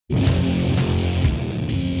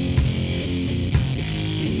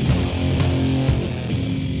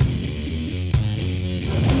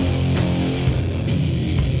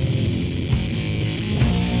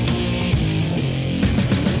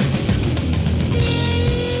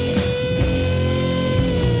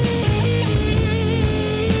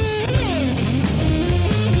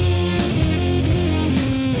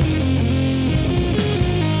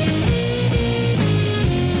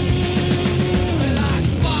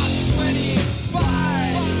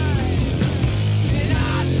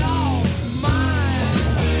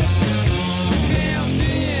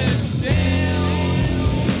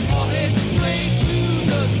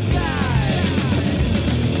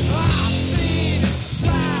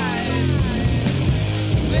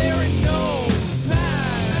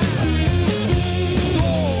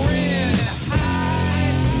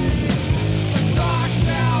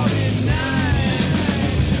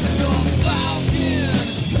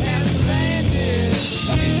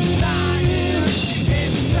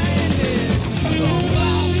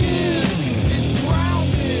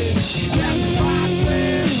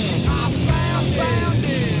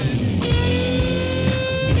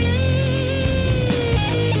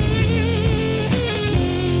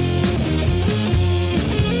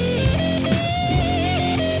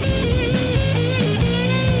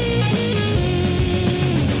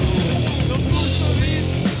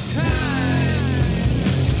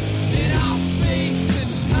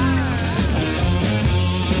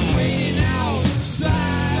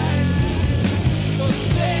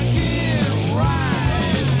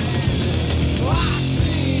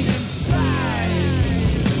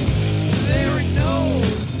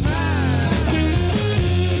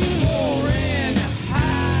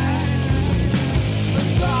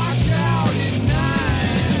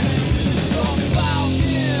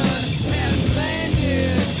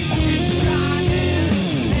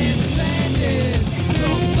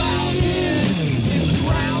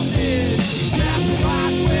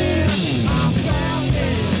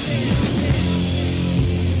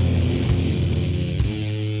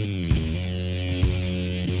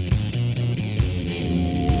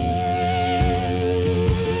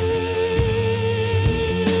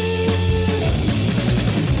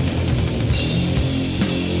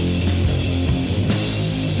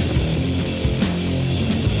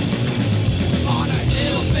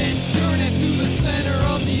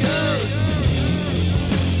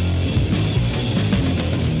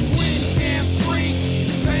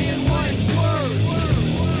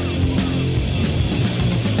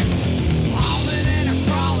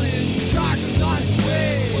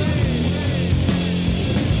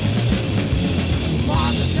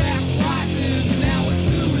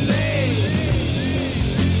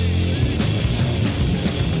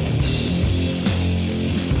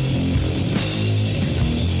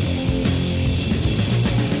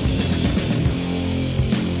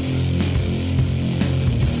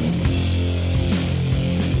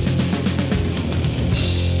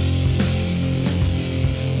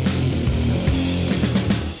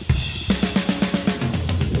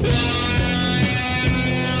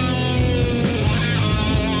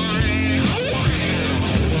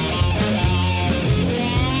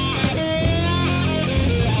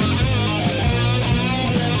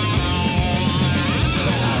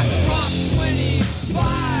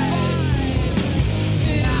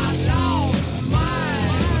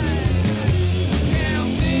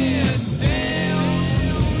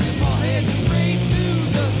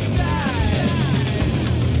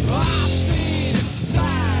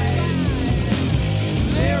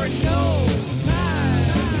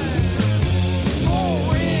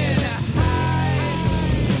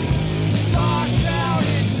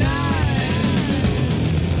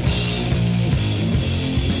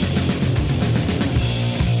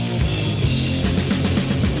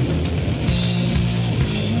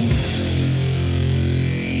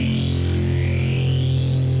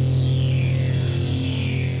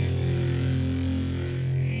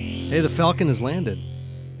Hey, the Falcon has landed.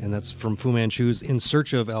 And that's from Fu Manchu's In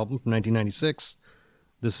Search Of album from 1996.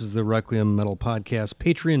 This is the Requiem Metal Podcast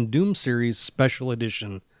Patreon Doom Series Special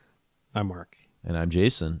Edition. I'm Mark. And I'm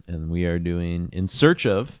Jason. And we are doing In Search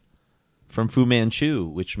Of from Fu Manchu,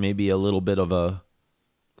 which may be a little bit of a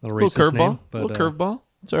little curveball. A little curveball.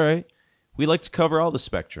 It's all right. We like to cover all the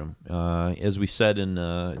spectrum. As we said,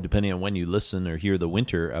 depending on when you listen or hear the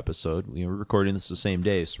winter episode, we're recording this the same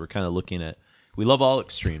day, so we're kind of looking at, we love all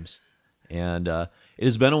extremes. And it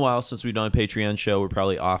has been a while since we've done a Patreon show. We're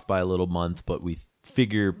probably off by a little month, but we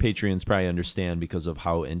figure Patreons probably understand because of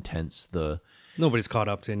how intense nobody's caught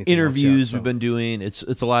up to anything interviews else yet, we've been doing. It's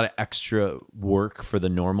a lot of extra work for the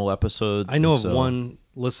normal episodes. I know of one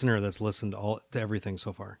listener that's listened to everything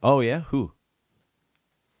so far. Oh, yeah? Who?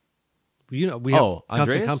 You know, we have Constant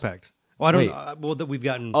Andreas? Compact. Well, I don't know. That we've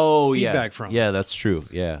gotten feedback from. Yeah, that's true.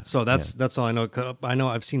 Yeah. So that's all I know. I know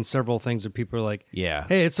I've seen several things that people are like, yeah,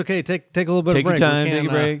 hey, it's okay. Take a little bit of break. Take your time, take a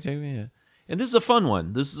break. And this is a fun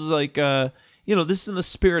one. This is like, this is in the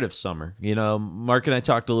spirit of summer. Mark and I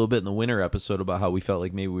talked a little bit in the winter episode about how we felt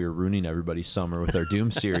like maybe we were ruining everybody's summer with our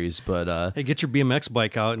Doom series. But hey, get your BMX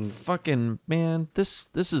bike out and fucking man, this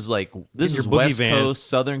is West Coast,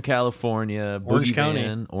 Southern California, Orange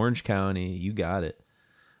County. Orange County. You got it.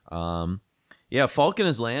 Yeah, Falcon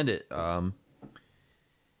has landed.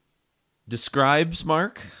 Describes,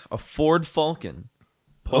 Mark, a Ford Falcon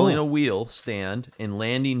pulling a wheel stand and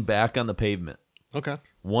landing back on the pavement. Okay.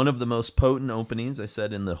 One of the most potent openings, I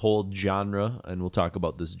said, in the whole genre, and we'll talk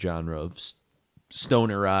about this genre of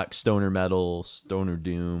stoner rock, stoner metal, stoner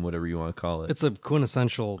doom, whatever you want to call it. It's a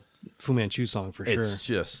quintessential Fu Manchu song for sure. It's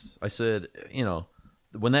just, I said,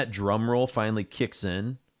 when that drum roll finally kicks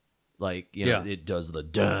in, it does the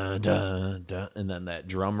dun dun dun, and then that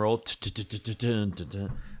drum roll.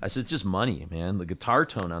 I said, it's just money, man. The guitar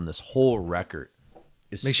tone on this whole record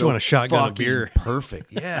is makes you want to shotgun a beer.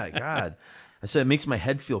 Perfect. Yeah, God. I said it makes my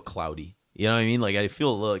head feel cloudy. You know what I mean? Like I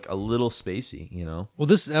feel like a little spacey. Well,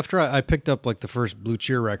 this after I picked up like the first Blue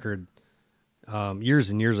Cheer record years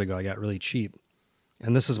and years ago. I got really cheap,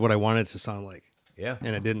 and this is what I wanted it to sound like. Yeah,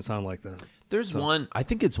 and it didn't sound like that. There's one, I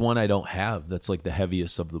think it's one I don't have that's like the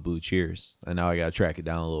heaviest of the Blue Cheers. And now I got to track it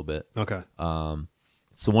down a little bit. Okay.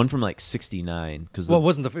 It's the one from like 69. It was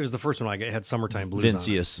the first one I got. It had Summertime Blues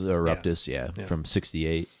Vincius Eruptus, yeah, from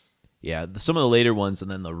 68. Yeah, some of the later ones,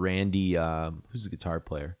 and then the Randy, who's the guitar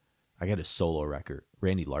player? I got his solo record.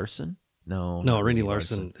 Randy Larson? No, Randy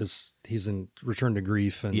Larson he's in Return to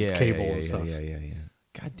Grief and Cable and stuff. Yeah.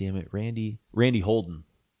 God damn it, Randy Holden.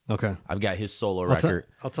 Okay, I've got his solo record.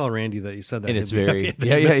 I'll tell Randy that you said that, and it's very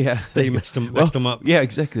that you messed him up. Yeah,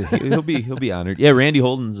 exactly. He'll be honored. Yeah, Randy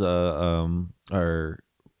Holden's or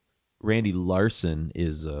Randy Larson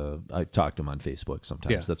is. I talk to him on Facebook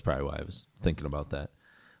sometimes. Yeah. That's probably why I was thinking about that.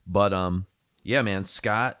 But yeah, man,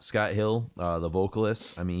 Scott Hill, the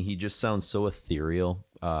vocalist. I mean, he just sounds so ethereal.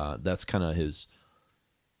 That's kind of his.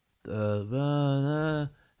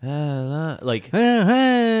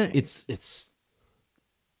 It's.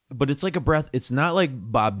 But it's like a breath. It's not like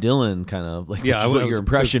Bob Dylan kind of like what your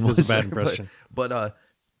impression was. It's a bad impression. But I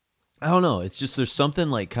don't know. It's just there's something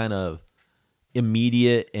like kind of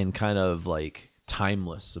immediate and kind of like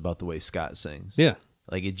timeless about the way Scott sings. Yeah.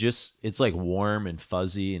 Like it's like warm and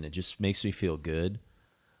fuzzy and it just makes me feel good.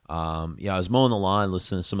 I was mowing the lawn,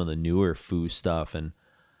 listening to some of the newer Foo stuff, and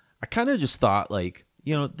I kind of just thought like,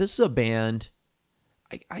 this is a band.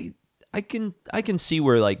 I can see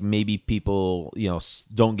where like maybe people,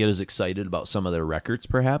 don't get as excited about some of their records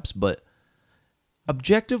perhaps, but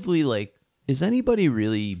objectively, like, is anybody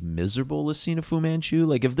really miserable listening to Fu Manchu?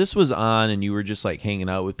 Like if this was on and you were just like hanging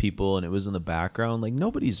out with people and it was in the background, like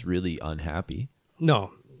nobody's really unhappy.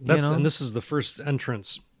 No, and this is the first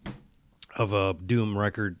entrance of a Doom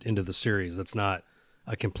record into the series. That's not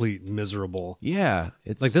a complete miserable. Yeah.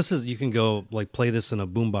 It's like this is, you can go like play this in a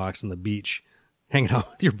boombox on the beach, hanging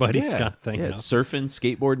out with your buddies kind of thing. Yeah, it's surfing,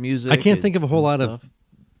 skateboard music. I can't think of a whole lot of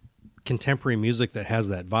contemporary music that has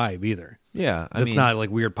that vibe either. Yeah. It's not like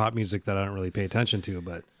weird pop music that I don't really pay attention to,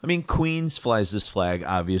 but I mean, Queens flies this flag,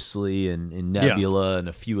 obviously, and Nebula and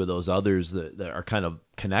a few of those others that are kind of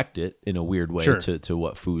connected in a weird way to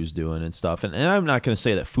what Foo's doing and stuff. And I'm not going to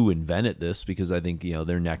say that Foo invented this because I think,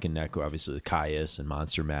 they're neck and neck, obviously, with Caius and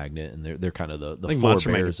Monster Magnet, and they're kind of the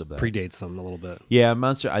forebears of that. Predates them a little bit. Yeah,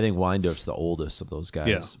 I think Weindorf's the oldest of those guys.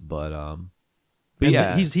 Yeah. But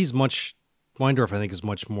yeah. He's much, Weindorf, I think, is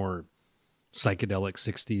much more psychedelic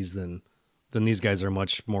 60s than these guys are.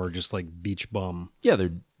 Much more just like beach bum. Yeah,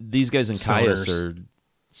 these guys in Stoners. Caius are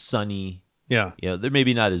sunny, Yeah. You know, they're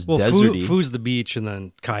maybe not as Well, deserty. Fu's the beach, and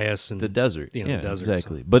then Caius and the desert. You know, Yeah, the desert,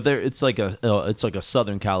 exactly. so. But it's like a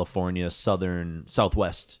Southern California,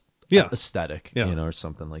 Southwest aesthetic, Yeah. you know, or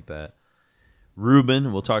something like that.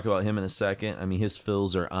 Ruben, we'll talk about him in a second. I mean, his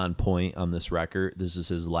fills are on point on this record. This is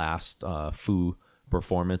his last Foo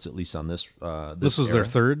performance, at least on this. This was era. their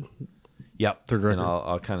third. Yep, third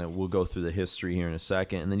record. And we'll go through the history here in a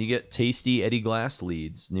second, and then you get tasty Eddie Glass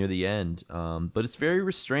leads near the end, but it's very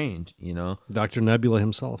restrained, you know. Dr. Nebula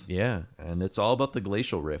himself. Yeah, and it's all about the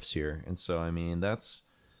glacial riffs here, and so I mean that's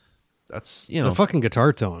you know The fucking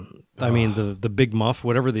guitar tone. I mean the big muff,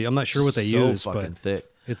 whatever I'm not sure what they so use, fucking but thick.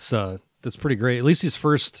 that's pretty great. At least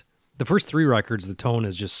the first 3 records, the tone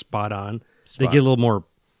is just spot on. They Spot. get a little more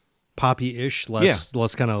poppy-ish, less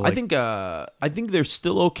kind of like. I think they're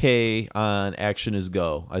still okay on Action Is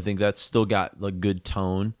Go. I think that's still got a good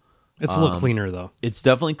tone. It's a little cleaner though. It's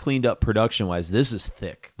definitely cleaned up production wise. This is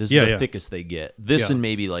thick. This is the thickest they get. This and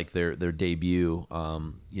maybe like their debut,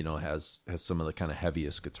 you know, has some of the kind of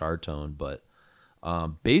heaviest guitar tone. But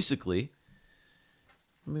basically,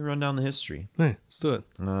 let me run down the history. Hey, let's do it.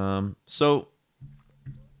 So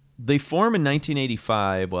they form in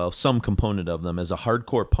 1985. Well, some component of them as a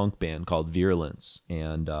hardcore punk band called Virulence,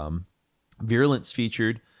 and Virulence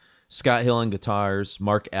featured Scott Hill on guitars,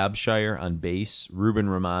 Mark Abshire on bass, Ruben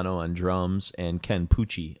Romano on drums, and Ken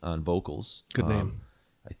Pucci on vocals. Good name.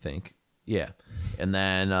 I think. Yeah. And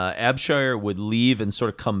then Abshire would leave and sort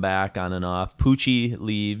of come back on and off. Pucci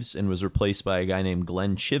leaves and was replaced by a guy named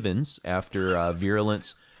Glenn Chivens after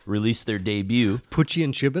Virulence released their debut. Pucci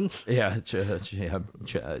and Chibbins? Yeah. Sounds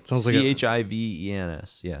like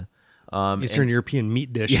Chivens. Yeah. Eastern European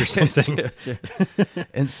meat dish or something.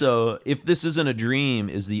 And so, If This Isn't a Dream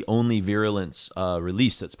is the only Virulence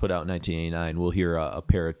release that's put out in 1989. We'll hear a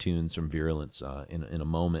pair of tunes from Virulence in a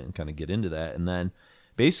moment and kind of get into that. And then,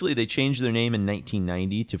 basically, they changed their name in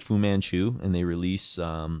 1990 to Fu Manchu, and they release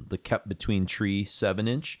the Kept Between Tree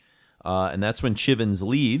 7-inch. And that's when Chivens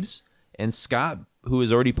leaves, and Scott, who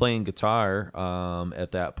was already playing guitar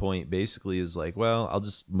at that point, basically is like, well, I'll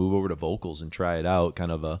just move over to vocals and try it out,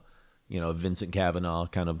 kind of a Vincent Cavanaugh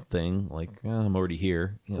kind of thing. Like, I'm already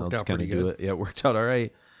here. I'll just kind of do it. Yeah, it worked out all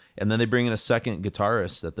right. And then they bring in a second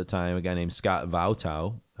guitarist at the time, a guy named Scott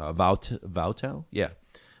Vautow. Vautow? Yeah.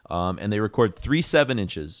 And they record 3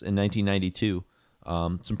 7-inches in 1992.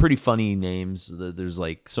 Some pretty funny names. There's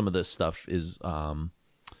like some of this stuff is, God,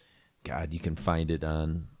 you can find it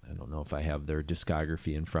on, I don't know if I have their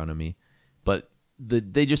discography in front of me, but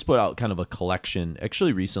they just put out kind of a collection.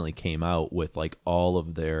 Actually, recently came out with like all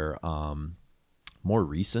of their more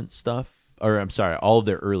recent stuff, or I'm sorry, all of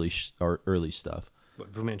their early stuff.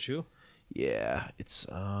 What, Fu Manchu? Yeah, it's.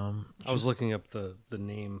 I was looking up the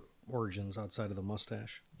name origins outside of the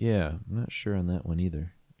mustache. Yeah, I'm not sure on that one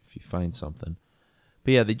either. If you find something,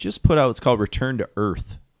 but yeah, they just put out. It's called Return to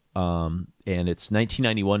Earth, and it's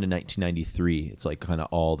 1991 to 1993. It's like kind of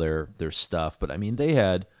all their stuff. But I mean, they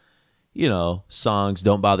had, songs,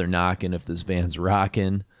 Don't Bother Knocking, If This Van's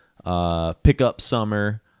Rockin', Pick Up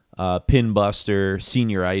Summer, Pinbuster,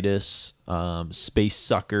 Senioritis, Space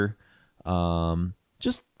Sucker,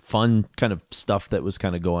 just fun kind of stuff that was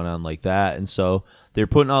kind of going on like that. And so they're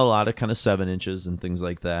putting out a lot of kind of 7-inches and things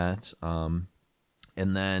like that. And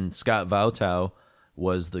then Scott Vautow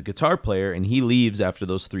was the guitar player, and he leaves after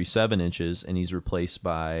those 3 7-inches, and he's replaced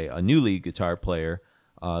by a new lead guitar player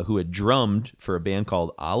who had drummed for a band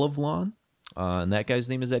called Olive Lawn, and that guy's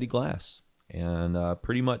name is Eddie Glass. And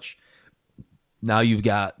pretty much now you've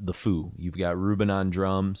got the Foo. You've got Ruben on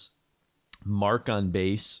drums, Mark on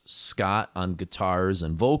bass, Scott on guitars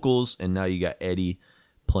and vocals, and now you got Eddie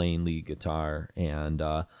playing lead guitar. And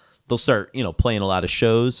they'll start, playing a lot of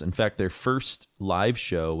shows. In fact, their first live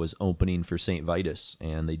show was opening for St. Vitus,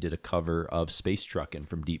 and they did a cover of Space Truckin'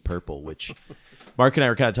 from Deep Purple, which Mark and I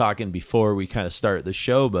were kind of talking before we kind of started the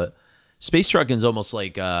show, but Space Truckin's almost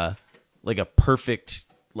like a perfect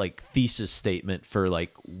thesis statement for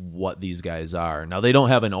what these guys are. Now, they don't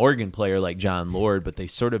have an organ player like John Lord, but they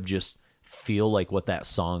sort of just feel like what that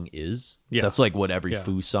song is. Yeah. That's like what every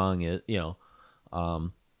Foo song is,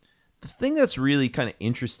 The thing that's really kind of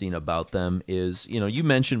interesting about them is, you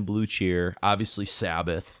mentioned Blue Cheer, obviously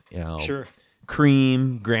Sabbath, Sure.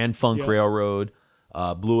 Cream, Grand Funk Railroad,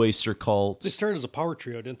 Blue Oyster Cult. They started as a power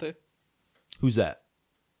trio, didn't they? Who's that?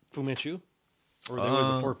 Fu Manchu? Or there was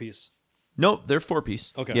a 4-piece? Nope, they're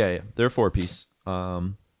 4-piece. Okay. Yeah, they're 4-piece.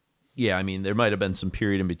 I mean, there might have been some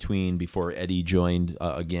period in between before Eddie joined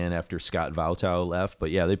again after Scott Vautow left. But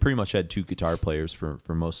yeah, they pretty much had 2 guitar players for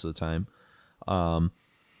most of the time.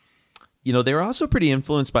 They were also pretty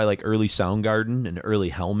influenced by like early Soundgarden and early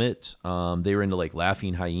Helmet. They were into like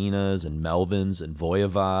Laughing Hyenas and Melvins and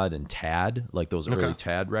Voivod and Tad, like those early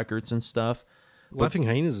Tad records and stuff. Laughing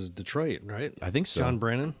Hyenas is Detroit, right? I think so. John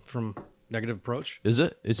Brannon from Negative Approach. Is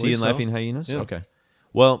it? Is he in Laughing Hyenas? Yeah. Okay.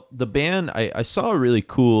 Well, the band, I saw a really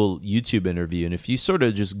cool YouTube interview, and if you sort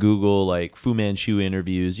of just Google like Fu Manchu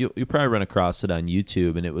interviews, you'll probably run across it on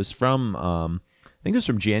YouTube, and it was from, I think it was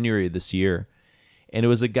from January of this year, and it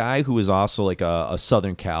was a guy who was also like a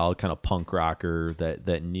Southern Cal kind of punk rocker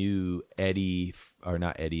that knew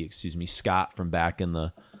Scott from back in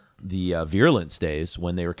the Virulence days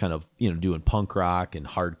when they were kind of, doing punk rock and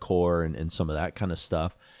hardcore and some of that kind of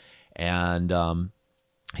stuff, and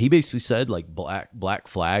he basically said like Black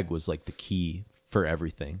Flag was like the key for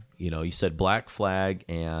everything. He said Black Flag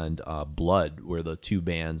and Blood were the two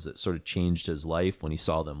bands that sort of changed his life when he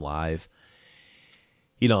saw them live.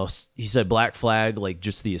 He said Black Flag, like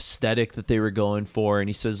just the aesthetic that they were going for. And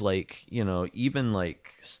he says like, even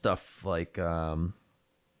like stuff like, here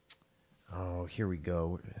we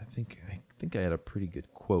go. I think I had a pretty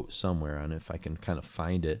good quote somewhere on it if I can kind of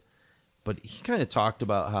find it. But he kind of talked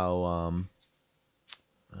about how,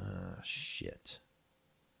 shit.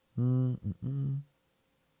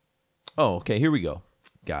 Oh, okay. Here we go.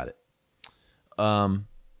 Got it. So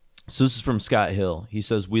this is from Scott Hill. He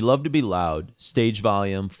says, "We love to be loud, stage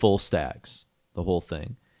volume, full stacks, the whole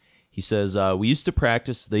thing." He says, They used to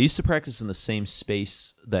practice in the same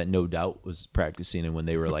space that No Doubt was practicing in when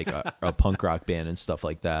they were like a punk rock band and stuff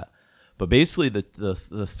like that. But basically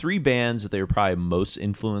the three bands that they were probably most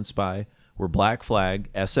influenced by were Black Flag,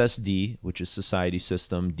 SSD, which is Society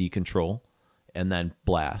System, Decontrol, and then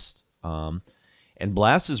Blast. And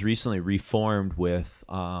Blast is recently reformed with,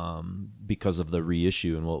 because of the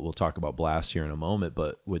reissue, and we'll talk about Blast here in a moment,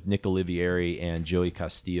 but with Nick Olivieri and Joey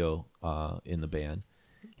Castillo in the band.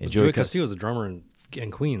 And Joey Castillo is a drummer in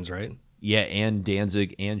Queens, right? Yeah, and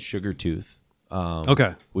Danzig and Sugartooth.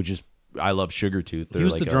 Okay. Which is, I love Sugartooth. He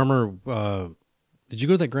was like the drummer. Did you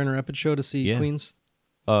go to that Grand Rapids show to see Queens?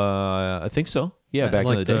 I think so. Yeah, back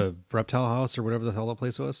in the day. The Reptile House or whatever the hell that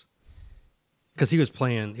place was. Because he was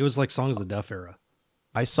playing, it was like Songs of the Deaf era.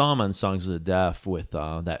 I saw him on Songs of the Deaf with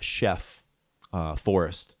that chef,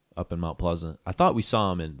 Forrest, up in Mount Pleasant. I thought we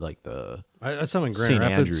saw him in like I saw him in Grand St.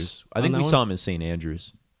 Rapids. Andrews. I think we saw him in St.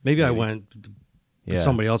 Andrews. Maybe I went with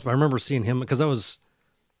somebody else, but I remember seeing him because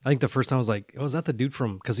I think the first time I was like, oh, is that the dude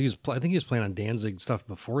from, because I think he was playing on Danzig stuff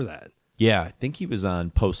before that. Yeah, I think he was on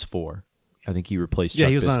Post 4. I think he replaced Chuck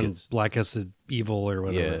he was Biscuits. on Black Acid Evil or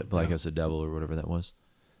whatever. Yeah, Black Acid Devil or whatever that was.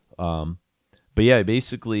 But yeah,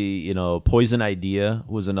 basically, Poison Idea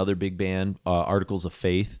was another big band. Articles of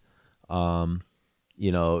Faith.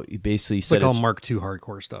 He basically It's said like all Mark II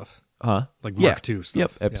hardcore stuff. Huh? Like Mark II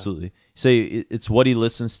stuff. Yep, absolutely. Yeah. Say it's what he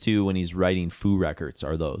listens to when he's writing Foo records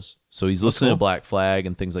are those. So he's listening to Black Flag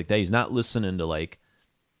and things like that. He's not listening to like,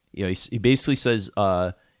 he basically says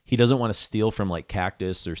he doesn't want to steal from like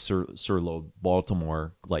Cactus or Sir Low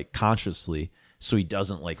Baltimore like consciously, so he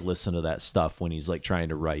doesn't like listen to that stuff when he's like trying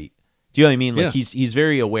to write. Do you know what I mean? Like he's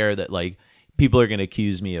very aware that like people are going to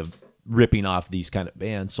accuse me of ripping off these kind of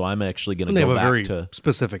bands, so I'm actually going to go back to... They have a very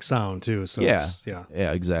specific sound, too, so yeah,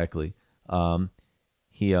 exactly.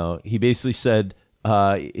 He basically said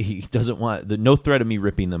he doesn't want... no threat of me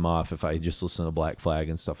ripping them off if I just listen to Black Flag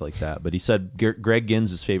and stuff like that, but he said Greg Ginn's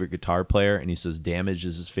his favorite guitar player, and he says Damage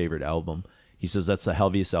is his favorite album. He says that's the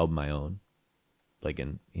heaviest album I own.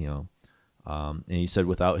 And he said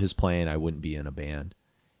without his playing, I wouldn't be in a band.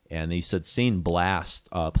 And he said seeing Blast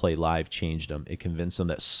play live changed him. It convinced him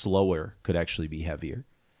that slower could actually be heavier.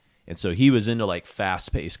 And so he was into like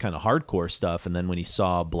fast-paced kind of hardcore stuff. And then when he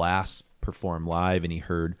saw Blast perform live and he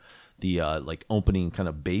heard the like opening kind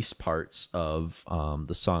of bass parts of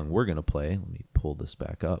the song we're going to play. Let me pull this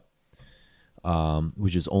back up.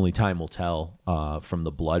 Which is Only Time Will Tell from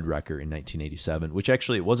the Blood record in 1987, which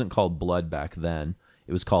actually it wasn't called Blood back then.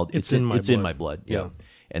 It was called It's in My Blood. Yeah.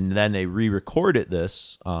 And then they re-recorded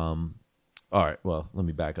this. All right, well, let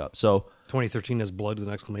me back up. So 2013 has Blood with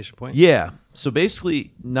an exclamation point? Yeah. So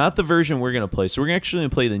basically, not the version we're going to play. So we're actually going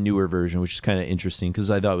to play the newer version, which is kind of interesting because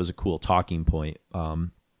I thought it was a cool talking point.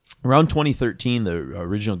 Around 2013, the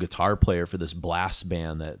original guitar player for this Blast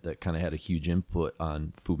band that kind of had a huge input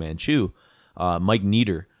on Fu Manchu, Mike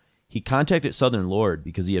Nieder, he contacted Southern Lord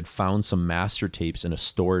because he had found some master tapes in a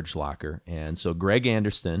storage locker. And so Greg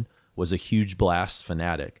Anderson was a huge Blast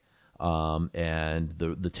fanatic, and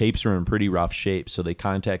the tapes were in pretty rough shape, so they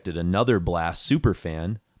contacted another Blast super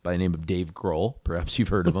fan by the name of Dave Grohl, perhaps you've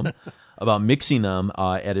heard of him, about mixing them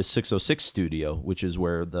at his 606 studio, which is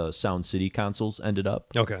where the Sound City consoles ended up.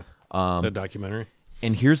 Okay, the documentary?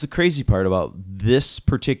 And here's the crazy part about this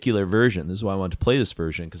particular version. This is why I wanted to play this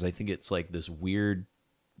version, because I think it's like this weird.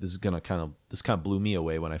 This kind of blew me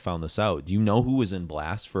away when I found this out. Do you know who was in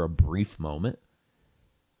Blast for a brief moment?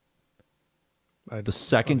 The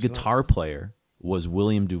second guitar player was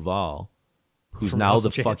William Duvall, who's From now Alice the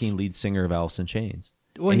in Chains. fucking lead singer of Alice in Chains.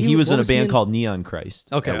 Well, and he was in a band called Neon Christ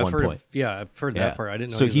at one point. I've heard that part. I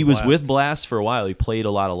didn't know. So he was in with Blast for a while. He played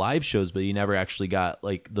a lot of live shows, but he never actually got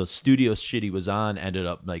like the studio shit he was on ended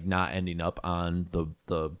up like not ending up on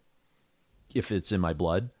the If It's in My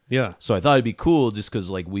Blood. Yeah. So I thought it'd be cool just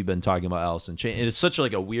because like we've been talking about Alice in Chains. It's such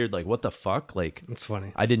like a weird like what the fuck like. It's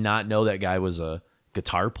funny. I did not know that guy was a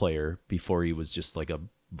guitar player before he was just like a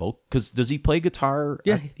vocal. Because does he play guitar?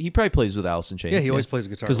 Yeah, he probably plays with Alice in Chains. Yeah, he always plays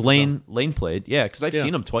guitar. Because Lane played. Yeah, because I've Yeah.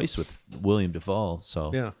 seen him twice with William Duvall.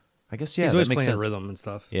 So Yeah. I guess He's that always makes playing sense. rhythm and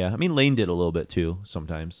stuff. Yeah, I mean Lane did a little bit too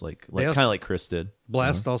sometimes, like They kind also- of like Chris did.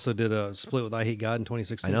 Blast also did a split with I Hate God in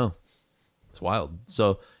 2016. I know. It's wild.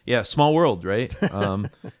 So yeah, small world, right?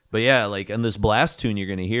 But yeah, like and this Blast tune you're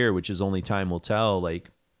gonna hear, which is Only Time Will Tell, like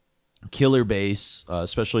killer bass,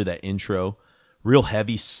 especially that intro, real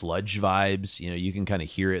heavy sludge vibes. You know, you can kind of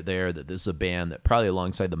hear it there that this is a band that probably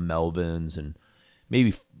alongside the Melvins and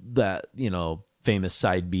maybe that famous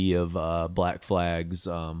side B of Black Flag's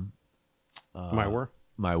My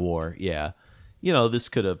War. Yeah, this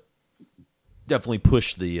could have definitely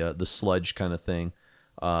pushed the sludge kind of thing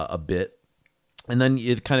a bit. And then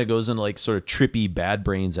it kind of goes into like sort of trippy Bad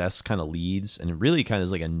Brains-esque kind of leads, and it really kind of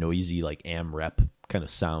is like a noisy like am rep kind of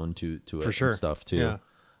sound to it For sure. and stuff too. Yeah.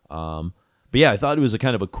 But yeah, I thought it was a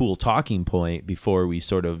kind of a cool talking point before we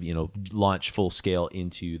sort of launch full scale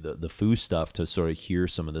into the Foo stuff to sort of hear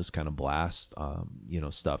some of this kind of Blast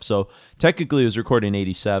stuff. So technically it was recorded in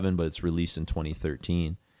 '87, but it's released in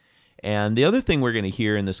 2013. And the other thing we're going to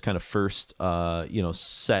hear in this kind of first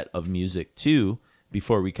set of music too,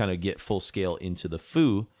 before we kind of get full scale into the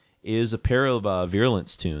Foo, is a pair of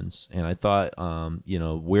Virulence tunes. And I thought,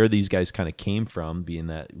 where these guys kind of came from, being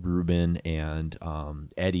that Ruben and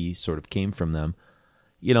Eddie sort of came from them,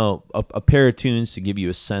 a pair of tunes to give you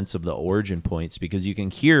a sense of the origin points, because you can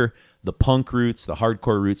hear the punk roots, the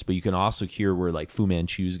hardcore roots, but you can also hear where like Fu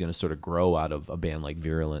Manchu is going to sort of grow out of a band like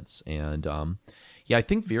Virulence. And I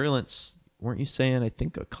think Virulence, weren't you saying, I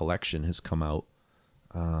think a collection has come out.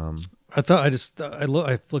 I thought I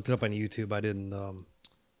looked it up on YouTube. I didn't.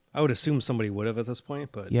 I would assume somebody would have at this point,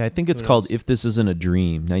 but yeah, I think it's called "If This Isn't a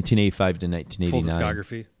Dream," 1985 to 1989. Full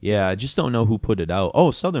discography. Yeah, I just don't know who put it out.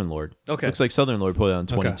 Oh, Southern Lord. Okay, looks like Southern Lord put it out in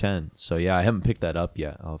 2010. Okay. So yeah, I haven't picked that up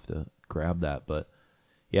yet. I'll have to grab that. But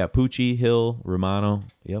yeah, Pucci, Hill, Romano.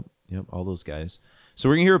 Yep, all those guys. So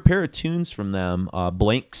we're gonna hear a pair of tunes from them: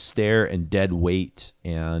 "Blank Stare" and "Dead Weight."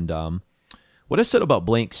 And what I said about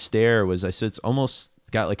 "Blank Stare" was I said it's almost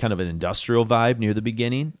got like kind of an industrial vibe near the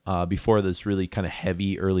beginning, before this really kind of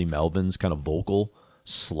heavy early Melvins kind of vocal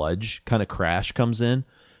sludge kind of crash comes in.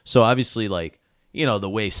 So obviously, like, the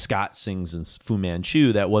way Scott sings in Fu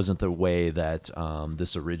Manchu, that wasn't the way that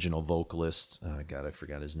this original vocalist, God, I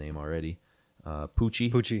forgot his name already.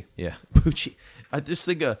 Pucci. Yeah, Pucci. I just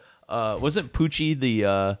think wasn't Pucci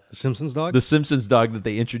the Simpsons dog? The Simpsons dog that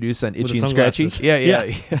they introduced on Itchy the and Scratchy? sunglasses.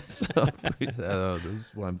 Yeah. So, this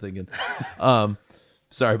is what I'm thinking.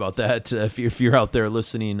 Sorry about that. If you're out there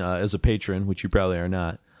listening as a patron, which you probably are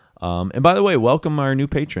not. And by the way, welcome our new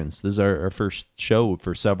patrons. This is our first show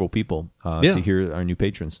for several people to hear our new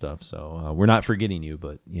patron stuff. So we're not forgetting you,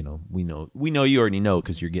 but we know you already know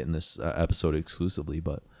because you're getting this episode exclusively.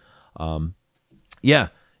 But yeah.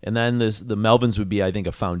 And then the Melvins would be, I think,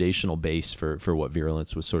 a foundational base for what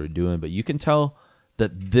Virulence was sort of doing. But you can tell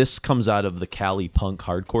that this comes out of the Cali punk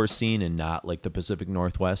hardcore scene and not like the Pacific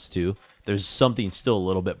Northwest too. There's something still a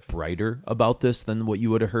little bit brighter about this than what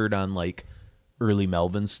you would have heard on like early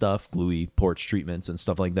Melvin stuff, Gluey Porch Treatments and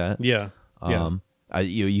stuff like that. Yeah.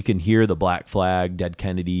 You can hear the Black Flag, Dead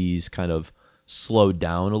Kennedys kind of slowed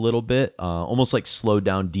down a little bit, almost like slowed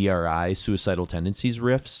down DRI, Suicidal Tendencies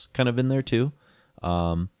riffs kind of in there too.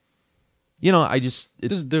 There's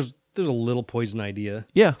a little Poison Idea.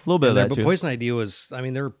 Yeah, a little bit of that but too. Poison Idea was, I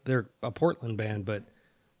mean, they're a Portland band, but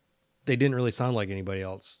they didn't really sound like anybody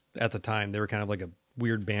else at the time. They were kind of like a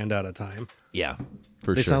weird band out of time. Yeah,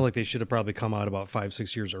 for They sure. sound like they should have probably come out about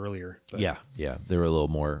 5-6 years earlier. But. Yeah, they were a little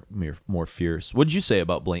more fierce. What did you say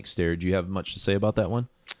about Blank Stare? Do you have much to say about that one?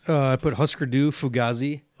 I put Husker Du,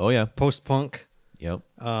 Fugazi, Oh yeah, post punk. yep.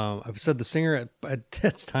 I've said the singer at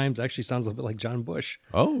times actually sounds a bit like John Bush.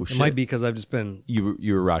 Oh shit. It might be because I've just been You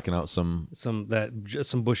were rocking out some. some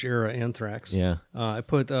Bush era Anthrax. Yeah. I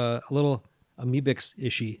put a little Amoebix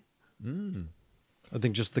Ishii. I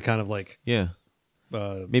think just the kind of like Yeah.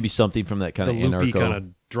 maybe something from that kind the of loopy anarcho. kind of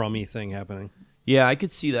drummy thing happening. Yeah, I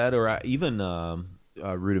could see that, or even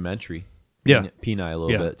rudimentary. Yeah. Peni a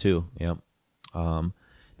little bit too. Yeah.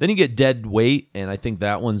 Then you get Dead Weight, and I think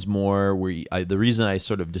that one's more where the reason I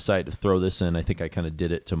sort of decided to throw this in, I think I kind of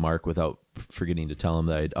did it to Mark without forgetting to tell him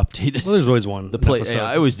that I'd updated. Well, there's always one. The play. Yeah,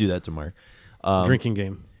 I always do that to Mark. Drinking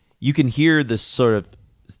game. You can hear this sort of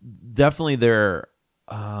definitely there.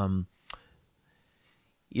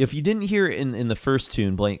 If you didn't hear it in the first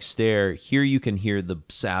tune, Blank Stare, here you can hear the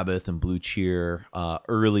Sabbath and Blue Cheer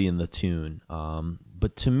early in the tune.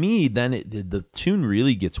 But to me, then the tune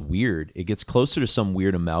really gets weird. It gets closer to some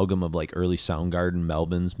weird amalgam of like early Soundgarden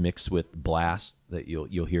Melvins mixed with Blast that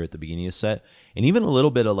you'll hear at the beginning of the set, and even a little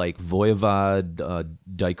bit of like Voivod,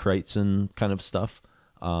 Dykreitzen kind of stuff.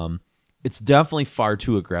 It's definitely far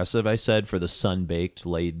too aggressive, I said, for the sun-baked,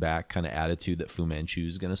 laid-back kind of attitude that Fu Manchu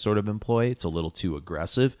is going to sort of employ. It's a little too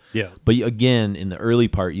aggressive. Yeah. But again, in the early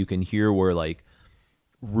part, you can hear where like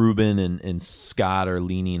Ruben and Scott are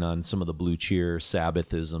leaning on some of the Blue Cheer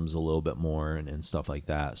Sabbathisms a little bit more and stuff like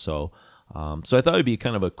that. So I thought it'd be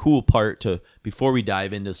kind of a cool part to, before we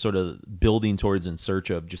dive into sort of building towards In Search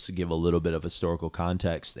Of, just to give a little bit of historical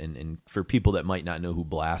context and for people that might not know who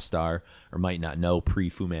Blast are or might not know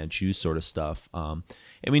pre-Fu Manchu sort of stuff. And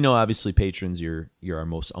we know obviously patrons, you're our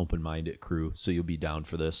most open-minded crew, so you'll be down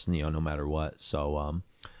for this, no matter what. So,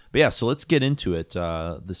 but yeah, so let's get into it.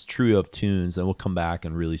 This trio of tunes, and we'll come back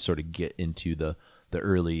and really sort of get into the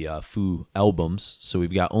early Fu albums. So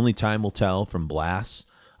we've got Only Time Will Tell from Blast,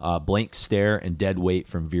 Blank Stare, and Dead Weight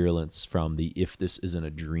from Virulence from the If This Isn't a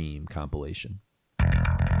Dream compilation.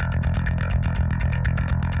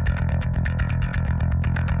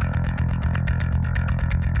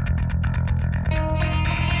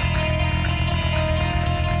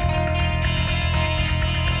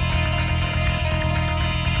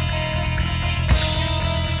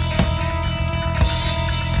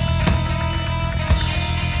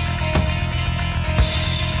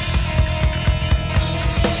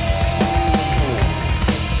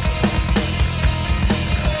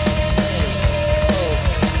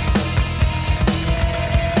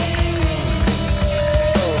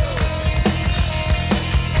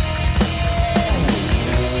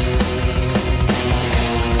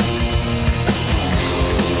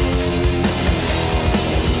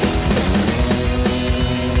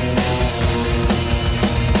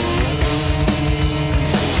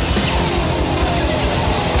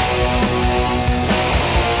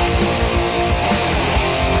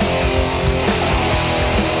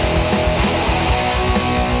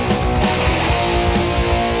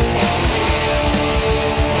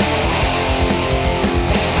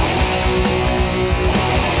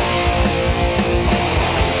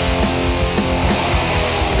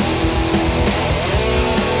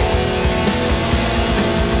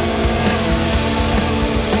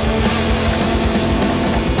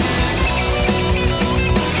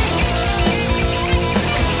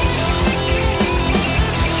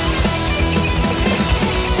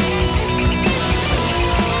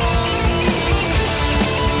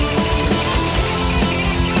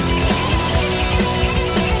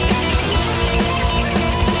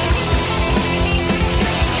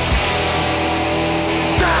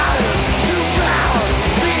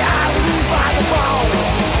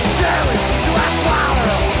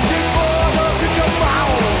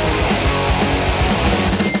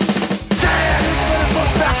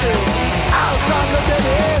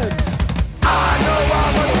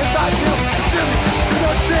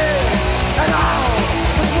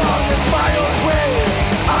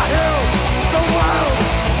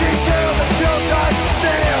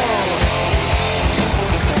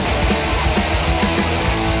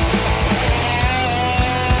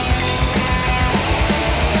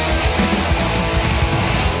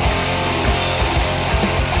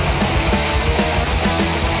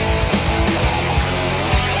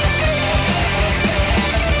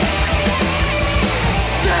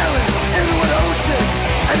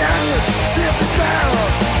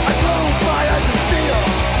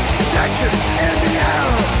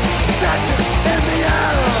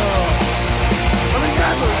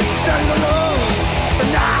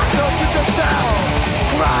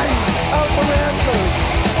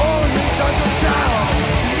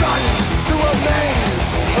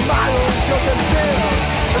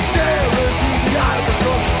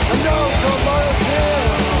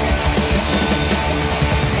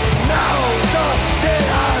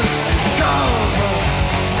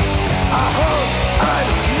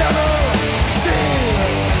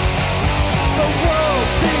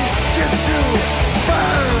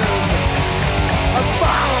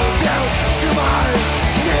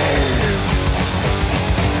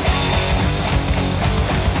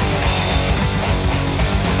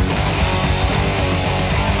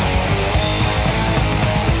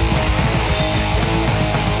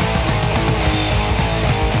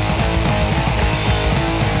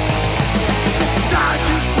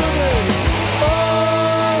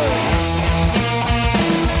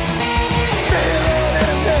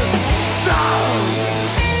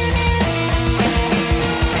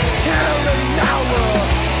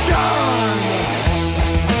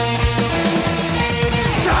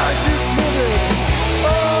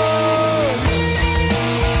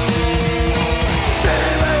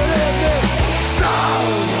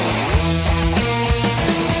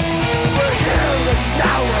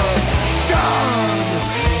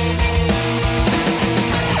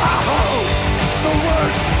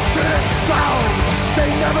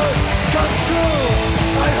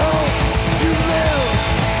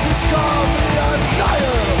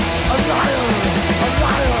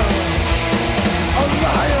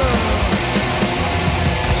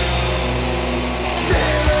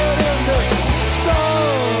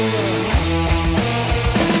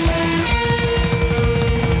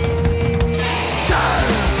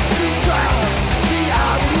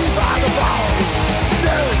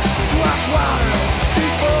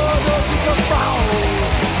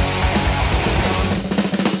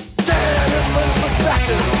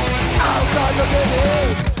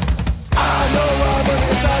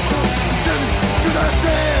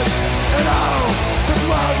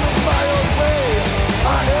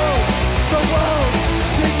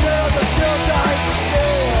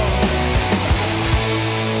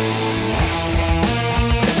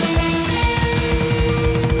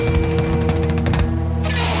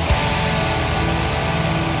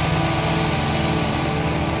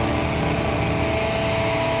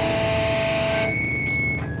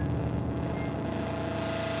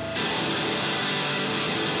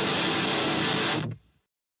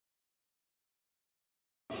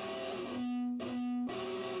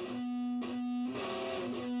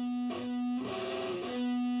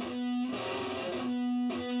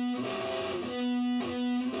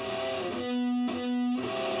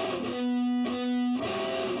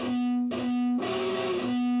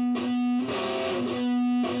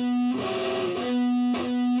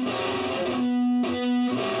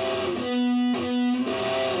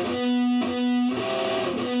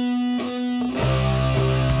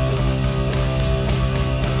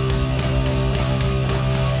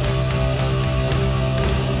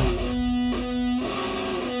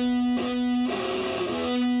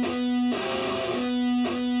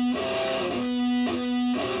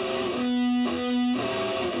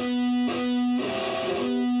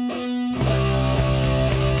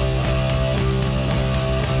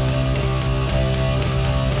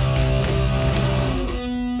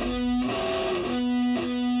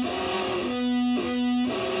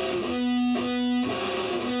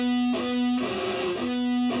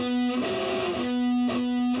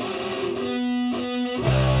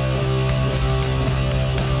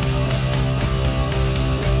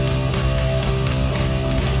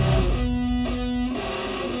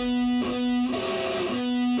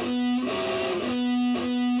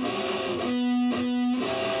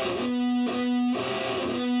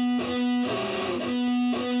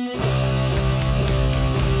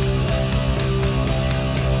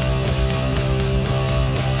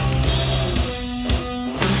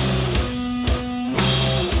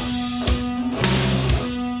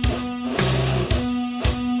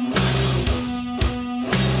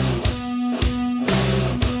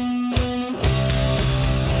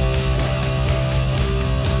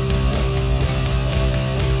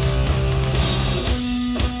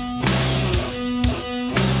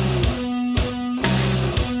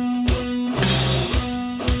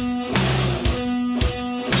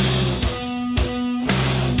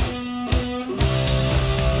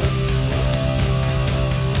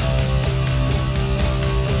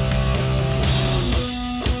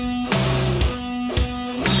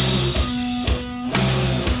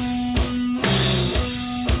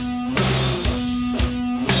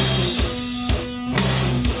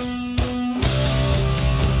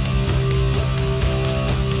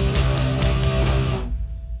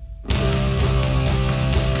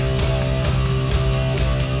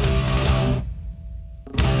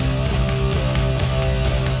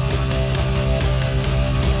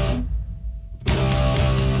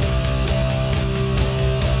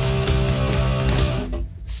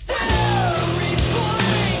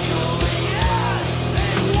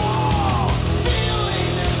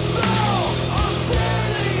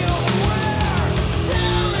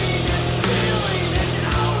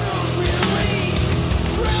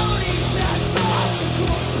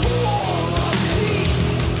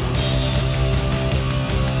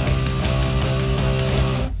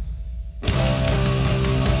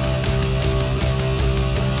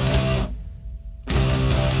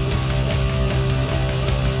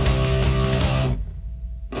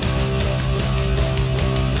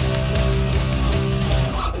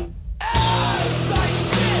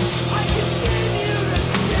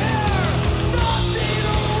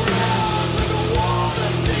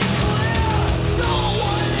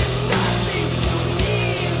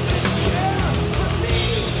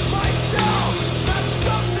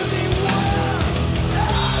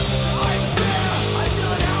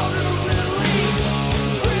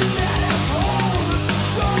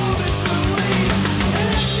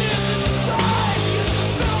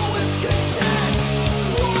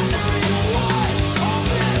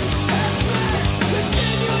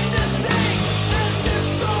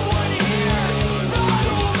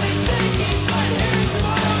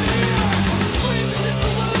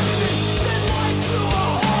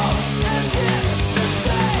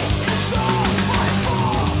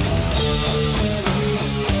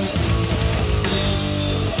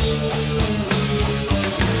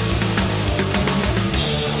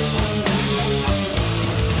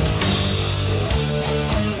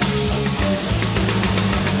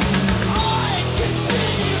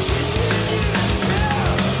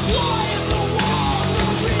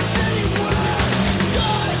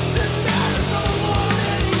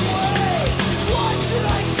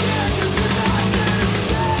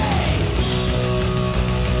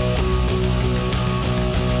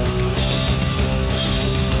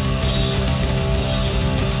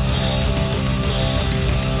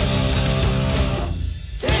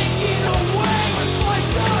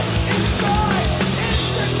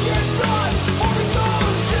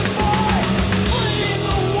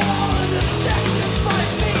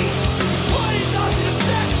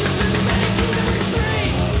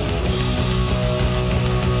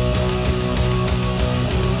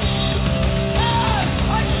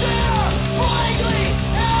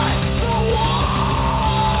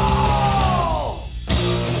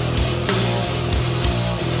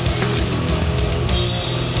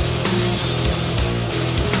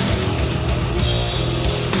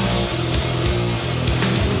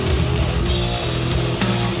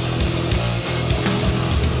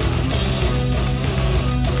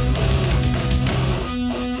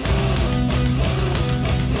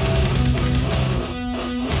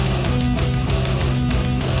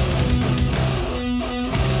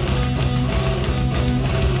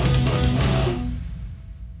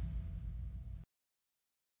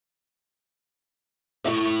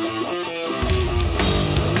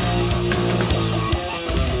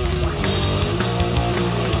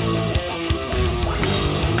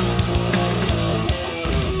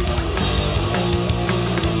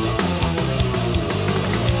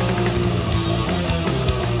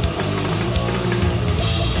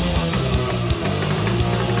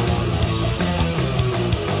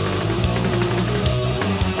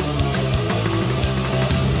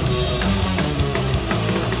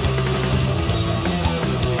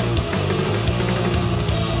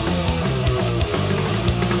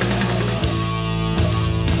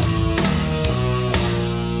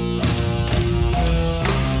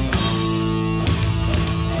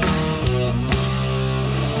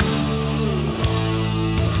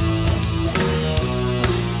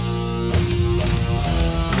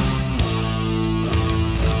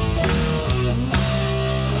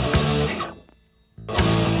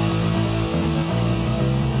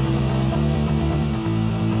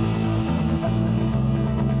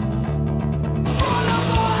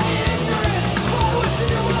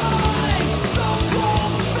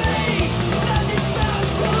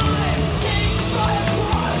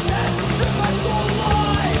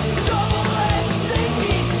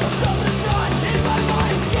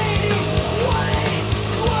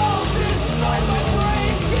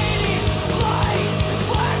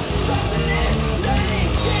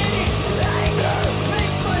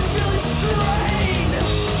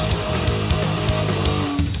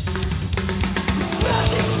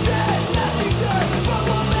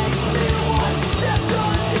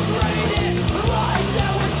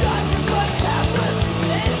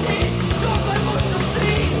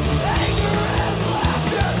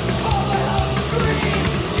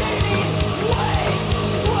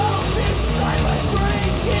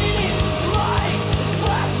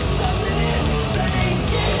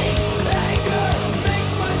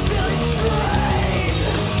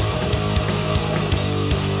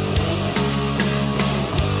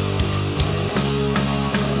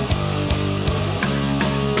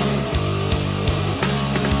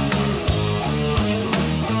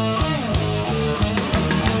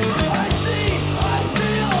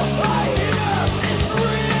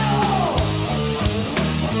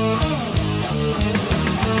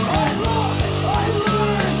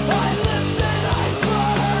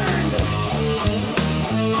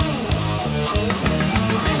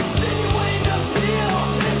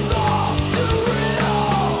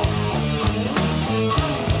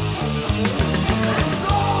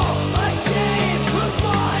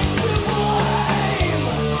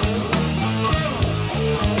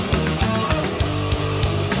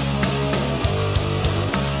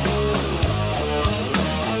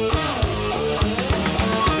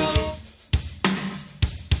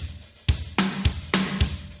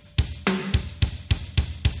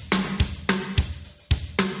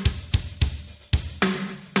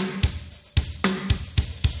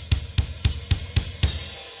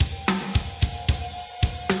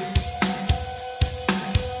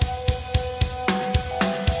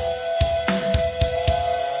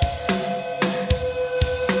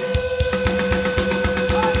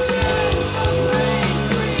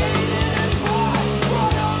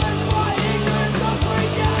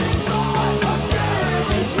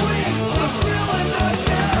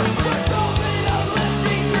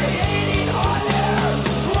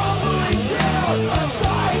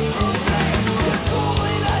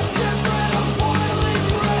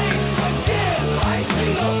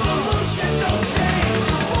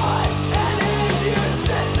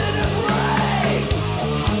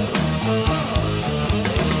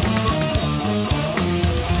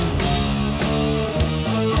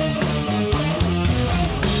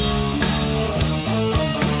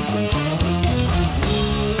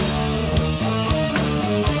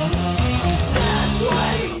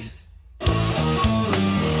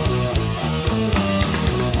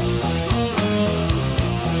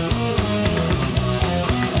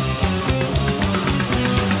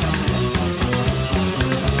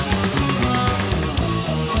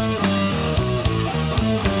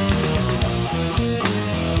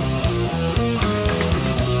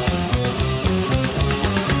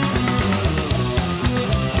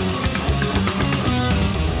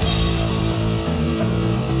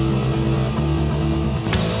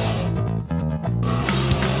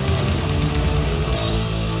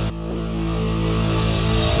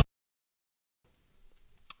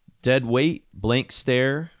 Dead Weight, Blank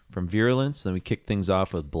Stare from Virulence. Then we kick things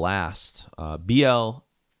off with Blast. BL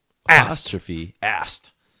apostrophe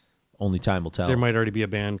Ast. Only time will tell. There might already be a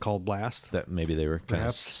band called Blast. That maybe they were kind of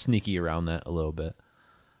Perhaps. sneaky around that a little bit.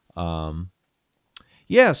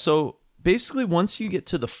 Yeah, so basically once you get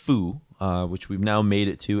to the Foo, which we've now made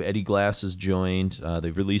it to, Eddie Glass has joined.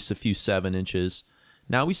 They've released a few 7-inches.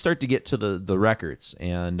 Now we start to get to the records.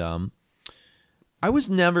 And I was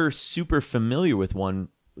never super familiar with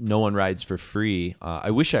No One Rides for Free.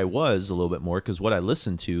 I wish I was a little bit more, because what I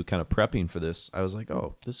listened to kind of prepping for this, I was like,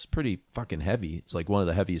 oh, this is pretty fucking heavy. It's like one of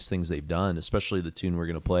the heaviest things they've done, especially the tune we're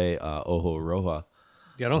going to play, Ojo Roja.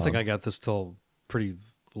 Yeah, I don't think I got this till pretty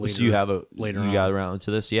later. So you have later you got around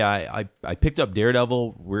to this? Yeah, I picked up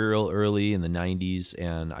Daredevil real early in the 90s,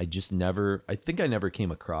 and I think I never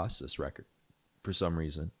came across this record for some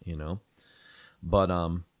reason, But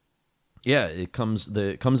yeah, it comes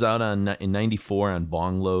out in 94 on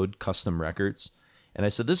Bong Load Custom Records. And I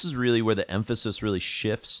said this is really where the emphasis really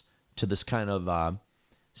shifts to this kind of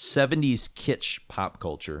 70s kitsch pop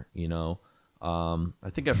culture, I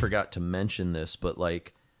think I forgot to mention this, but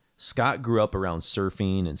like Scott grew up around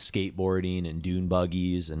surfing and skateboarding and dune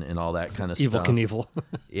buggies and all that kind of Evil stuff. Knievel.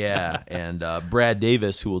 Yeah, and Brad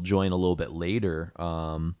Davis, who will join a little bit later,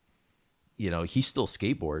 he still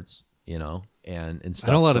skateboards, and stuff.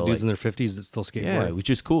 I know a lot of So, dudes like, in their 50s that still skateboard. yeah,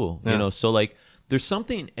 which is cool, Yeah. So like there's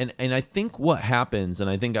something, and I think what happens,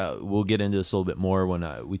 and I think we'll get into this a little bit more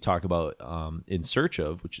when we talk about In Search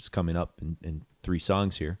Of, which is coming up in 3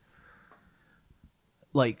 songs here.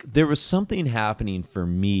 Like there was something happening for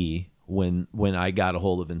me when I got a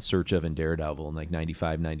hold of In Search Of and Daredevil in like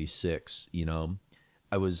 95, 96,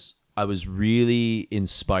 I was really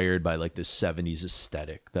inspired by like the 70s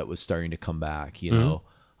aesthetic that was starting to come back,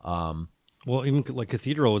 Well, even like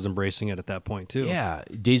Cathedral was embracing it at that point too. Yeah,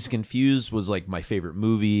 Dazed and Confused was like my favorite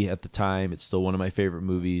movie at the time. It's still one of my favorite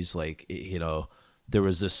movies. Like, there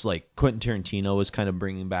was this like Quentin Tarantino was kind of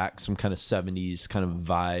bringing back some kind of 70s kind of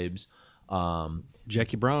vibes.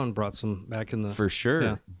 Jackie Brown brought some back in the... For sure.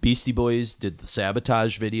 Yeah. Beastie Boys did the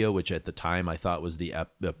Sabotage video, which at the time I thought was the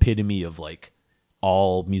epitome of like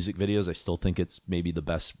all music videos. I still think it's maybe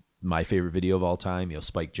my favorite video of all time.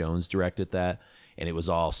 Spike Jonze directed that. And it was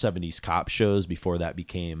all 70s cop shows before like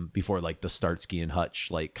the Starsky and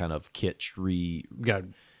Hutch, like kind of kitsch got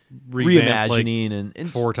revamped, reimagining like, and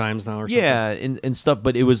 4 times now or something. yeah, and stuff.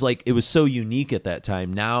 But it was so unique at that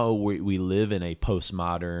time. Now we live in a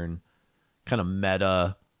postmodern kind of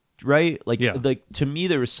meta, right? Like, Yeah. like to me,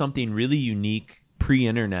 there was something really unique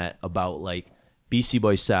pre-internet about like Beastie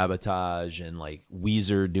Boys Sabotage and like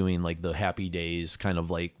Weezer doing like the Happy Days kind of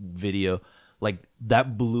like video. Like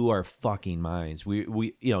that blew our fucking minds.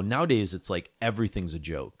 We nowadays it's like everything's a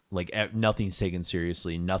joke. Like nothing's taken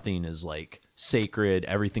seriously. Nothing is like sacred.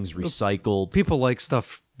 Everything's recycled. People like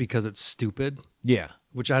stuff because it's stupid, Yeah.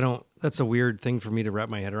 which I don't... That's a weird thing for me to wrap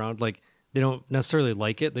my head around. Like, they don't necessarily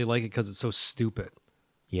like it. They like it because it's so stupid.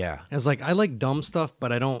 Yeah. And it's like, I like dumb stuff,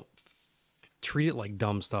 but I don't treat it like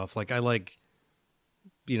dumb stuff. Like, I like,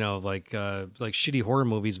 like shitty horror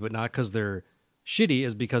movies, but not because they're shitty,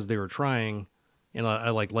 is because they were trying. And I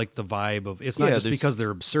like the vibe of... It's not just because they're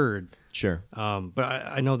absurd. Sure. But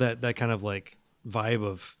I know that kind of like vibe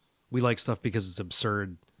of we like stuff because it's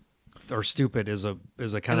absurd or stupid is a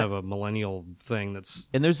kind of a millennial thing.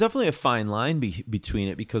 And there's definitely a fine line between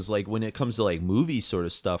it, because like when it comes to like movie sort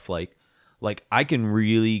of stuff, like I can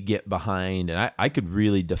really get behind, and I could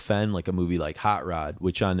really defend like a movie like Hot Rod,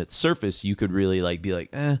 which on its surface you could really like be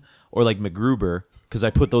like or like MacGruber, because I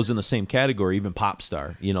put those in the same category. Even Pop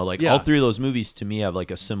Star, all 3 of those movies to me have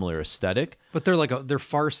like a similar aesthetic, But they're they're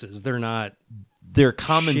farces. They're not... Their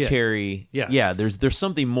commentary. Yes. Yeah, there's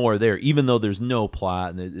something more there, even though there's no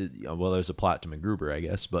plot. And there's a plot to MacGruber, I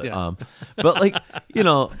guess, but Yeah. but like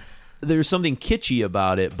there's something kitschy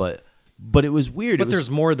about it, but it was weird. But there's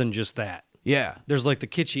more than just that. Yeah. There's like the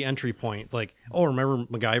kitschy entry point, like, oh, remember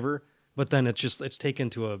MacGyver? But then it's taken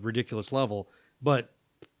to a ridiculous level. But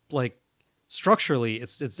like structurally,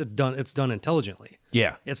 it's done intelligently.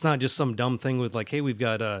 Yeah. It's not just some dumb thing with like, hey, we've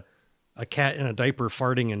got a cat in a diaper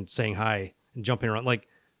farting and saying hi and jumping around. Like,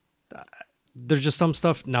 there's just some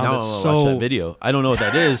stuff now that's I'll so... watch that video. I don't know what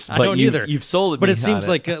that is, I but don't either. You've sold it. But me it seems on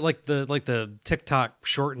like the TikTok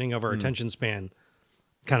shortening of our attention span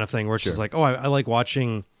kind of thing, where it's just like, oh, I like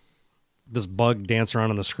watching this bug dance around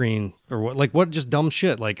on the screen, or what just dumb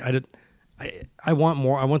shit. Like I want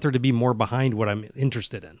more. I want there to be more behind what I'm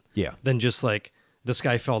interested in. Yeah. Than just like, this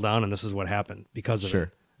guy fell down and this is what happened because of it.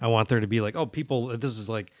 I want there to be like, oh, this is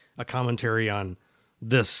like a commentary on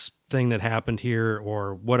this thing that happened here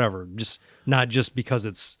or whatever. Just not just because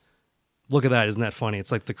it's look at that, isn't that funny?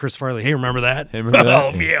 It's like the Chris Farley, hey, remember that? Hey, remember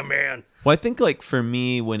that? Oh, yeah, man. Well, I think like for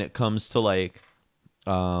me, when it comes to like,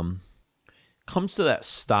 comes to that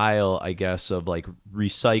style, I guess, of like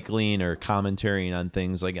recycling or commentating on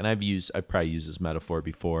things like, and I've probably used this metaphor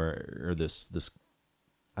before, or this,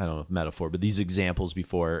 I don't know if metaphor, but these examples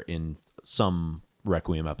before in some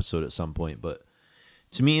Requiem episode at some point. But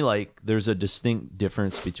to me, like there's a distinct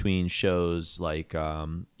difference between shows like,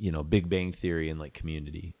 Big Bang Theory and like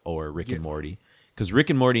Community or Rick and Morty. Because Rick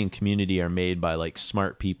and Morty and Community are made by like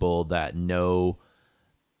smart people that know,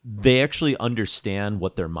 they actually understand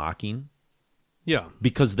what they're mocking. Yeah.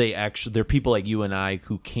 Because they're people like you and I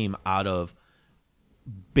who came out of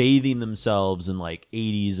bathing themselves in like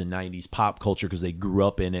 80s and 90s pop culture because they grew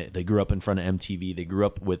up in it. They grew up in front of MTV. They grew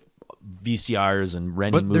up with VCRs and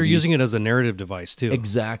renting movies. But they're using it as a narrative device too.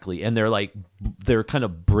 Exactly. And they're kind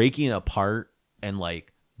of breaking it apart and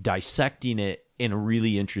like dissecting it in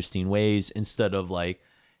really interesting ways instead of like,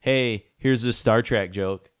 hey, here's this Star Trek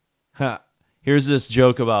joke. Here's this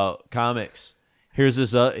joke about comics. Here's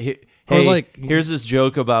this hey, like, here's this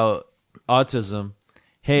joke about autism.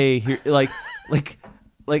 Hey, here, like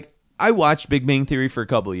I watched Big Bang Theory for a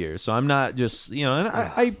couple of years, so I'm not just, and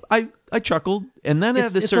I chuckled, and then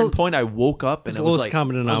at a certain point, I woke up and it's it the was lowest like,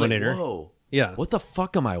 common denominator. I was like, whoa, yeah, what the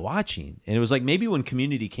fuck am I watching? And it was like maybe when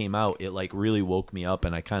Community came out, it like really woke me up,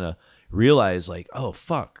 and I kind of realized like, oh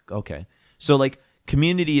fuck, okay, so like.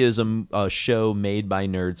 Community is a show made by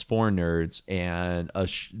nerds for nerds, and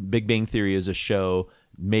Big Bang Theory is a show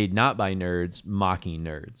made not by nerds, mocking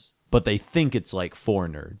nerds. But they think it's like for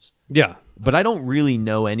nerds. Yeah. But I don't really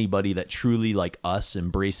know anybody that truly, like us,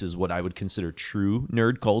 embraces what I would consider true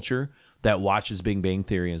nerd culture that watches Big Bang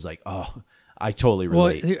Theory and is like, oh, I totally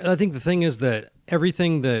relate. Well, I think the thing is that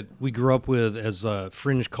everything that we grew up with as a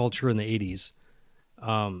fringe culture in the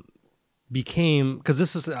 80s became, because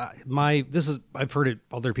this is I've heard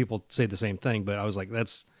other people say the same thing, but I was like,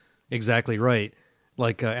 that's exactly right.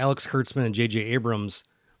 Like Alex Kurtzman and J.J. Abrams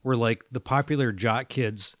were like the popular jock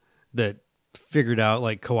kids that figured out,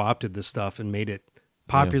 like, co-opted this stuff and made it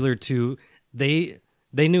popular to, they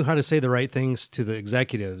knew how to say the right things to the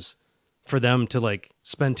executives for them to like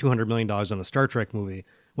spend $200 million on a Star Trek movie.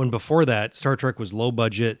 When before that, Star Trek was low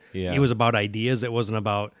budget. Yeah. It was about ideas. It wasn't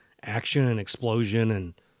about action and explosion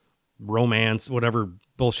and romance, whatever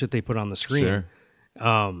bullshit they put on the screen.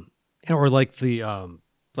 Sure. Or like the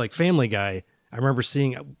like Family Guy. I remember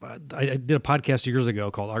seeing, I did a podcast years ago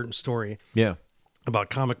called Art and Story. Yeah. About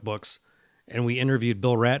comic books. And we interviewed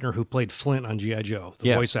Bill Ratner, who played Flint on G.I. Joe,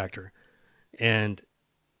 the voice actor. And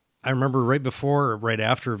I remember right before or right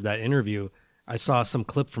after that interview, I saw some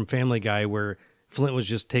clip from Family Guy where Flint was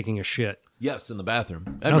just taking a shit. Yes, in the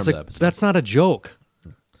bathroom. I was like, that's not a joke.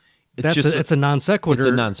 It's a non sequitur.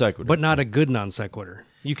 It's a non sequitur, but not a good non sequitur.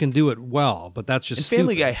 You can do it well, but that's just stupid.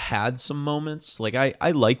 Family Guy had some moments. Like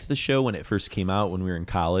I liked the show when it first came out when we were in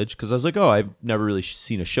college because I was like, oh, I've never really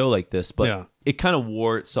seen a show like this. But it kind of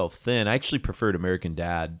wore itself thin. I actually preferred American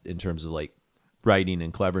Dad in terms of like writing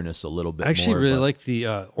and cleverness a little bit. I actually really like the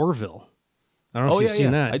Orville. I don't know if you've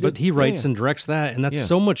seen that, but he writes and directs that, and that's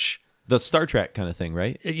so much. The Star Trek kind of thing,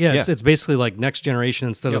 right? It's basically like Next Generation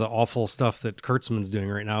instead of the awful stuff that Kurtzman's doing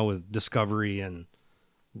right now with Discovery and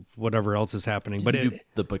whatever else is happening. But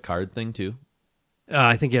the Picard thing too.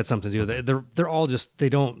 I think it had something to do with it. They're all just they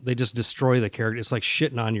just destroy the character. It's like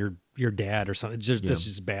shitting on your dad or something. It's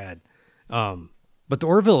just bad. But the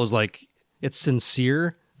Orville is like, it's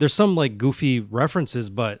sincere. There's some like goofy references,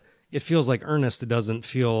 but it feels like earnest. It doesn't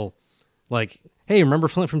feel like, hey, remember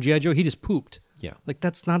Flint from G.I. Joe? He just pooped. Yeah. Like,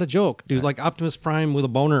 that's not a joke, dude. Like Optimus Prime with a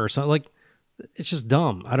boner or something. Like, it's just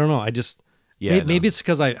dumb. I don't know. I just, maybe it's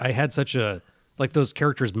because I had such a, like, those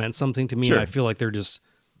characters meant something to me. Sure. And I feel like they're just,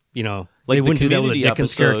 like they wouldn't do that with a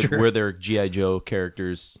Dickens character. Where they're G.I. Joe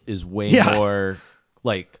characters is way more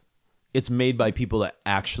like, it's made by people that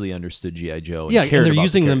actually understood G.I. Joe. And and they're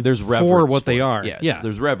using them for what they are. Yeah.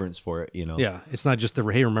 There's reverence for it, Yeah. It's not just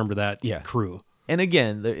hey, remember that crew. And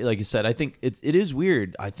again, like I said, I think it is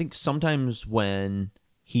weird. I think sometimes when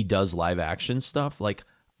he does live action stuff, like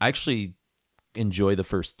I actually enjoy the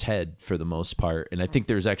first Ted for the most part. And I think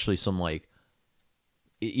there's actually some like,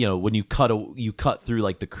 when you cut through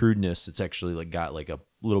like the crudeness, it's actually like got like a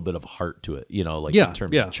little bit of heart to it, like in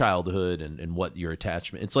terms of childhood and what your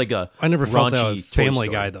attachment. It's like I never felt that with Family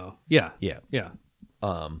Guy though. Yeah.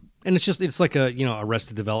 And it's like a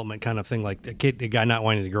Arrested Development kind of thing, like the guy not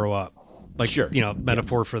wanting to grow up. Like,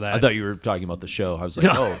 metaphor for that. I thought you were talking about the show. I was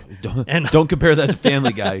like, don't compare that to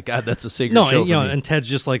Family Guy. God, that's a sacred show. And Ted's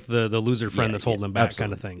just like the loser friend that's holding him back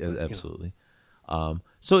kind of thing. Absolutely.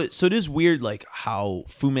 So it is weird, like how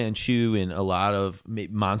Fu Manchu and a lot of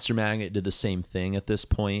Monster Magnet did the same thing at this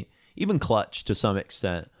point. Even Clutch to some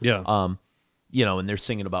extent. Yeah. You know, and they're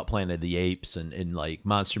singing about Planet of the Apes and like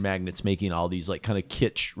Monster Magnet's making all these like kind of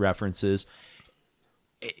kitsch references.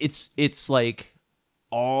 It's like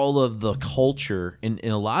all of the culture, and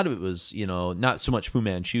a lot of it was, you know, not so much Fu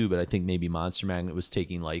Manchu, but I think maybe Monster Magnet was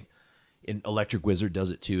taking like, and Electric Wizard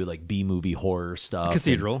does it too, like B-movie horror stuff.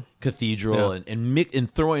 Cathedral, yeah.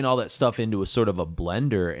 and throwing all that stuff into a sort of a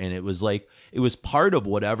blender, and it was like, it was part of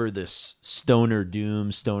whatever this stoner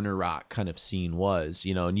doom, stoner rock kind of scene was,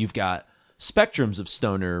 you know, and you've got spectrums of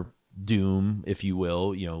stoner doom, if you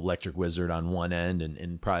will, you know, Electric Wizard on one end,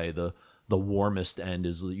 and probably the warmest end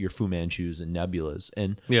is your Fu Manchus and Nebulas.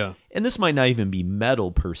 And this might not even be metal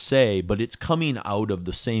per se, but it's coming out of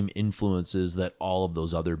the same influences that all of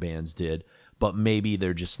those other bands did, but maybe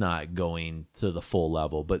they're just not going to the full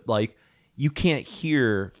level. But like, you can't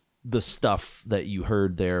hear the stuff that you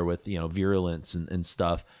heard there with, you know, Virulence and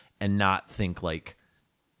stuff and not think like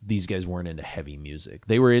these guys weren't into heavy music.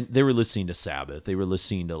 They were listening to Sabbath. They were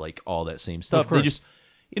listening to like all that same stuff. They just,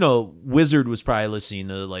 you know, Wizard was probably listening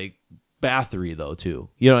to like Bathory though too,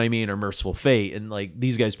 you know what I mean, or Merciful Fate, and like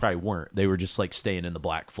these guys probably weren't. They were just like staying in the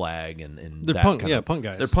Black Flag and they're that punk, kind of, punk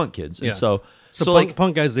guys. They're punk kids, yeah. And so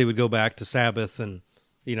punk guys, they would go back to Sabbath and,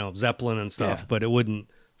 you know, Zeppelin and stuff, but it wouldn't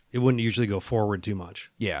usually go forward too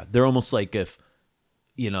much. Yeah, they're almost like if,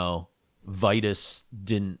 you know, Vitus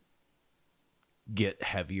didn't get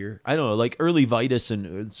heavier. I don't know, like early Vitus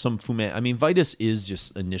and some I mean, Vitus is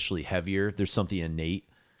just initially heavier. There's something innate,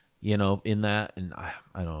 you know, in that. And I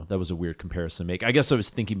don't know, that was a weird comparison to make. I guess I was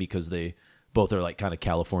thinking because they both are like kind of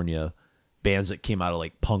California bands that came out of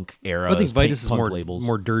like punk era. I think Vitus is more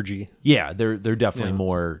dirgy. Yeah, they're definitely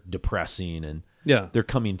more depressing, and they're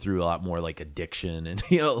coming through a lot more like addiction and,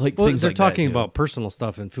 you know, like things they're like talking that, about personal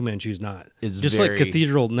stuff, and Fu Manchu's not. It's just like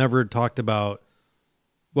Cathedral never talked about,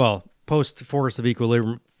 well, post Forest of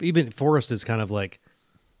Equilibrium, even Forest is kind of like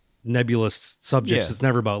nebulous subjects. It's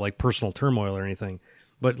never about like personal turmoil or anything.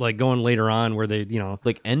 But like going later on where they, you know,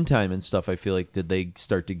 like End Time and stuff, I feel like, did they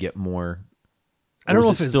start to get more? I don't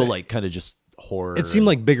know if it's still like kind of just horror. It seemed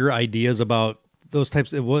like bigger ideas about those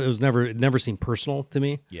types. It never seemed personal to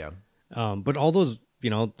me. Yeah. But all those,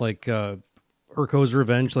 you know, like Urko's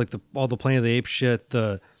Revenge, like all the Planet of the Apes shit,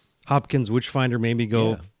 the Hopkins Witchfinder made me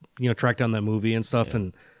go, you know, track down that movie and stuff,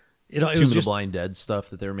 and it was just the Blind Dead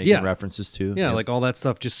stuff that they were making references to. Yeah, like all that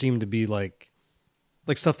stuff just seemed to be like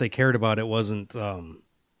stuff they cared about. It wasn't.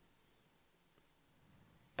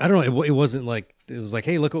 I don't know. It wasn't like, it was like,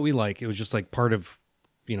 hey, look what we like. It was just like part of,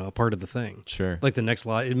 you know, a part of the thing. Sure. Like the next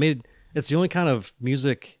lot, it's the only kind of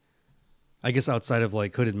music, I guess, outside of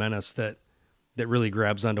like Hooded Menace that really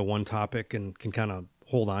grabs onto one topic and can kind of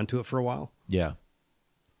hold on to it for a while. Yeah.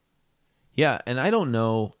 Yeah. And I don't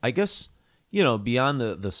know, I guess, you know, beyond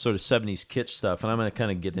the sort of 70s kitsch stuff, and I'm going to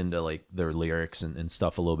kind of get into like their lyrics and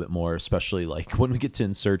stuff a little bit more, especially like when we get to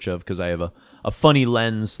In Search Of, because I have a funny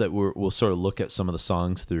lens that we'll sort of look at some of the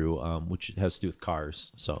songs through, which has to do with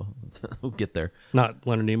cars. So we'll get there. Not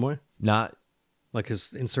Leonard Nimoy? Not like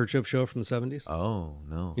his In Search Of show from the 70s? Oh,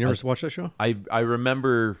 no. You never watched that show? I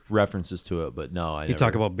remember references to it, but no. You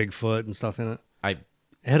talk about Bigfoot and stuff in it? It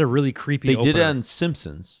had a really creepy They opener. did it on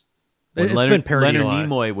Simpsons. It's been parodied Leonard a lot.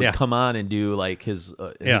 Nimoy would come on and do like his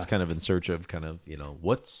kind of In Search Of, kind of, you know,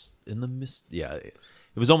 what's in the mist. Yeah, it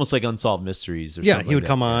was almost like Unsolved Mysteries or something. Yeah, he would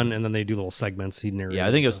come on and then they do little segments. He'd narrate. Yeah,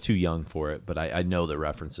 I think I was too young for it, but I know the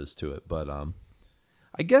references to it. But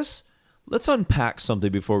I guess let's unpack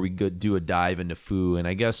something before we do a dive into Foo. And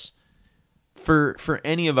I guess for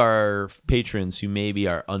any of our patrons who maybe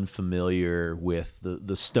are unfamiliar with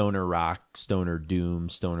the stoner rock, stoner doom,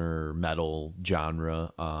 stoner metal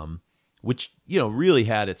genre, which, you know, really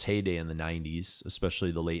had its heyday in the 90s,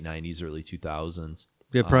 especially the late 90s, early 2000s.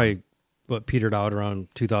 Yeah, probably petered out around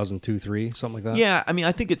 2002, 3, something like that. Yeah, I mean,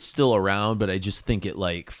 I think it's still around, but I just think it,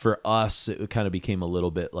 like, for us, it kind of became a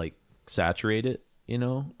little bit, like, saturated, you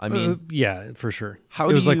know? I mean... yeah, for sure.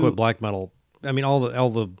 It was like what black metal... I mean, all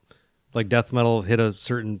the like, death metal hit a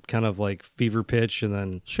certain kind of, like, fever pitch, and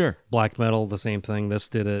then... Sure. Black metal, the same thing. This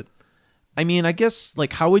did it. I mean, I guess,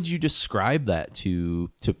 like, how would you describe that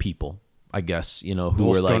to people? I guess, you know, who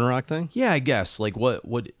were like stoner rock thing. Yeah, I guess, like what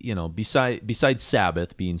you know, besides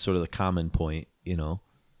Sabbath being sort of the common point, you know,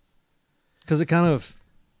 because it kind of,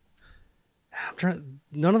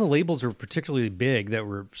 none of the labels were particularly big that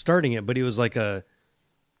were starting it, but it was like a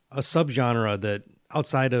subgenre that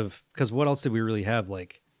outside of, because what else did we really have,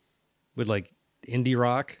 like with like indie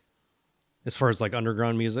rock as far as like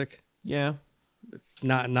underground music? Yeah,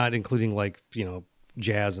 not including like, you know,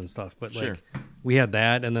 jazz and stuff. But Sure. like we had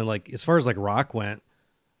that, and then like as far as like rock went,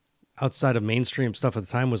 outside of mainstream stuff at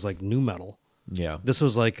the time was like nu metal. Yeah. This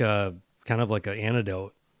was like a kind of like an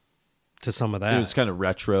antidote to some of that. It was kind of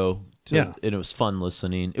retro. And it was fun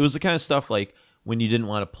listening. It was the kind of stuff like when you didn't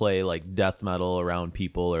want to play like death metal around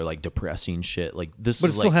people or like depressing shit. Like this, but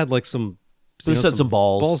it still had like some. But it had some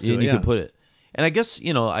balls to and it, you could put it. And I guess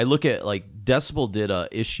I look at like Decibel did a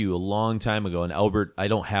issue a long time ago, and Albert, I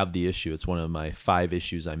don't have the issue. It's one of my 5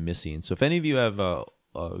 issues I'm missing. So if any of you have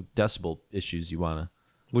Decibel issues, you wanna.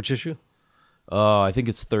 Which issue? I think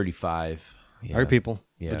it's 35. Yeah. All right, people.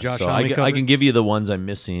 Yeah, The Josh so Homme cover? I can give you the ones I'm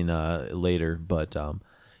missing later, but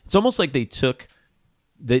it's almost like they took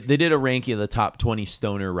they did a ranking of the top 20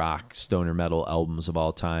 stoner rock, stoner metal albums of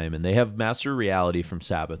all time, and they have Master of Reality from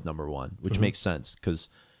Sabbath number 1, which makes sense because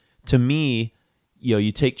to me,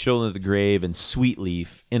 you take Children of the Grave and Sweet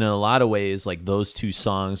Leaf, and in a lot of ways, like those 2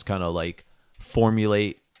 songs kind of like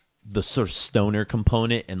formulate the sort of stoner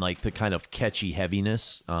component and like the kind of catchy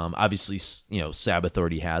heaviness. Obviously, Sabbath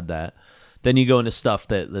already had that. Then you go into stuff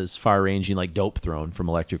that is far-ranging, like Dope Throne from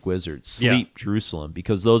Electric Wizard, Sleep, Jerusalem,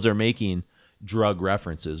 because those are making drug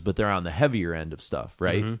references, but they're on the heavier end of stuff,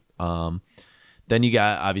 right? Then you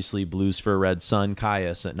got, obviously, Blues for a Red Sun,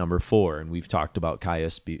 Caius at number 4, and we've talked about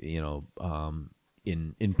Caius,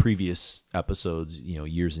 in previous episodes,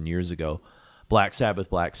 years and years ago. Black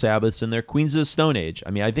Sabbaths, and they're Queens of the Stone Age. I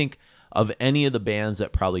mean, I think of any of the bands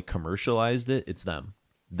that probably commercialized it, it's them.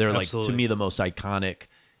 They're Absolutely. like, to me, the most iconic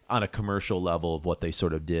on a commercial level of what they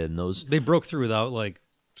sort of did. And they broke through without like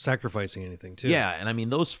sacrificing anything too. Yeah, and I mean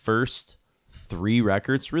those first 3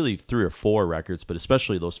 records, really 3 or 4 records, but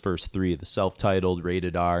especially those first 3, the self-titled,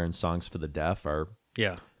 Rated R, and Songs for the Deaf are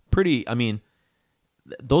pretty. I mean,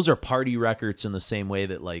 those are party records in the same way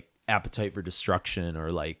that like Appetite for Destruction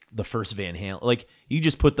or like the first Van Halen. Like you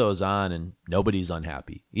just put those on and nobody's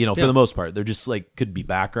unhappy. For the most part, they're just like could be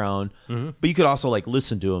background, but you could also like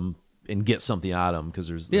listen to them and get something out of them because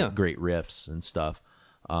there's like, great riffs and stuff.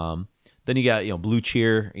 Then you got Blue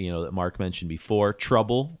Cheer, that Mark mentioned before.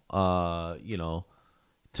 Trouble, to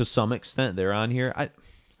some extent they're on here.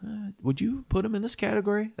 Would you put them in this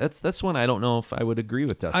category? That's one I don't know if I would agree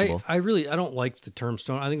with Decibel. I don't like the term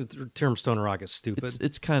stone. I think the term stoner rock is stupid.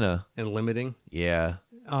 It's kind of and limiting. Yeah.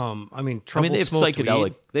 I mean, Trouble, they have psychedelic.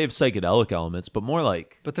 Weed. They have psychedelic elements, but more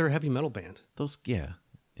like. But they're a heavy metal band. Those, yeah.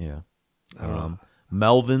 I don't know.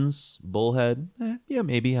 Melvins, Bullhead, yeah,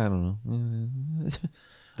 maybe, I don't know.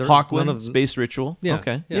 Hawkwind, Space Ritual,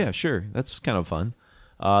 okay, yeah, sure, that's kind of fun.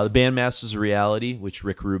 The band Masters of Reality, which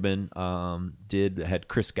Rick Rubin had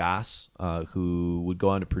Chris Goss, who would go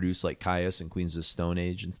on to produce like Caius and Queens of the Stone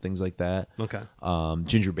Age and things like that. Okay.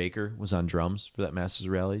 Ginger Baker was on drums for that Masters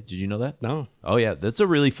of Reality. Did you know that? No. Oh yeah, that's a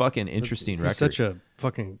really fucking interesting record. He's such a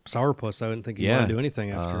fucking sourpuss. I wouldn't think he'd want to do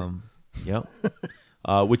anything after. Yep.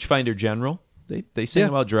 Witchfinder General. They sing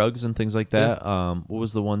about drugs and things like that. Yeah. What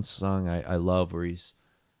was the one song I love where he's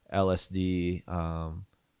LSD,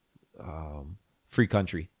 Free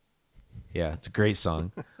Country. Yeah, it's a great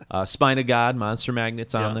song. Spine of God, Monster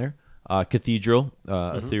Magnet's on there. Cathedral,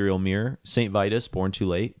 Ethereal Mirror. St. Vitus, Born Too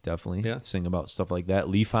Late, definitely. Yeah. Sing about stuff like that.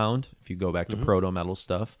 Leafhound, if you go back to proto-metal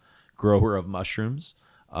stuff. Grower of Mushrooms.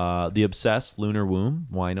 The Obsessed, Lunar Womb,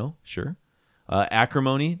 Wino, sure.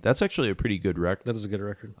 Acrimony, that's actually a pretty good record. That is a good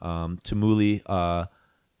record. Tamuli,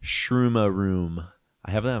 Shruma Room.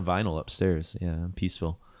 I have that on vinyl upstairs. Yeah,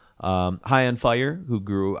 peaceful. High on Fire, who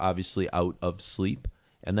grew obviously out of sleep.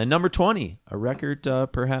 And then number 20, a record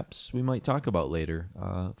perhaps we might talk about later.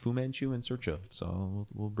 Fu Manchu in Search of. So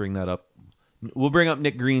we'll bring that up. We'll bring up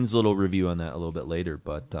Nick Green's little review on that a little bit later.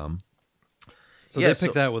 But so they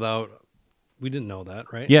picked that without. We didn't know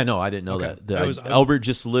that, right? Yeah, no, I didn't know that. Albert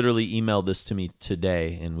just literally emailed this to me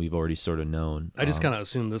today, and we've already sort of known. I just kind of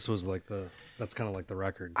assumed this was like that's kind of like the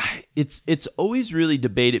record. It's always really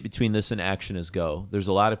debated between this and Action Is Go. There's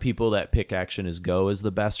a lot of people that pick Action Is Go as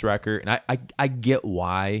the best record, and I get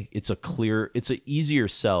why. It's an easier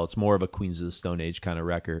sell. It's more of a Queens of the Stone Age kind of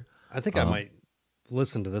record. I think I might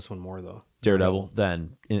listen to this one more though. Daredevil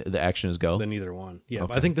than the Action Is Go. Than either one. Yeah, okay.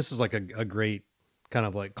 But I think this is like a great kind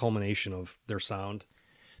of like culmination of their sound.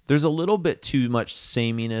 There's a little bit too much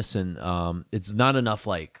sameness, and it's not enough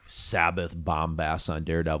like Sabbath bombast on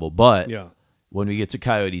Daredevil. But when we get to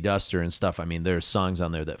Coyote Duster and stuff, I mean, there's songs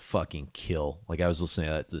on there that fucking kill. Like I was listening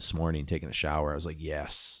to that this morning, taking a shower. I was like,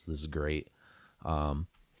 yes, this is great. But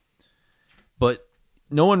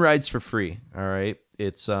No One Rides for Free. All right,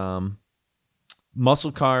 it's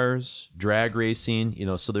muscle cars, drag racing,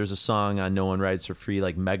 so there's a song on No One Rides for Free,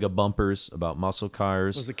 like Mega Bumpers, about muscle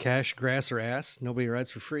cars. Was it Cash, Grass, or Ass? Nobody rides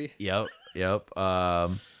for free? Yep.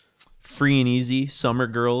 Free and Easy, Summer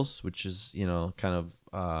Girls, which is, it's kind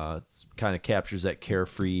of captures that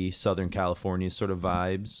carefree Southern California sort of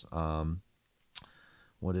vibes.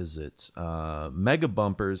 What is it? Mega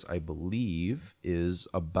Bumpers, I believe, is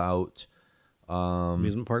about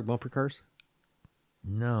amusement park bumper cars.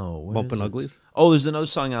 No, Bumpin' Uglies. Oh, there's another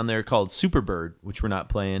song on there called Superbird, which we're not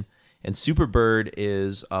playing. And Superbird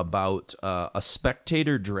is about a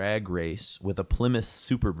spectator drag race with a Plymouth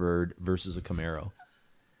Superbird versus a Camaro.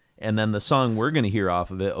 And then the song we're going to hear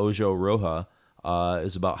off of it, Ojo Roja,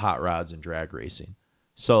 is about hot rods and drag racing.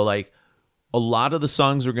 So, like, a lot of the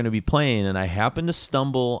songs we're going to be playing, and I happened to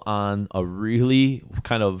stumble on a really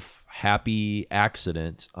kind of happy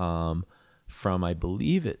accident from, I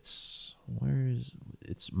believe it's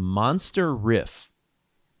Monster Riff.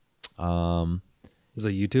 Is it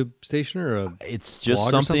a YouTube station or a It's just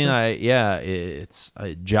blog something or it's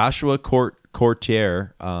Joshua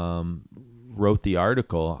Courtier wrote the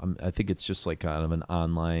article. I think it's just like kind of an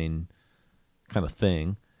online kind of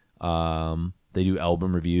thing. They do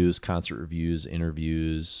album reviews, concert reviews,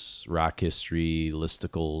 interviews, rock history,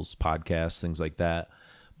 listicles, podcasts, things like that.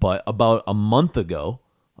 But about a month ago,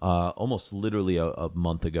 almost literally a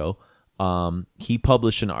month ago, he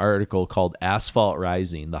published an article called Asphalt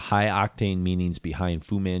Rising, the high-octane meanings behind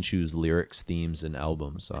Fu Manchu's lyrics, themes, and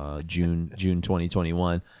albums, June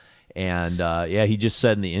 2021. And, he just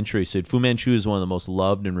said in the intro, he said, Fu Manchu is one of the most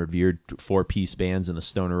loved and revered four-piece bands in the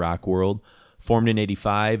stoner rock world. Formed in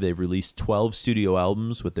 1985, they've released 12 studio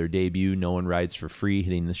albums, with their debut, No One Rides for Free,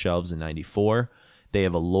 hitting the shelves in 1994. They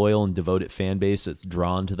have a loyal and devoted fan base that's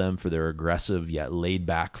drawn to them for their aggressive yet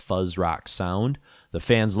laid-back fuzz rock sound. The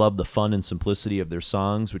fans love the fun and simplicity of their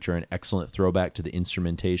songs, which are an excellent throwback to the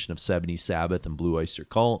instrumentation of 70s Sabbath and Blue Oyster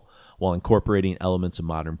Cult, while incorporating elements of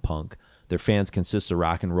modern punk. Their fans consist of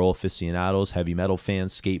rock and roll aficionados, heavy metal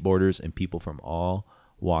fans, skateboarders, and people from all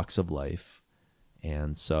walks of life.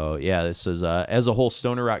 And so, this is, as a whole,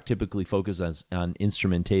 stoner rock typically focuses on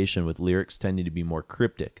instrumentation, with lyrics tending to be more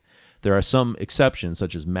cryptic. There are some exceptions,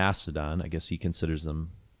 such as Mastodon. I guess he considers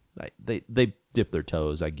them, they dip their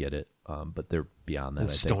toes. I get it, but they're beyond that.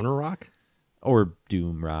 And stoner rock or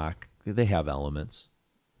doom rock. They have elements,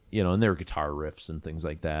 and their guitar riffs and things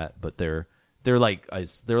like that. But they're like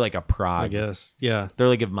a prog. I guess, yeah. They're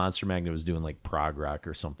like if Monster Magnet was doing like prog rock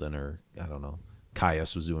or something, or I don't know,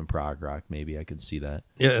 Caius was doing prog rock. Maybe I could see that.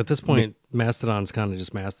 Yeah, at this point, Mastodon's kind of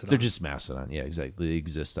just Mastodon. They're just Mastodon. Yeah, exactly. They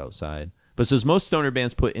exist outside. But it says most stoner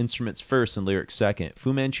bands put instruments first and lyrics second.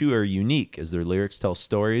 Fu Manchu are unique as their lyrics tell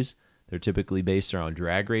stories. They're typically based around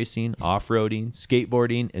drag racing, off-roading,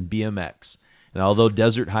 skateboarding, and BMX. And although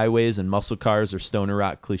desert highways and muscle cars are stoner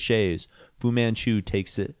rock cliches, Fu Manchu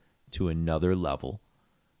takes it to another level.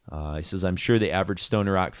 He says, I'm sure the average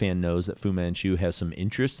stoner rock fan knows that Fu Manchu has some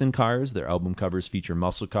interest in cars. Their album covers feature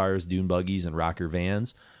muscle cars, dune buggies, and rocker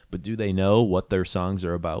vans. But do they know what their songs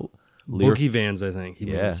are about? Boogie vans, I think.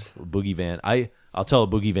 Boogie van. I'll tell a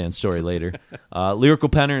Boogie Van story later. Lyrical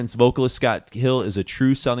penner and vocalist Scott Hill is a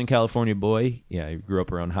true Southern California boy. Yeah, he grew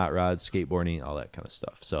up around hot rods, skateboarding, all that kind of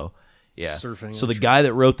stuff. So, yeah. Surfing. So the guy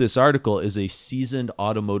that wrote this article is a seasoned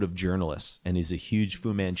automotive journalist, and he's a huge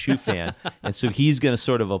Fu Manchu fan. And so he's going to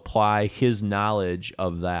sort of apply his knowledge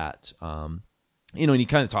of that. And he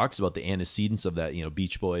kind of talks about the antecedents of that,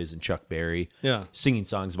 Beach Boys and Chuck Berry singing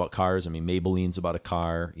songs about cars. I mean, Maybelline's about a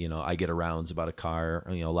car, I Get Around's about a car,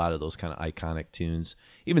 a lot of those kind of iconic tunes.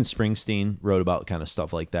 Even Springsteen wrote about kind of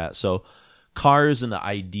stuff like that. So cars and the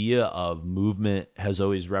idea of movement has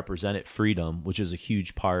always represented freedom, which is a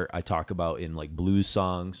huge part I talk about in like blues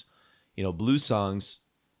songs. Blues songs,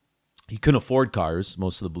 you couldn't afford cars,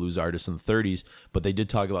 most of the blues artists in the 30s, but they did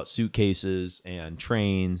talk about suitcases and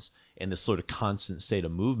trains and this sort of constant state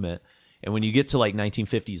of movement. And when you get to like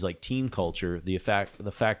 1950s, like teen culture, the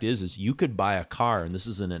fact is you could buy a car, and this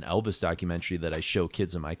is in an Elvis documentary that I show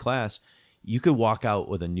kids in my class. You could walk out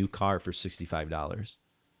with a new car for $65.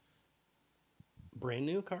 Brand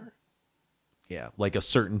new car? Yeah, like a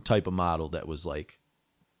certain type of model that was like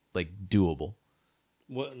doable.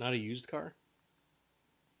 What? Not a used car?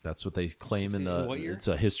 That's what they claim in what year? It's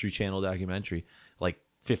a History Channel documentary, like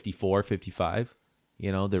 54, 55.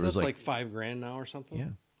 There so was that's like $5,000 now or something. Yeah.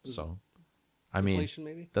 So, inflation,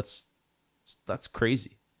 maybe that's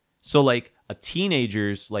crazy. So like a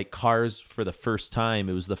teenager's like cars for the first time.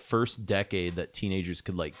 It was the first decade that teenagers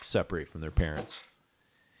could like separate from their parents.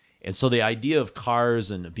 And so the idea of cars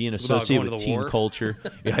and being associated with teen culture,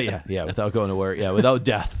 without going to war, without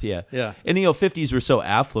death, yeah. And 50s were so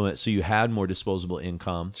affluent, so you had more disposable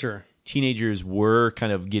income. Sure. Teenagers were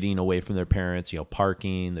kind of getting away from their parents,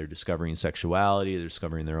 parking, they're discovering sexuality, they're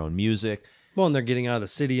discovering their own music. Well, and they're getting out of the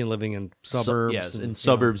city and living in suburbs. Yes, and, in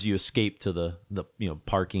suburbs you escape to the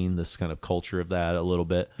parking, this kind of culture of that a little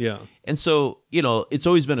bit. Yeah. And so, it's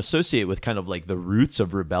always been associated with kind of like the roots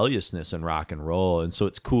of rebelliousness and rock and roll. And so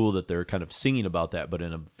it's cool that they're kind of singing about that, but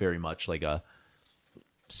in a very much like a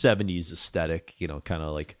 70s aesthetic, kind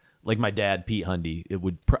of like my dad, Pete Hundy,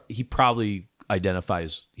 he probably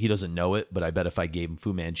identifies, he doesn't know it, but I bet if I gave him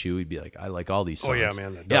Fu Manchu, he'd be like, I like all these songs. Oh yeah,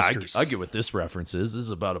 man. The Dusters. I get what this reference is. This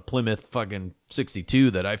is about a Plymouth fucking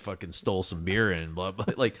 62 that I fucking stole some beer in. Blah blah.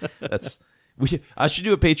 Like I should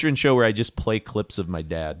do a Patreon show where I just play clips of my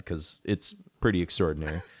dad because it's pretty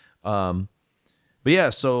extraordinary. But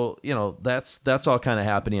yeah, so that's all kind of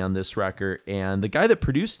happening on this record, and the guy that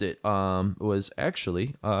produced it was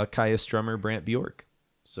actually Caius drummer Brant Bjork.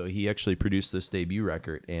 So he actually produced this debut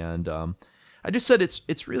record, and I just said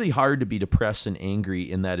it's really hard to be depressed and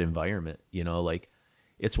angry in that environment. Like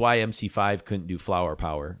it's why MC5 couldn't do Flower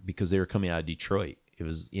Power, because they were coming out of Detroit. It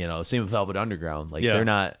was same with Velvet Underground. Like they're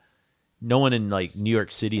not. No one in like New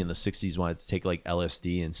York City in the 60s wanted to take like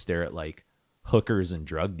LSD and stare at like hookers and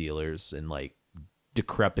drug dealers and like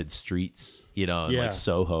decrepit streets, and like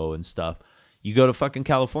Soho and stuff. You go to fucking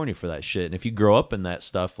California for that shit, and if you grow up in that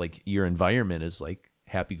stuff, like your environment is like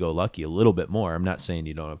happy-go-lucky a little bit more. I'm not saying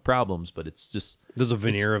you don't have problems, but it's just there's a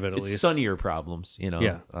veneer of it. At least it's sunnier problems, Yeah. You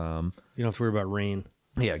don't have to worry about rain.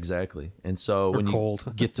 Yeah, exactly. And so when cold.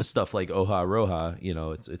 you get to stuff like Oja Roja,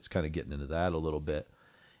 it's kind of getting into that a little bit.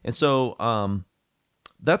 And so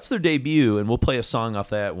that's their debut, and we'll play a song off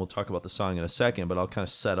that, and we'll talk about the song in a second, but I'll kind of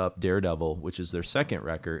set up Daredevil, which is their second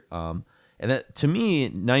record. And that, to me,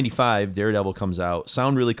 95, Daredevil comes out.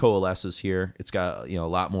 Sound really coalesces here. It's got a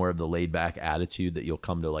lot more of the laid back attitude that you'll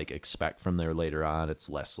come to like expect from there later on. It's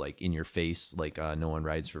less like in your face, like No One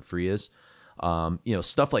Rides for Free is.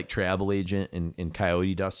 Stuff like Travel Agent and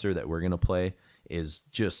Coyote Duster that we're gonna play is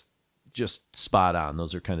just spot on.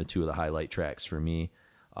 Those are kind of two of the highlight tracks for me.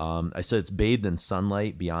 I said it's bathed in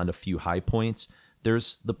sunlight beyond a few high points.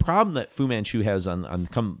 There's the problem that Fu Manchu has on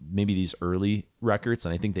maybe these early records,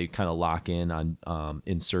 and I think they kind of lock in on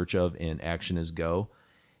In Search Of and Action Is Go,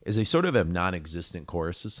 is they sort of have non-existent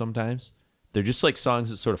choruses sometimes. They're just like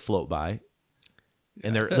songs that sort of float by.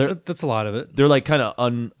 And that's a lot of it. They're like kind of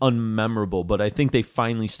unmemorable, but I think they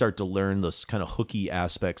finally start to learn those kind of hooky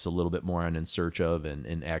aspects a little bit more on In Search Of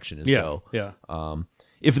and Action Is Go. Yeah.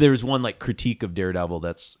 If there's one like critique of Daredevil,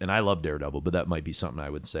 and I love Daredevil, but that might be something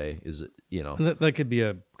I would say is that could be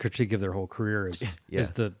a critique of their whole career.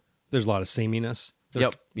 There's a lot of sameness.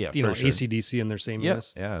 Yep. Yeah. Sure. AC/DC and their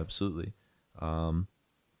sameness. Yeah. Absolutely.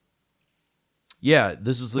 Yeah.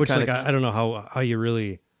 This is the kind of I don't know how you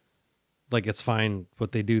really like. It's fine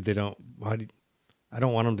what they do. They don't. I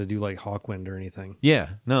don't want them to do like Hawkwind or anything. Yeah.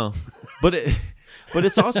 No. But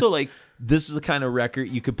it's also like. This is the kind of record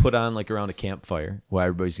you could put on like around a campfire while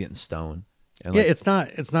everybody's getting stoned. And yeah, it's not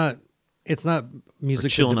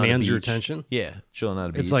music that demands your attention. Yeah, chilling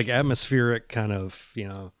on a beach. It's like atmospheric kind of,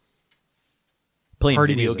 playing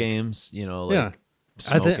party video music. games, yeah.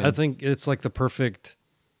 I think it's like the perfect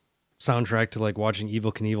soundtrack to like watching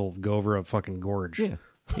Evel Knievel go over a fucking gorge. Yeah.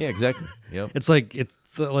 Yeah, exactly. Yep. It's like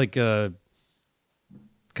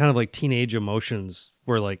kind of like teenage emotions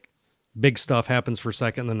where like big stuff happens for a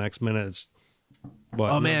second, the next minute it's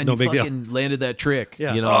oh man, no you big fucking deal. Landed that trick.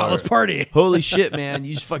 Yeah. Let's party. Holy shit, man.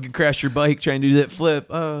 You just fucking crashed your bike trying to do that flip.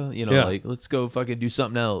 Like let's go fucking do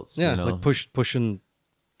something else. Yeah. Like pushing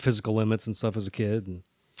physical limits and stuff as a kid. And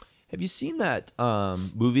have you seen that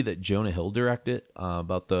movie that Jonah Hill directed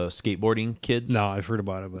about the skateboarding kids? No, I've heard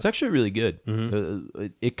about it. But it's actually really good. Mm-hmm.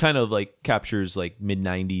 It kind of like captures like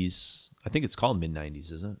mid-90s. I think it's called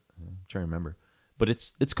mid-90s, isn't it? I'm trying to remember. But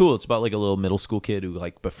it's cool. It's about like a little middle school kid who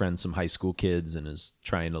like befriends some high school kids and is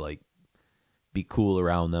trying to like be cool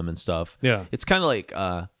around them and stuff. Yeah. It's kind of like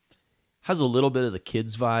has a little bit of the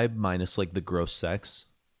kids vibe minus like the gross sex.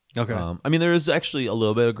 Okay. I mean, there is actually a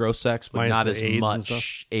little bit of gross sex, but minus not as AIDS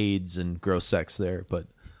much AIDS and gross sex there. But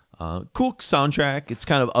cool soundtrack. It's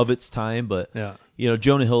kind of its time, but yeah.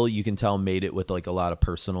 Jonah Hill, you can tell made it with like a lot of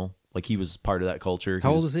personal. Like he was part of that culture.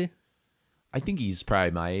 How old is he? I think he's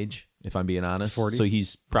probably my age, if I'm being honest. 40? So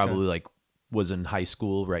he's probably like was in high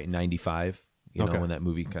school, right, in 95, when that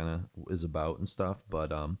movie kind of is about and stuff.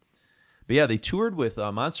 But yeah, they toured with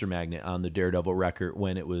Monster Magnet on the Daredevil record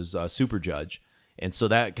when it was Super Judge. And so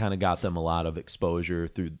that kind of got them a lot of exposure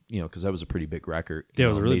through, because that was a pretty big record. Yeah, it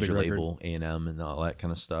was a really major big record. label, A&M and all that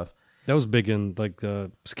kind of stuff. That was big in like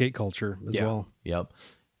the skate culture as well. Yep.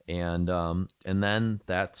 And then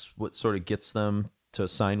that's what sort of gets them to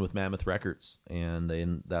sign with Mammoth Records, and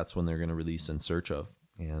then that's when they're going to release In Search Of.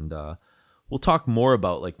 And we'll talk more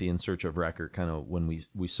about like the In Search of record kind of when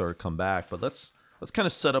we sort of come back. But let's kind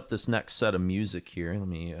of set up this next set of music here. Let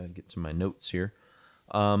me get to my notes here.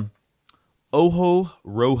 Ojo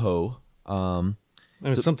Rojo. And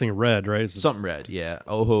it's something red, right? It's something red, yeah.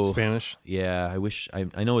 Ojo. Spanish? Yeah,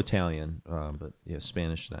 I know Italian, but yeah,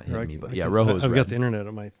 Spanish not hitting me. But yeah, Rojo's I've got the internet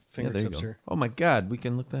at my fingertips here. Oh my God, we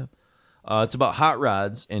can look that up. It's about hot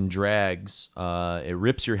rods and drags. It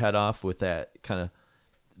rips your head off with that kind of...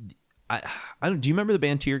 I don't. Do you remember the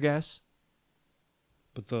band Tear Gas?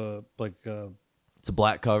 But the it's a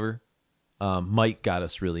black cover. Mike got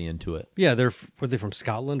us really into it. Yeah, were they from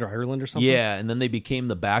Scotland or Ireland or something? Yeah, and then they became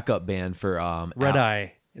the backup band for Red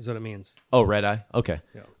Eye is what it means. Oh, Red Eye. Okay.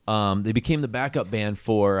 Yeah. They became the backup band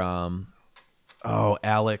for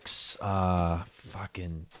Alex.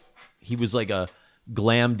 He was like a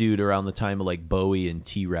glam dude around the time of like Bowie and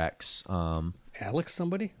T-Rex. Alex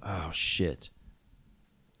somebody? Oh shit.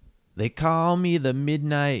 They call me the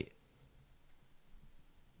Midnight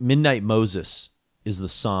Moses is the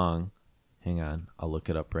song. Hang on, I'll look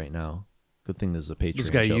it up right now. Good thing there's a Patreon this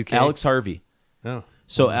guy show. UK? Alex Harvey. Oh.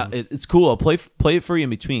 So it's cool. I'll play it for you in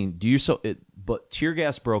between. But Tear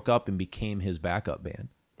Gas broke up and became his backup band.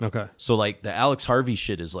 Okay. So like the Alex Harvey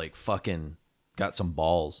shit is like fucking got some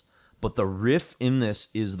balls. But the riff in this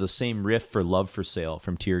is the same riff for Love for Sale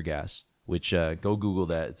from Tear Gas, which go Google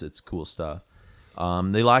that. It's cool stuff.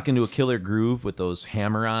 They lock into a killer groove with those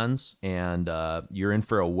hammer-ons, and you're in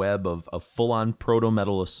for a web of full-on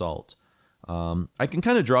proto-metal assault. I can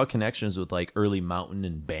kind of draw connections with like early Mountain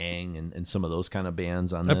and Bang and some of those kind of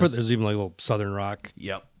bands on this. There's even like a little southern rock,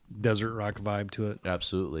 yep, desert rock vibe to it.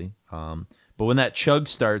 Absolutely. But when that chug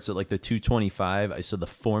starts at like the 225, I said the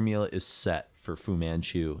formula is set for Fu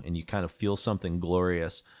Manchu, and you kind of feel something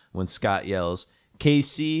glorious when Scott yells,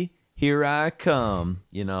 "KC, here I come,"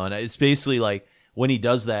 and it's basically like when he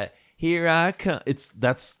does that, "Here I come."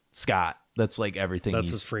 That's Scott. That's like everything. That's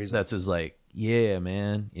his phrase. That's his like, yeah,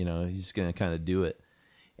 man. He's gonna kind of do it.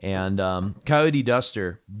 And Coyote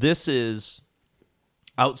Duster. This is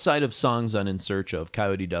outside of songs on In Search of.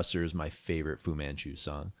 Coyote Duster is my favorite Fu Manchu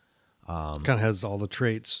song. Kind of has all the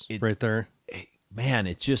traits right there. Man,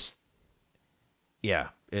 it's just, yeah.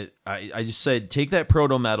 I just said take that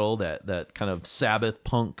proto metal, that kind of Sabbath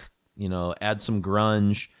punk. Add some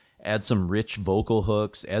grunge. Add some rich vocal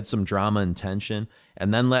hooks, add some drama and tension,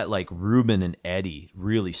 and then let like Ruben and Eddie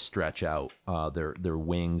really stretch out their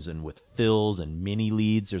wings, and with fills and mini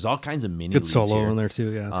leads. There's all kinds of mini good leads solo here. in there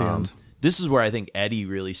too. Yeah, at the end. This is where I think Eddie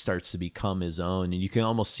really starts to become his own, and you can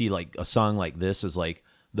almost see like a song like this is like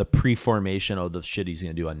the pre-formation of the shit he's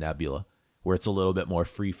gonna do on Nebula, where it's a little bit more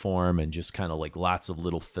freeform and just kind of like lots of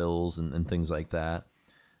little fills and things like that.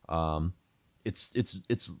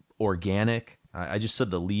 It's organic. I just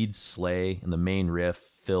said the lead slay and the main riff,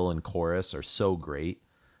 fill, and chorus are so great.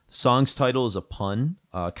 The song's title is a pun.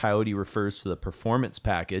 Coyote refers to the performance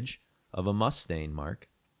package of a Mustang, Mark.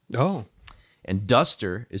 Oh. And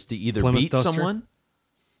Duster is to either Plymouth beat Duster? someone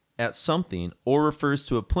at something or refers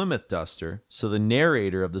to a Plymouth Duster. So the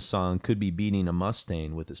narrator of the song could be beating a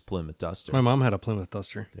Mustang with his Plymouth Duster. My mom had a Plymouth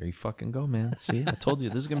Duster. There you fucking go, man. See, I told you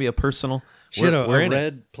this is going to be a personal... She had a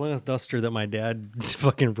red Plymouth Duster that my dad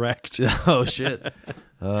fucking wrecked. Oh, shit.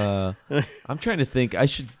 I'm trying to think. I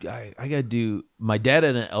got to do... My dad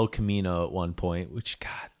had an El Camino at one point, which,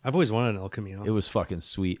 God... I've always wanted an El Camino. It was fucking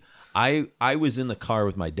sweet. I was in the car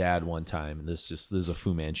with my dad one time, and this is a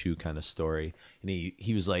Fu Manchu kind of story. And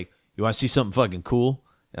he was like, "You want to see something fucking cool?"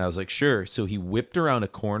 And I was like, "Sure." So he whipped around a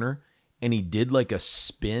corner, and he did like a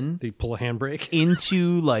spin. Did he pull a handbrake?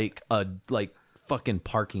 Into like a fucking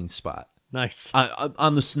parking spot. Nice.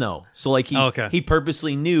 On the snow. So like okay. He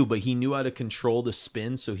purposely knew, but he knew how to control the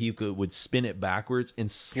spin, so he would spin it backwards and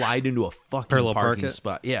slide into a fucking parallel parking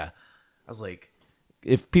spot. Yeah. I was like,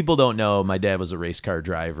 if people don't know, my dad was a race car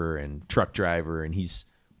driver and truck driver, and he's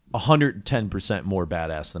 110% more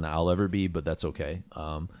badass than I'll ever be, but that's okay.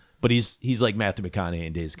 But he's like Matthew McConaughey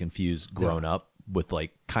in Days Confused, grown up with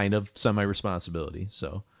like kind of semi-responsibility.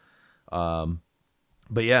 So,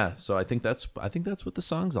 but yeah, so I think that's what the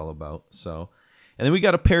song's all about. So, and then we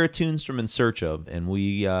got a pair of tunes from In Search Of, and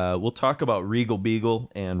we'll talk about Regal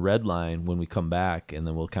Beagle and Redline when we come back, and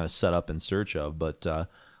then we'll kind of set up In Search Of. But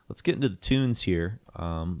let's get into the tunes here.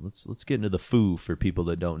 Let's get into the Foo for people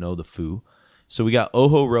that don't know the Foo. So we got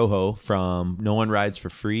Ojo Rojo from No One Rides for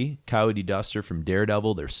Free, Coyote Duster from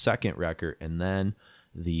Daredevil, their second record, and then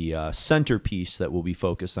the centerpiece that we'll be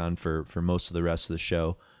focused on for most of the rest of the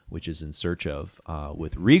show, which is In Search Of,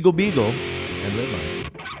 with Regal Beagle and Redline.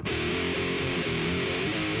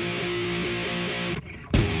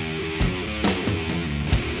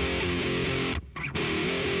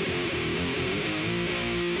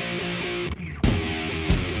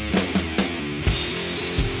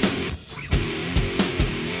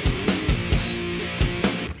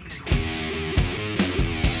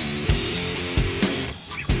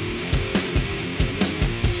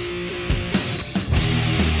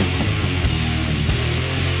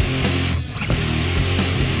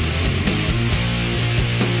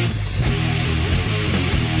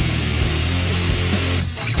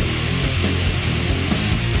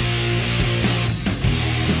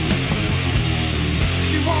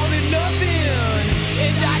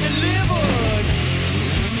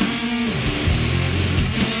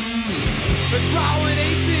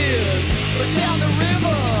 down the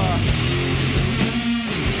river.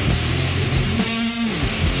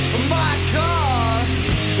 My car,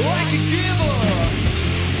 I could give her.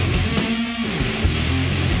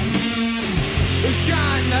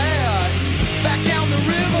 Shine that back down the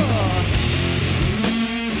river.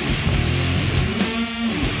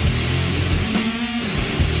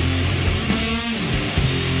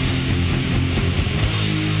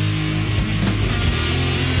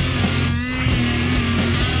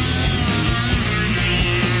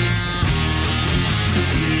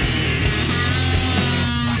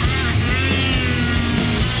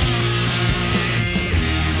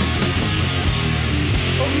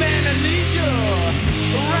 Man of leisure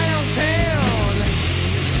around town.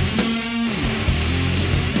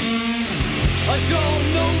 I don't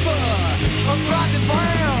know, but I'm riding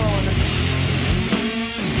brown.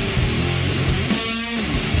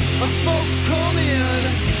 Smoke's coming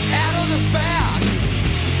out of the back.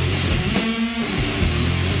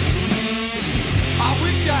 I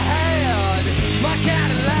wish I had my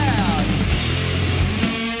Cadillac.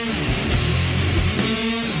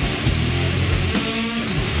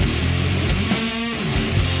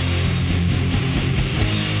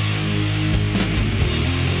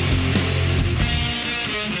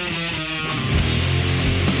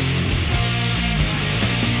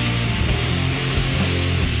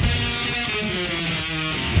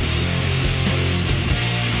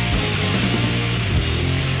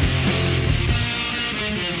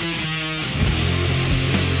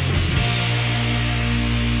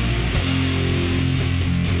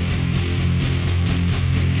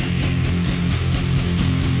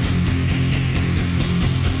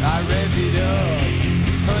 I revved it up,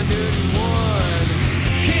 101,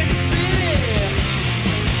 Kansas City,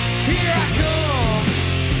 here I come.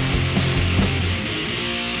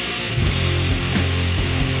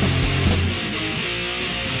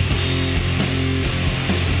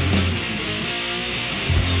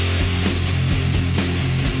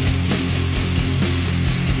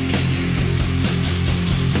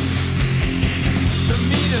 The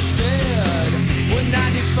meter said,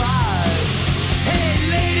 195. Hey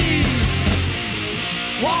ladies,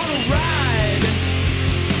 wanna ride?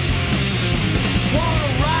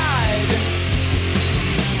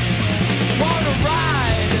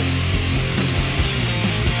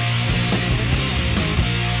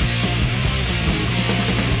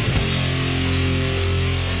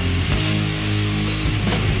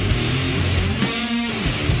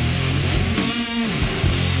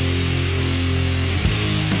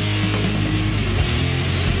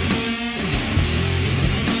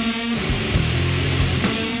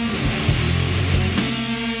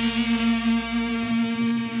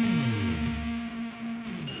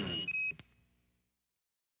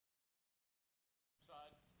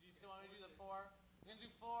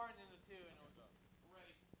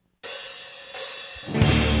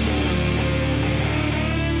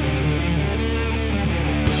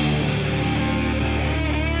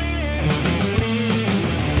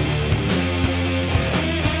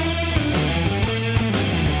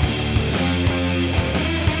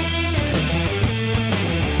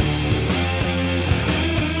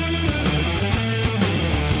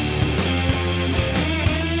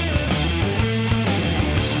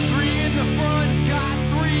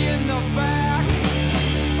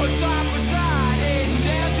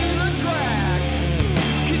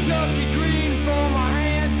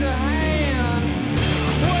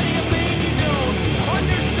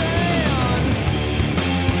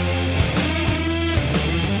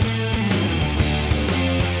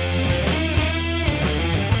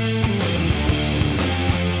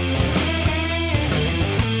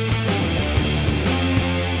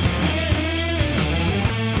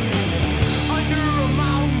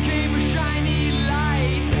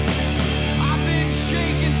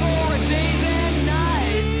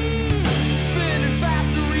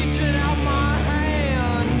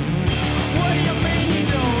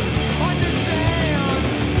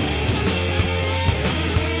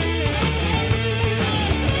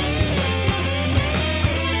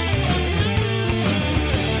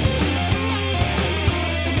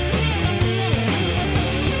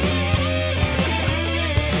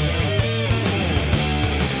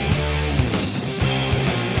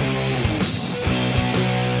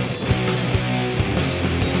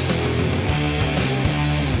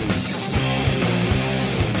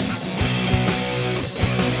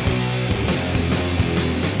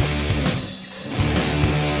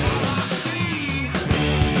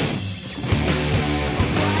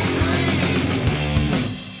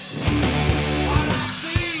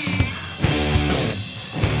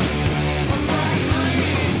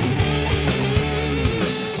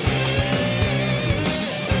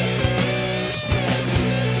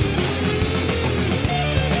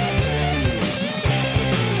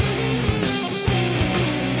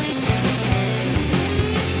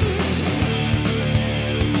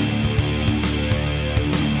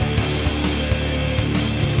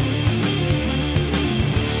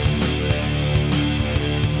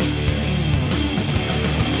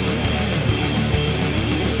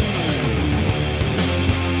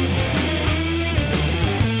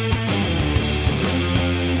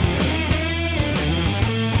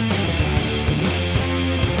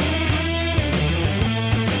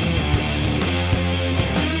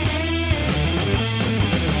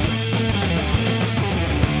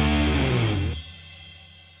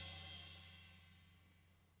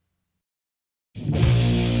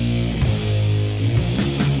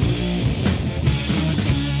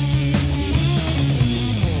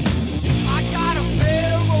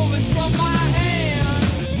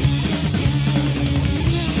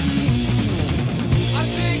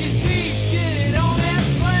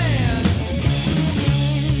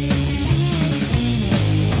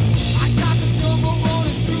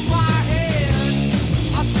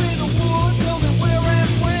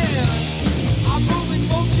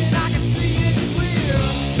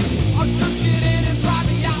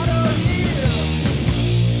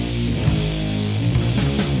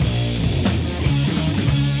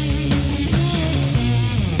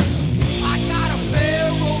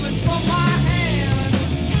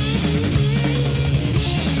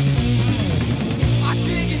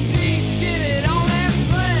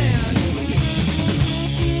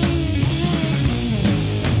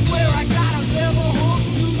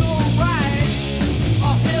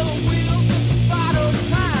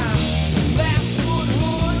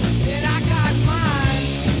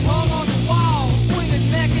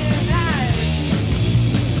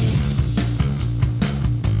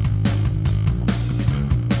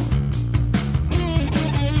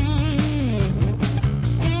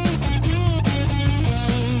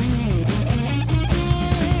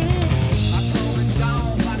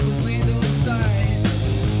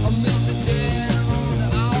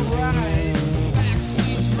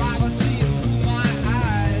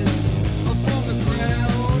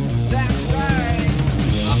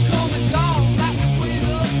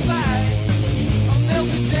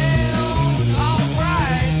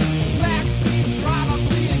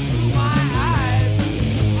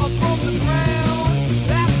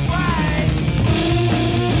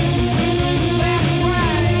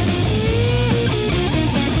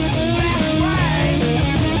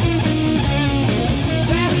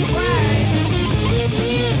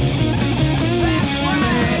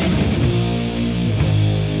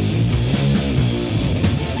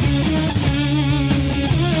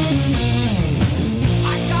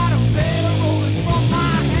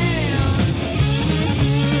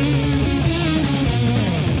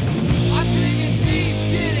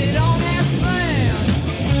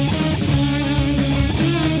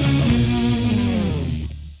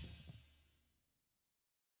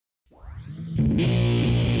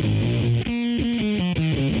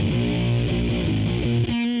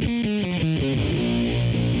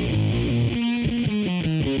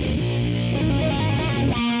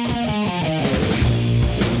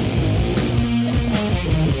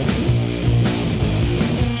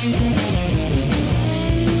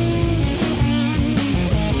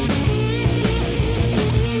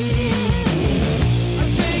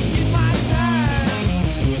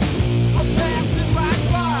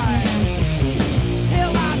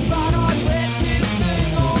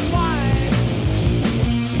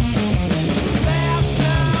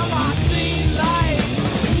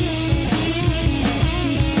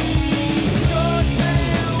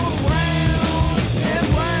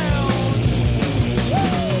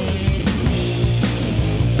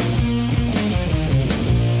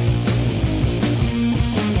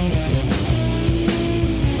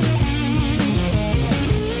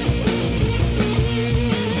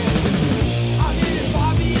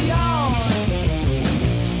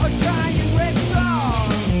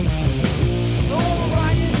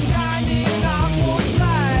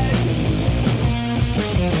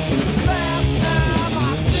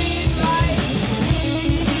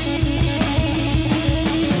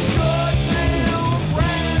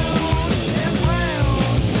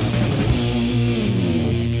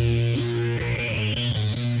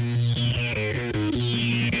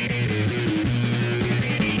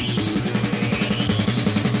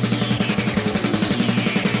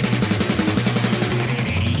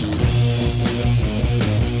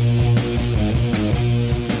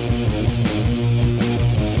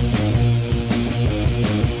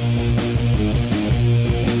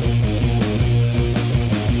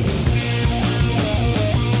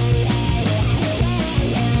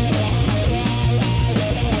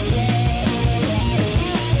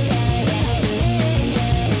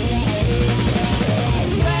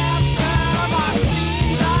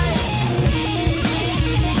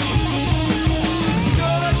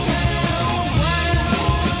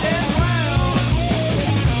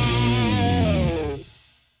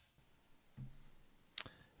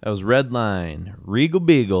 That was Red Line, Regal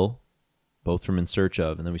Beagle, both from In Search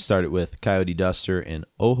Of. And then we started with Coyote Duster and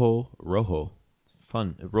Ojo Rojo. It's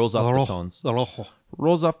fun. It rolls off the tongues.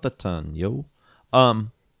 Rolls off the tongue, yo. So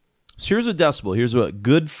here's a decibel. Here's a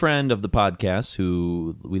good friend of the podcast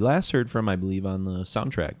who we last heard from, I believe, on the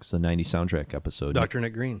soundtracks, the 90s soundtrack episode. Dr.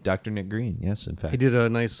 Nick Green. Dr. Nick Green, yes, in fact. He did a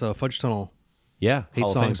nice Fudge Tunnel 8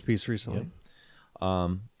 songs piece recently.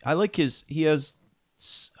 Yeah. I like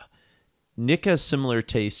Nick has similar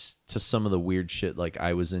tastes to some of the weird shit like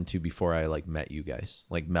I was into before I like met you guys,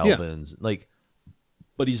 like Melvin's,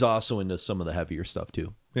 but he's also into some of the heavier stuff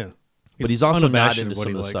too. Yeah. But he's also not into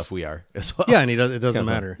some of the stuff we are as well. Yeah, and it doesn't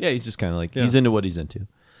matter. Yeah, he's just kind of like, he's into what he's into.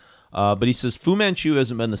 But he says, Fu Manchu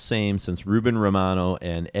hasn't been the same since Ruben Romano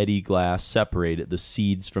and Eddie Glass separated the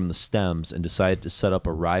seeds from the stems and decided to set up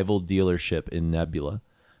a rival dealership in Nebula.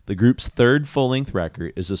 The group's third full-length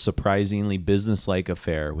record is a surprisingly businesslike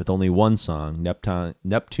affair with only one song,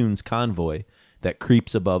 Neptune's Convoy, that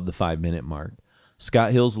creeps above the 5-minute mark.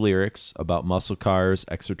 Scott Hill's lyrics about muscle cars,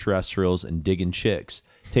 extraterrestrials, and digging chicks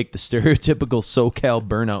take the stereotypical SoCal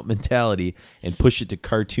burnout mentality and push it to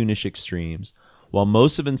cartoonish extremes. While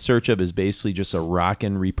most of In Search Of is basically just a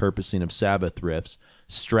rockin' repurposing of Sabbath riffs,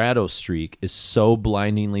 Stratostreak is so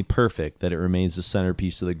blindingly perfect that it remains the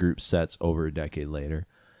centerpiece of the group's sets over a decade later.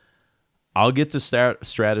 I'll get to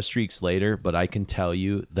Stratostreaks later, but I can tell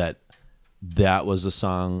you that was a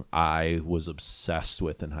song I was obsessed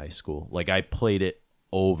with in high school. Like, I played it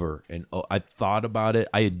over and I thought about it.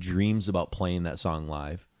 I had dreams about playing that song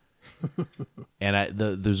live. And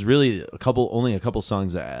there's really only a couple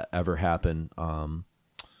songs that ever happened.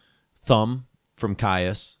 Thumb from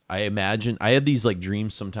Caius. I had these like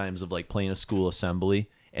dreams sometimes of like playing a school assembly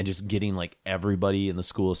and just getting like everybody in the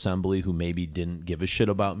school assembly who maybe didn't give a shit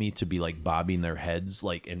about me to be like bobbing their heads,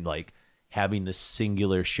 like, and like having this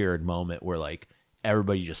singular shared moment where like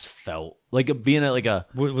everybody just felt like being at like a.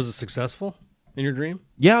 Was it successful in your dream?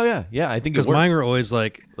 Yeah. I think because mine were always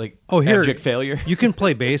like, oh, here, abject failure. You can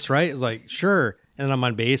play bass, right? It's like, sure. And then I'm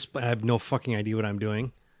on bass, but I have no fucking idea what I'm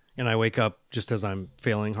doing. And I wake up just as I'm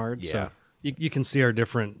failing hard. Yeah. So you can see our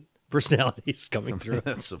different personalities coming through.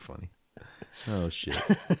 That's so funny. Oh, shit.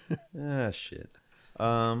 Shit.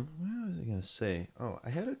 What was I going to say? Oh, I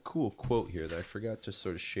had a cool quote here that I forgot to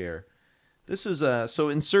sort of share. This is, so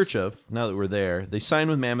In Search Of, now that we're there, they signed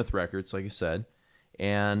with Mammoth Records, like I said.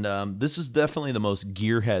 And this is definitely the most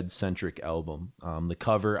gearhead-centric album. The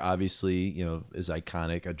cover, obviously, is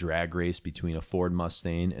iconic. A drag race between a Ford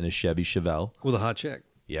Mustang and a Chevy Chevelle. With a hot chick.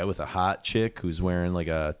 Yeah, with a hot chick who's wearing like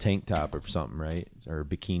a tank top or something, right? Or a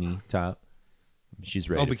bikini top. She's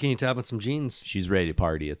ready. Bikini top and some jeans. She's ready to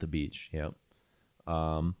party at the beach. Yep.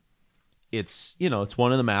 It's it's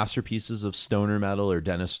one of the masterpieces of stoner metal or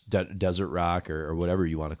desert rock or whatever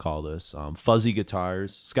you want to call this. Fuzzy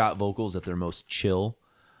guitars, Scott vocals at their most chill,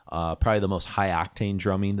 probably the most high octane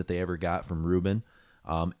drumming that they ever got from Ruben.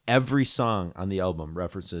 Every song on the album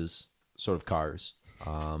references sort of cars.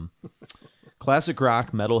 Classic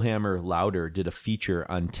rock Metal Hammer Louder did a feature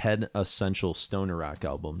on 10 essential stoner rock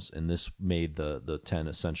albums, and this made the 10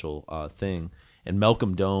 essential thing. And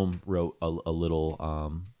Malcolm Dome wrote a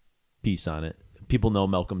little piece on it. People know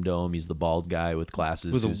Malcolm Dome. He's the bald guy with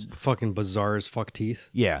glasses. With the fucking bizarre as fuck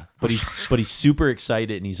teeth. Yeah, but he's super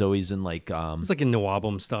excited, and he's always in like he's like in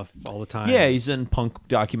Nawabum stuff all the time. Yeah, he's in punk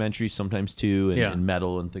documentaries sometimes too, and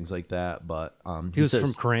metal and things like that. But he was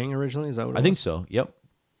from Krang originally. Is that what it was? I think so. Yep.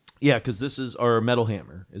 Yeah, because this is our Metal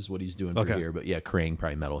Hammer is what he's doing for here. But yeah, Krang,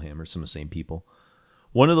 probably Metal Hammer, some of the same people.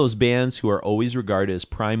 One of those bands who are always regarded as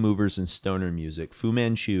prime movers in stoner music, Fu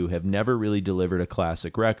Manchu have never really delivered a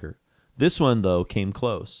classic record. This one, though, came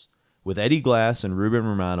close. With Eddie Glass and Ruben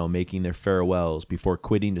Romano making their farewells before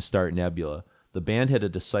quitting to start Nebula, the band had a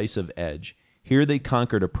decisive edge. Here they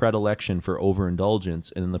conquered a predilection for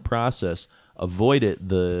overindulgence and in the process avoided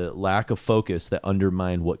the lack of focus that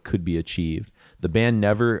undermined what could be achieved. The band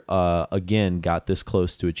never again got this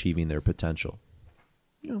close to achieving their potential.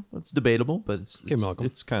 It's debatable, but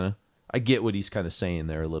it's kind of, I get what he's kind of saying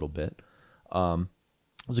there a little bit.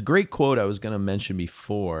 There's a great quote I was going to mention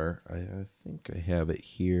before. I think I have it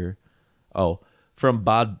here. Oh, from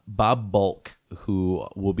Bob Bulk, who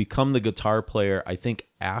will become the guitar player, I think,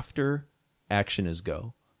 after Action Is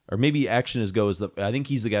Go. Or maybe Action Is Go is I think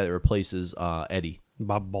he's the guy that replaces Eddie.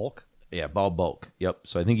 Bob Bulk? Yeah, Bob Bulk. Yep.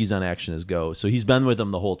 So I think he's on Action Is Go. So he's been with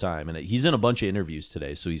them the whole time. And he's in a bunch of interviews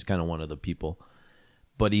today. So he's kind of one of the people.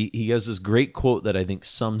 But he has this great quote that I think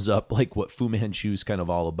sums up like what Fu Manchu's kind of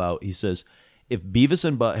all about. He says, if Beavis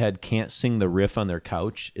and Butthead can't sing the riff on their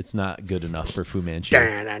couch, it's not good enough for Fu Manchu.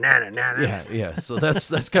 Yeah. So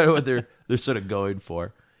that's kind of what they're sort of going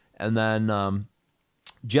for. And then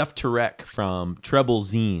Jeff Turek from Treble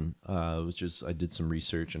Zine, I did some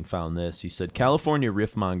research and found this. He said California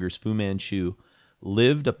riffmongers Fu Manchu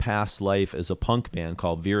lived a past life as a punk band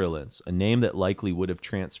called Virulence, a name that likely would have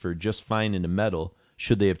transferred just fine into metal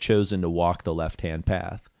should they have chosen to walk the left-hand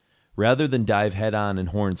path. Rather than dive head-on and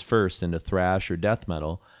horns first into thrash or death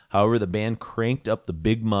metal, however, the band cranked up the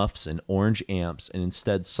big muffs and orange amps and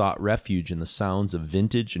instead sought refuge in the sounds of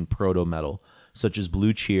vintage and proto-metal, such as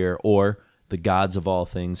Blue Cheer or the gods of all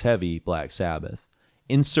things heavy, Black Sabbath.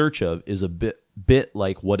 In Search Of is a bit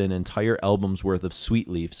like what an entire album's worth of Sweet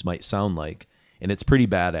Leafs might sound like, and it's pretty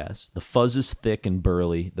badass. The fuzz is thick and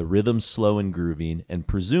burly, the rhythm's slow and grooving, and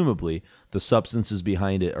presumably the substances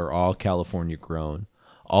behind it are all California grown.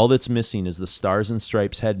 All that's missing is the Stars and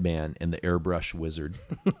Stripes headband and the airbrush wizard.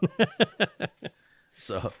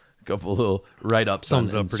 So, a couple little write-ups.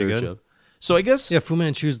 Sums up pretty good. So I guess... Yeah, Fu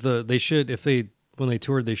Manchu's when they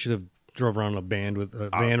toured, they should have drove around a van with a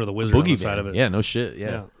wizard on the side of it. Yeah, no shit,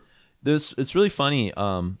 yeah. It's really funny.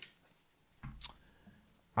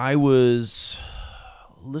 I was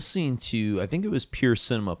listening to, I think it was Pure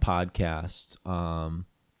Cinema podcast,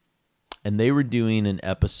 and they were doing an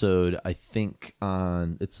episode, I think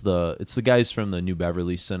on it's the guys from the New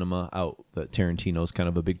Beverly Cinema out that Tarantino's kind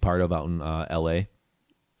of a big part of out in LA.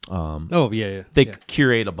 They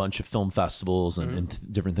curate a bunch of film festivals and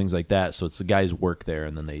different things like that. So it's the guys work there,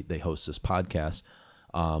 and then they host this podcast.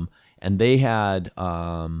 And they had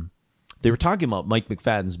they were talking about Mike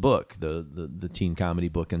McFadden's book, the teen comedy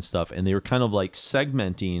book and stuff, and they were kind of like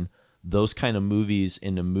segmenting those kind of movies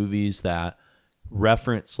into movies that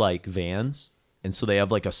reference like vans. And so they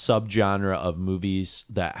have like a subgenre of movies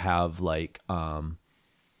that have like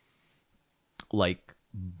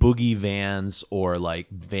boogie vans, or like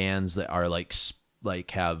vans that are like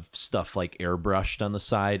have stuff like airbrushed on the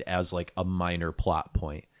side as like a minor plot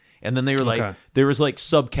point. And then they were like, there was like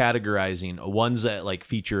subcategorizing ones that like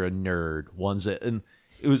feature a nerd, ones that, and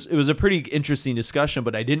it was a pretty interesting discussion,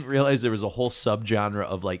 but I didn't realize there was a whole subgenre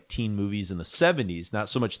of like teen movies in the 70s, not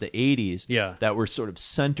so much the 80s, that were sort of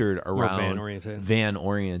centered around van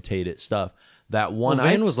orientated stuff. That one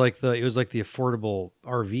van was like the affordable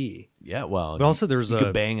RV. Yeah, well, but also there's you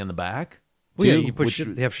could bang in the back. Well, yeah, you put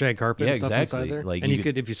they have shag carpet and stuff inside there. Like, and you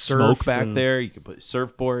could if you smoke back there, you could put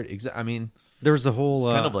surfboard. I mean, there was a whole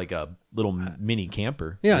it's kind of like a little mini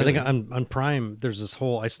camper. Yeah, really. I think on Prime there's this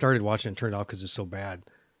whole. I started watching it and turned it off because it was so bad.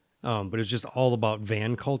 But it's just all about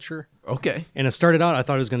van culture. Okay. And it started out, I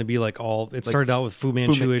thought it was going to be like started out with Fu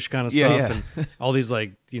Manchu-ish kind of stuff, and all these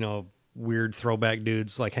like weird throwback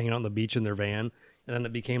dudes like hanging out on the beach in their van, and then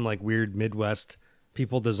it became like weird Midwest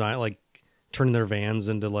people design like turning their vans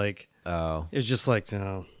into like it's just like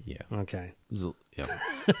okay.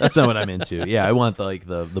 That's not what I'm into. Yeah, I want the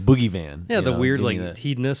boogie van. Yeah, the weird like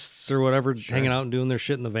hedonists or whatever hanging out and doing their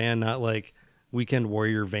shit in the van, not like weekend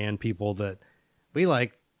warrior van people that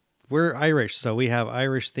we're Irish, so we have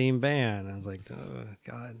Irish themed van. I was like, oh,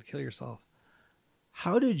 God, kill yourself.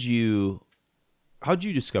 How'd you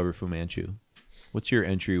discover Fu Manchu? What's your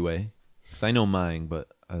entryway? Because I know mine, but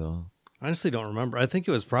I honestly don't remember. I think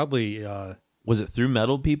it was probably was it through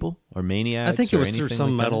metal people or Maniacs? I think it was through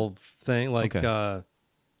some metal thing. Like were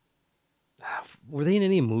they in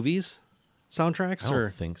any movies soundtracks? I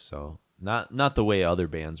don't think so. Not the way other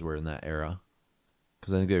bands were in that era.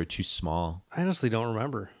 Because I think they were too small. I honestly don't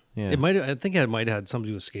remember. Yeah. I think it might have had something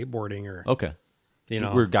to do with skateboarding or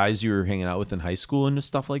were guys you were hanging out with in high school into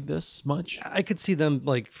stuff like this much? I could see them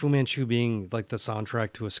like Fu Manchu being like the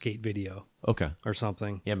soundtrack to a skate video. Okay. Or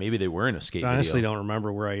something. Yeah, maybe they were in a skate video. I honestly don't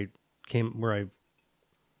remember where I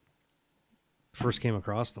first came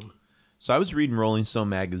across them. So I was reading Rolling Stone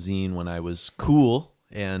magazine when I was cool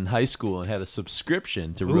in high school and had a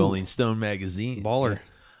subscription to Rolling Stone magazine. Baller.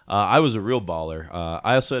 I was a real baller.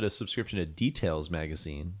 I also had a subscription to Details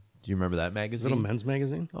magazine. Do you remember that magazine? Is it a men's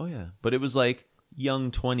magazine? Oh, yeah. But it was like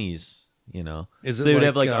young 20s, Is so it they would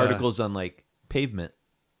have like articles on like pavement.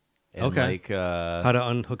 And like how to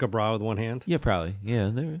unhook a bra with one hand? Yeah, probably.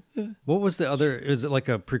 Yeah. What was the other? Is it like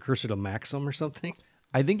a precursor to Maxim or something?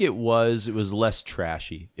 I think it was less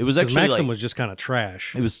trashy. It was actually Maxim was just kind of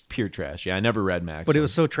trash. It was pure trash. Yeah, I never read Maxim. But it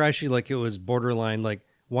was so trashy, like it was borderline like,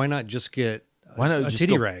 why not just get a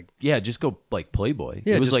titty rag? Yeah, just go like Playboy.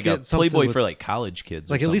 Yeah, it was like a Playboy for like college kids.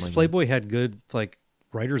 Like at least Playboy had good like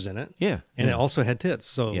writers in it. Yeah. And it also had tits.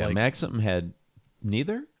 So yeah, Maxim had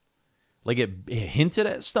neither. Like it hinted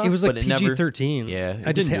at stuff. It was like but PG-13. Yeah.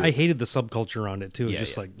 I hated the subculture on it too. It was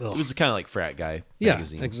just like ugh. It was kind of like frat guy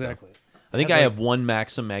magazine. Yeah, exactly. Stuff. I think I have one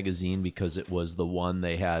Maxim magazine because it was the one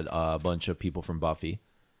they had a bunch of people from Buffy.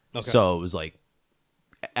 Okay. So it was like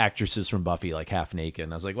actresses from Buffy like half naked.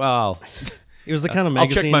 And I was like, well, It was the kind of I'll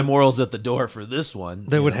magazine check my morals at the door for this one.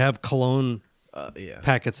 that would have cologne yeah.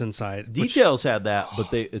 packets inside. Details had that,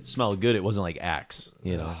 but it smelled good. It wasn't like Axe,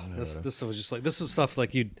 you know. This was just like this was stuff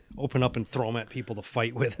like you'd open up and throw them at people to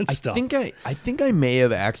fight with and stuff. I think I may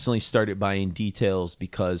have accidentally started buying Details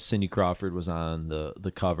because Cindy Crawford was on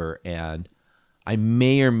the cover, and I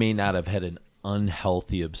may or may not have had an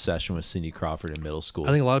unhealthy obsession with Cindy Crawford in middle school.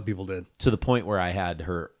 I think a lot of people did. To the point where I had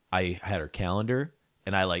her calendar,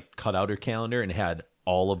 and I like cut out her calendar and had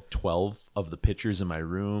all of 12 of the pictures in my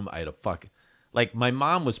room. I had a like my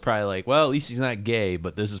mom was probably like, well, at least he's not gay,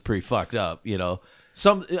 but this is pretty fucked up, you know.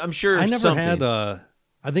 I'm sure I never something. had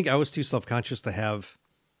I think I was too self-conscious to have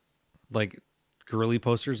like girly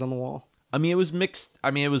posters on the wall. I mean, it was mixed.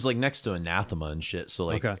 I mean, it was like next to Anathema and shit. So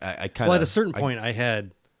like, Okay. I kind of. Well, at a certain point, I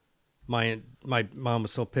had my mom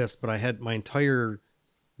was so pissed, but I had my entire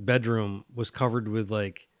bedroom was covered with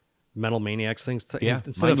like Metal Maniacs things.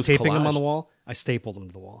 Instead mine of was taping them on collaged. the wall, I stapled them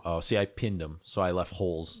to the wall. Oh, see, I pinned them, so I left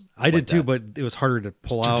holes. I did like too, that. but it was harder to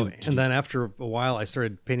pull out. And then after a while, I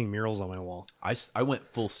started painting murals on my wall. I went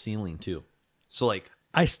full ceiling too. So like,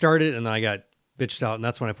 I started and then I got bitched out, and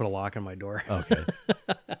that's when I put a lock on my door. okay,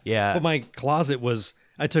 yeah. But my closet was,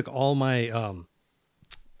 I took all my,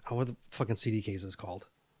 what are the fucking CD cases called?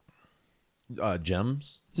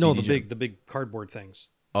 Gems? No, CD the big cardboard things.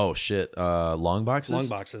 Oh shit! Long boxes. Long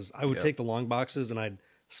boxes. I would take the long boxes and I'd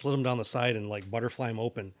slit them down the side and like butterfly them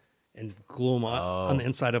open and glue them on the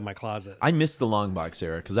inside of my closet. I missed the long box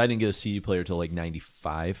era because I didn't get a CD player till like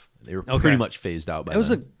 '95. They were pretty much phased out by It was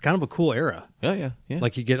then. a kind of a cool era. Yeah.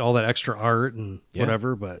 Like you get all that extra art and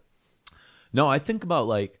whatever, but No, I think about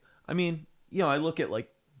like, I mean, you know, I look at like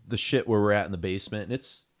the shit where we're at in the basement, and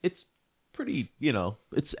it's pretty, you know,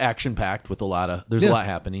 it's action packed with there's a lot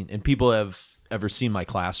happening, and people have ever seen my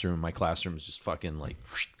classroom. My classroom is just fucking like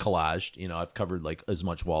collaged. You know, I've covered like as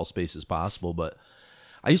much wall space as possible, but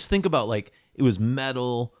I just think about like it was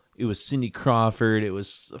metal. It was Cindy Crawford. It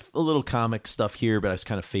was a little comic stuff here, but I was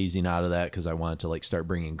kind of phasing out of that because I wanted to like start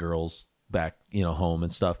bringing girls back, you know, home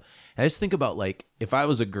and stuff. And I just think about like if I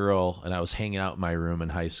was a girl and I was hanging out in my room in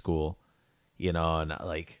high school, you know, and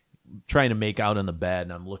like trying to make out in the bed,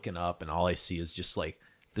 and I'm looking up and all I see is just like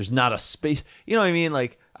there's not a space. You know what I mean?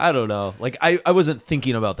 Like I don't know. Like I wasn't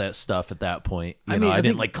thinking about that stuff at that point. I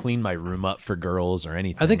didn't like clean my room up for girls or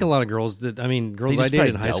anything. I think a lot of girls did. I mean, girls They I just dated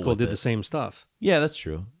in probably high dealt school with did it. the same stuff. Yeah, that's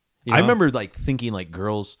true. You I know? remember like thinking like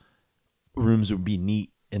girls' rooms would be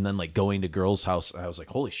neat, and then like going to girls' house, I was like,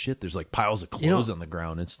 holy shit, there's like piles of clothes on the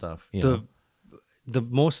ground and stuff. You know? The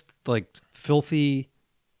most like filthy,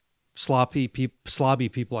 slobby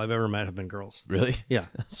people I've ever met have been girls. Really? Yeah,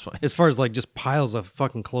 That's fine. as far as like just piles of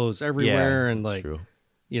fucking clothes everywhere, and that's like true.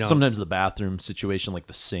 you know, Sometimes the bathroom situation, like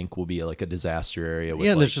the sink, will be like a disaster area. With,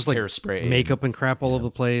 and there's just like hairspray, makeup and crap all over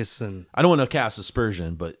the place, and I don't want to cast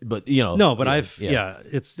aspersion, but you know, no, but I've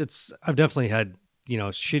I've definitely had, you know,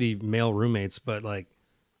 shitty male roommates, but like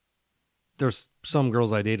there's some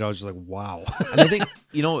girls I dated, I was just like, wow. And I think,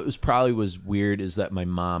 you know, what was weird is that my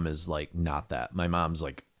mom is like not that. My mom's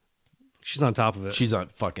like, She's on top of it. she's a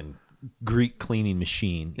fucking Greek cleaning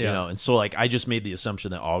machine, you Yeah. know? And so like, I just made the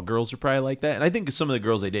assumption that all girls are probably like that. And I think some of the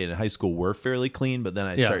girls I dated in high school were fairly clean, but then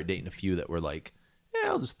I started dating a few that were like, yeah,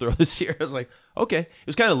 I'll just throw this here. I was like, okay. It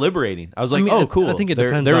was kind of liberating. I was like, mean, oh, cool. I think it they're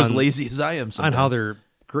depends as on- lazy as I am on sometimes.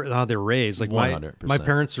 how they're raised. Like my 100%.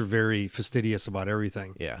 parents are very fastidious about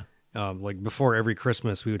everything. Yeah. Like before every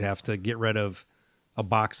Christmas, we would have to get rid of a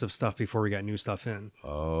box of stuff before we got new stuff in.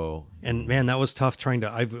 Oh. And man, that was tough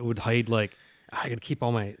I would hide like, I could keep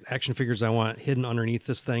all my action figures I want hidden underneath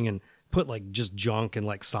this thing and put like just junk and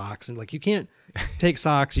like socks. And like, you can't take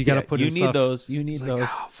socks. You got to put you in need stuff. those. You need It's those. like,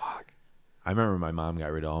 oh, fuck. I remember my mom got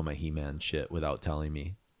rid of all my He-Man shit without telling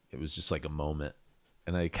me. It was just like a moment,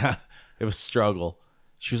 and it was a struggle.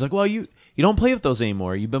 She was like, "Well, you don't play with those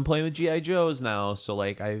anymore. You've been playing with GI Joes now." So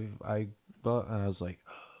like I was like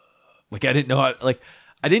I didn't know how, like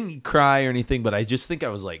I didn't cry or anything, but I just think I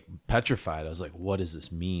was like petrified. I was like, "What does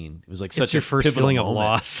this mean?" It was like It's such your a first pivotal feeling of moment.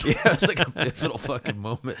 loss. Yeah, it was like a pivotal fucking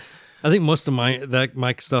moment. I think most of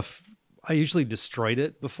my stuff, I usually destroyed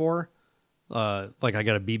it before. Like I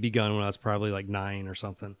got a BB gun when I was probably like 9 or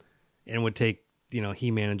something, and would take, you know,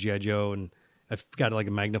 He-Man and GI Joe, and I've got like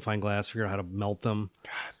a magnifying glass, figure out how to melt them.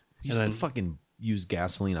 God, we used to fucking use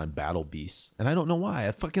gasoline on Battle Beasts, and I don't know why.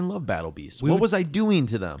 I fucking love Battle Beasts. What was I doing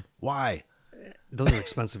to them? Why? Those are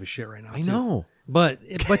expensive as shit right now. I know, but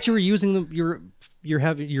you were using them. You're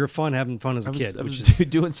having fun as a kid. I was which is,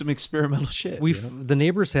 doing some experimental shit. the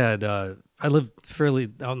neighbors had. I lived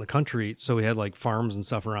fairly out in the country, so we had like farms and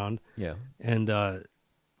stuff around. Yeah. And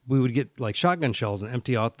we would get like shotgun shells and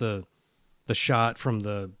empty out the shot from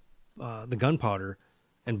the the gunpowder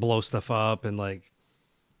and blow stuff up, and like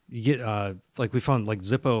you get like we found like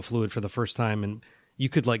Zippo fluid for the first time, and you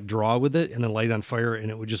could like draw with it and then light it on fire, and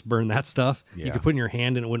it would just burn that stuff. Yeah. You could put it in your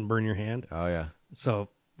hand and it wouldn't burn your hand. Oh yeah. So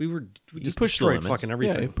we just pushed the destroyed limits. fucking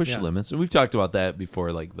everything. Yeah, push the limits, and we've talked about that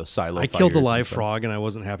before, like the silo. I killed a fires live and stuff. frog, and I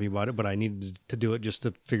wasn't happy about it, but I needed to do it just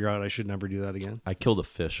to figure out I should never do that again. I killed a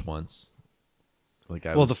fish once. Like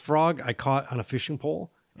The frog I caught on a fishing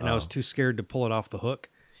pole, and I was too scared to pull it off the hook,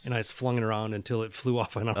 and I just flung it around until it flew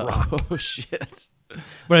off on a rock. Oh shit!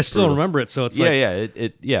 But I still remember it, so it's like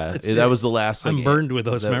that was the last. I'm burned with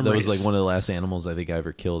those That memories. was like one of the last animals I think I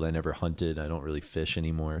ever killed. I never hunted. I don't really fish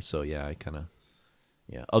anymore, so yeah, I kind of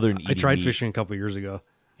Other than eating I tried meat, fishing a couple years ago.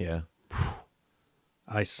 Yeah,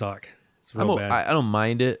 I suck. It's real bad. I don't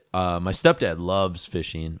mind it. My stepdad loves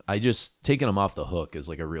fishing. I just taking them off the hook is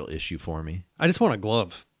like a real issue for me. I just want a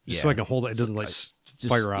glove, just so Yeah. I can hold it. It doesn't like Just,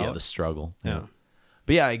 fire out. Yeah, the struggle. Yeah.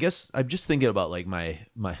 But yeah, I guess I'm just thinking about like my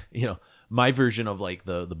my version of like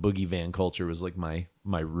the boogie van culture was like my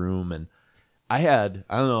room, and I don't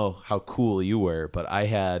know how cool you were, but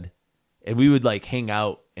and we would like hang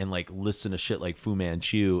out and like listen to shit like Fu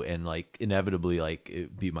Manchu, and like inevitably like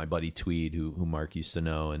it'd be my buddy Tweed who Mark used to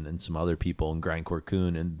know, and some other people, and Grindcore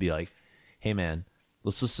Coon, and be like, hey man,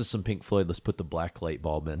 let's listen to some Pink Floyd, let's put the black light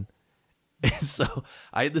bulb in. And so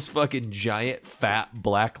I had this fucking giant fat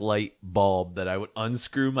black light bulb that I would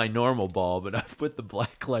unscrew my normal bulb, and I'd put the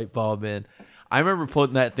black light bulb in. I remember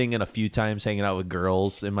putting that thing in a few times, hanging out with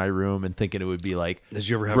girls in my room, and thinking it would be like Did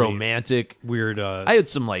you ever have romantic. weird? I had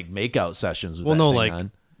some like makeout sessions with that thing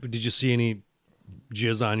on. Did you see any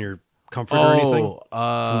jizz on your comforter or anything? From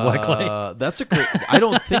black light? That's a great. I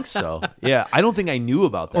don't think so. Yeah, I don't think I knew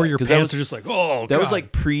about that. Or your 'cause pants that are just like, oh, that was God.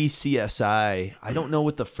 like pre CSI. I don't know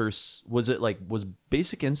what the first was. It like was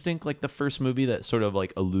Basic Instinct like the first movie that sort of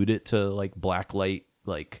like alluded to like black light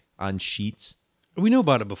like on sheets. We knew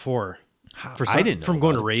about it before. I didn't know from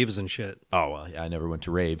going about to raves and shit. Oh well, yeah, I never went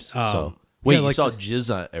to raves. So yeah, wait, you like saw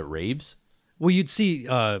jizz at raves? Well, you'd see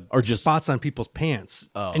Or just- spots on people's pants,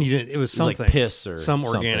 Oh. and you didn't. It was like something piss or some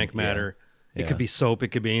something, organic yeah. matter. It Yeah. could be soap. It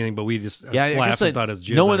could be anything. But we just Yeah, I laughed guess and thought it was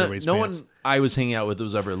jizz no on one, everybody's no pants. one I was hanging out with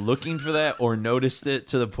was ever looking for that or noticed it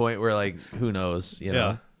to the point where like who knows? You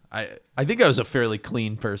know, I think I was a fairly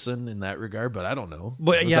clean person in that regard, but I don't know.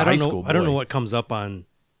 But I was yeah, a I high don't know. school I don't know boy. what comes up on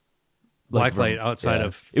Like, blacklight outside yeah.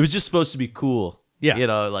 of. It was just supposed to be cool. Yeah. You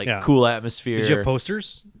know, like Yeah. cool atmosphere. Did you have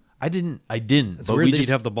posters? I didn't. It's but weird we that just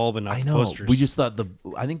you'd have the bulb and not I the know. posters. We just thought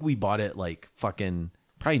I think we bought it like fucking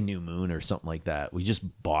probably New Moon or something like that. We just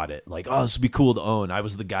bought it like, oh, this would be cool to own. I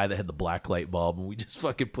was the guy that had the black light bulb, and we just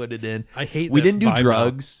fucking put it in. I hate. We that didn't do vibe now.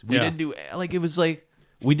 drugs. We Yeah. didn't do like it was like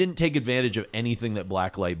we didn't take advantage of anything that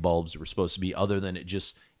black light bulbs were supposed to be, other than it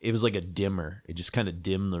was like a dimmer. It just kind of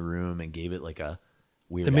dimmed the room and gave it like a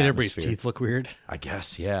weird. It made everybody's atmosphere. teeth look weird. I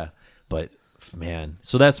guess, yeah. But man,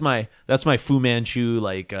 so that's my Fu Manchu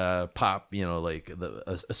like pop, you know, like the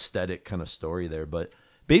aesthetic kind of story there. But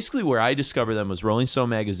basically, where I discovered them was Rolling Stone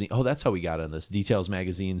magazine. Oh, that's how we got on this. Details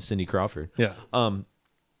magazine, Cindy Crawford. Yeah.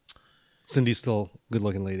 Cindy's still a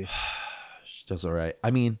good-looking lady She does all right.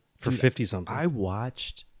 I mean, for dude, 50 something. I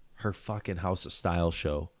watched her fucking House of Style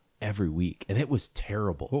show every week, and it was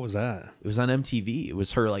terrible. What was that? It was on MTV. It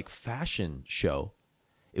was her like fashion show.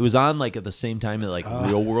 It was on like at the same time that like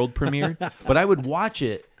Real World premiered, but I would watch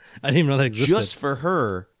it I didn't even know that existed. just for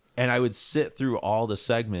her, and I would sit through all the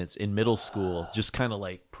segments in middle school, just kind of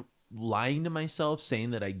like lying to myself,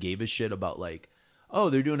 saying that I gave a shit about like, oh,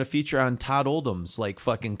 they're doing a feature on Todd Oldham's like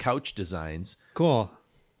fucking couch designs. Cool.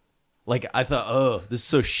 Like I thought, oh, this is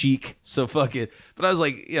so chic, so fucking. But I was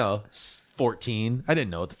like, 14. I didn't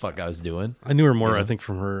know what the fuck I was doing. I knew her more, Yeah. I think,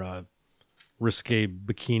 from her risque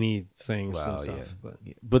bikini things and stuff. Yeah. But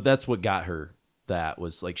But that's what got her. That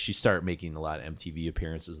was like she started making a lot of MTV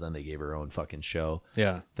appearances. Then they gave her own fucking show.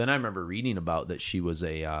 yeah, Then I remember reading about that she was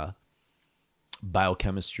a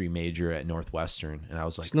biochemistry major at Northwestern, and I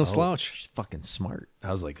was like, She's no oh, slouch. She's fucking smart.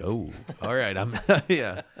 I was like, oh, all right, I'm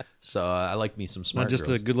yeah. So I like me some smart. not just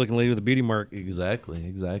girls. a good-looking lady with a beauty mark.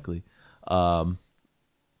 Exactly.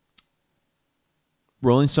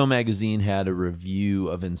 Rolling Stone magazine had a review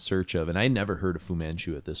of In Search of, and I never heard of Fu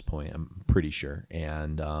Manchu at this point, I'm pretty sure.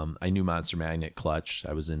 And I knew Monster Magnet, Clutch.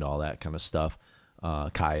 I was into all that kind of stuff.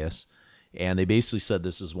 Caius. And they basically said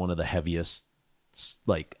this is one of the heaviest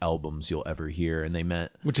like albums you'll ever hear. And they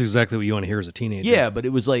meant, Which is exactly what you want to hear as a teenager. yeah, but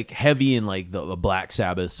it was like heavy in like the Black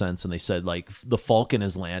Sabbath sense. And they said like The Falcon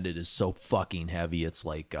Has Landed is so fucking heavy. It's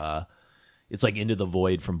like Into the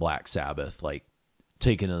Void from Black Sabbath, like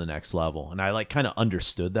taken to the next level. And I like kind of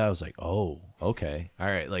understood that. I was like, oh, okay, all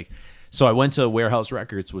right. Like, So I went to Warehouse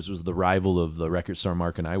Records, which was the rival of the record store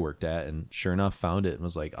Mark and I worked at, and sure enough, found it and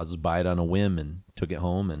was like, I'll just buy it on a whim, and took it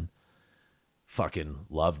home and fucking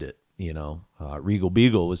loved it. Regal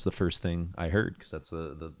Beagle was the first thing I heard, because that's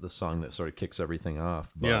the song that sort of kicks everything off.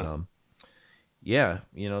 But,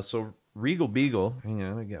 so Regal Beagle. Hang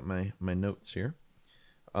on, I got my notes here.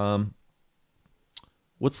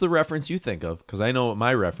 What's the reference you think of? Because I know what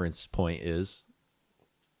my reference point is.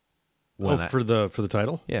 For the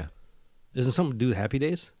title? Yeah. Isn't it something to do with Happy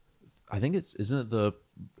Days? I think isn't it the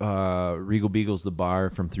Regal Beagle's the bar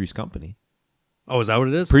from Three's Company? Oh, is that what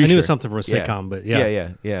it is? Pretty I knew it sure. was something from a sitcom, but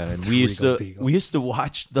yeah. And we used to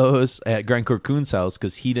watch those at Grand Coon's house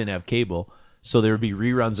because he didn't have cable. So there would be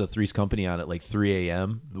reruns of Three's Company on at like 3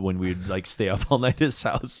 a.m. when we'd like stay up all night at his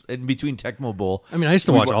house, and between Tecmo Bowl. I mean, I used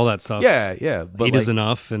to watch all that stuff. Yeah. But Eight is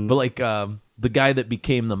enough. But the guy that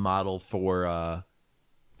became the model for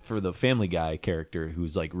the Family Guy character,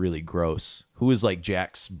 who's like really gross, who was like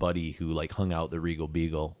Jack's buddy who like hung out the Regal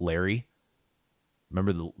Beagle, Larry.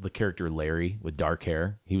 Remember the character Larry with dark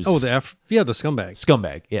hair? He was the scumbag.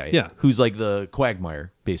 Scumbag, yeah. Yeah. Who's like the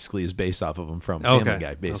Quagmire, basically, is based off of him from Family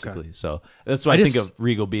Guy, basically. Okay. So that's why I think of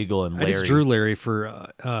Regal Beagle and Larry. I just drew Larry for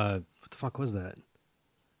what the fuck was that?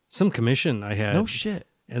 Some commission I had. No shit.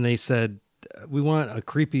 And they said, we want a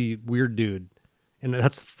creepy, weird dude. And I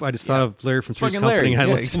just thought of Larry from Three's Company. Larry.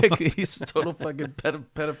 Yeah, exactly. He's a total fucking pedophile.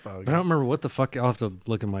 But I don't remember what the fuck. I'll have to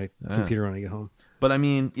look at my computer when I get home. But I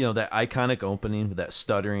mean, that iconic opening with that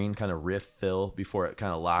stuttering kind of riff fill before it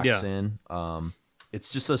kind of locks in.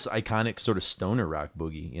 It's just this iconic sort of stoner rock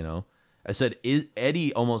boogie, I said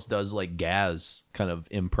Eddie almost does like Gaz kind of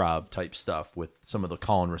improv type stuff with some of the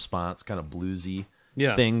call and response kind of bluesy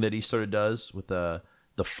thing that he sort of does with the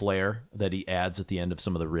flair that he adds at the end of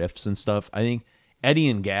some of the riffs and stuff. I think Eddie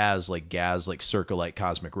and Gaz like Circa like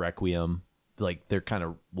Cosmic Requiem, like they're kind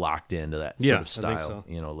of locked into that sort of style,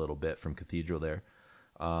 a little bit from Cathedral there.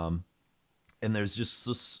 And there's just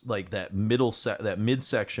this, like that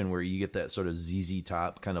midsection where you get that sort of ZZ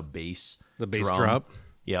Top kind of bass, the bass drum. drop.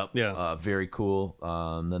 Yep. Yeah. Very cool.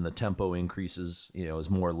 Then the tempo increases,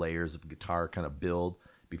 as more layers of guitar kind of build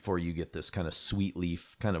before you get this kind of sweet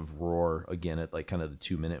leaf kind of roar again at like kind of the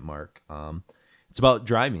 2-minute mark. It's about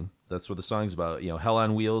driving. That's what the song's about. Hell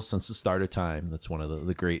on wheels since the start of time. That's one of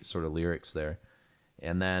the great sort of lyrics there.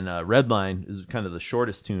 And then Redline is kind of the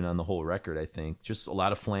shortest tune on the whole record, I think. Just a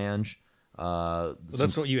lot of flange.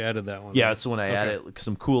 That's what you added that one. Yeah, that's the one I added.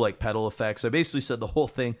 Some cool like pedal effects. I basically said the whole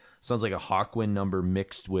thing sounds like a Hawkwind number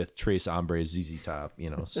mixed with Trace Hombre's ZZ Top,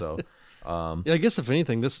 So I guess if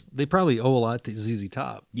anything, they probably owe a lot to ZZ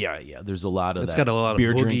Top. Yeah. There's a lot of it's got a lot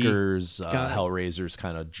beer of boogie, drinkers, Hellraisers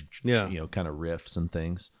kind of kind of riffs and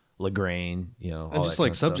things. Lagraine, and just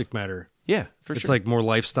like subject matter. Yeah, for it's sure. like more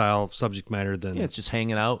lifestyle subject matter than it's just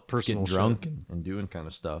hanging out, personal getting drunk shit. and doing kind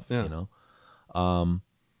of stuff. Yeah.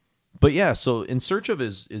 But yeah, so In Search of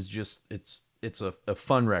is just it's a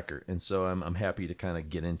fun record, and so I'm happy to kind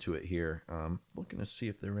of get into it here. Looking to see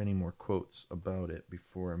if there are any more quotes about it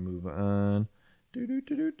before I move on.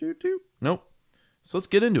 Nope. So let's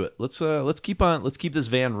get into it. Let's keep this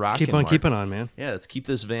van rocking. Keep on keeping on, man. Yeah, let's keep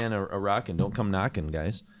this van a rocking. Don't come knocking,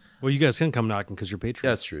 guys. Well, you guys can come knocking because you're Patreon.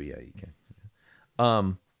 That's true. Yeah, you can.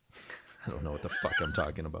 I don't know what the fuck I'm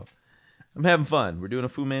talking about. I'm having fun. We're doing a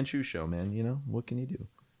Fu Manchu show, man. What can you do?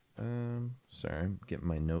 Sorry, I'm getting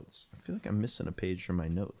my notes. I feel like I'm missing a page from my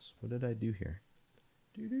notes. What did I do here?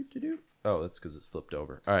 Oh, that's because it's flipped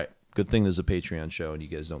over. All right. Good thing there's a Patreon show and you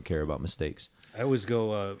guys don't care about mistakes. I always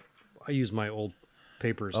go. I use my old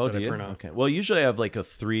papers that I print out. Okay. Well, usually I have like a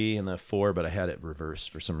 3 and a 4, but I had it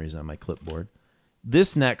reversed for some reason on my clipboard.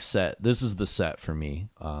 This next set, this is the set for me.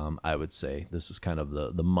 I would say this is kind of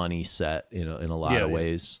the money set in a lot of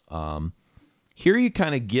ways. Here you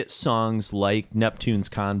kind of get songs like Neptune's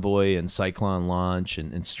Convoy and Cyclone Launch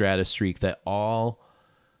and Stratostreak that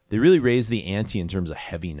they really raise the ante in terms of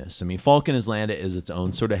heaviness. I mean, Falcon Has Landed is its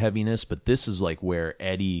own sort of heaviness, but this is like where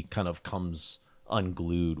Eddie kind of comes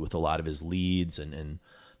unglued with a lot of his leads, and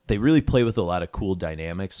they really play with a lot of cool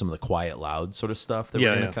dynamics, some of the quiet, loud sort of stuff that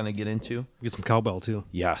we're going to kind of get into. Get some cowbell, too.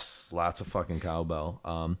 Yes, lots of fucking cowbell.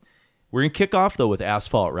 We're going to kick off, though, with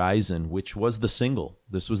Asphalt Rising, which was the single.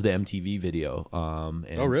 This was the MTV video.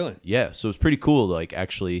 Oh, really? Yeah, so it was pretty cool. Like,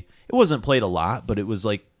 actually, it wasn't played a lot, but it was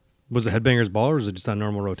like... Was it Headbangers Ball, or was it just on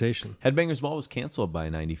normal rotation? Headbangers Ball was canceled by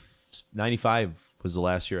 95 was the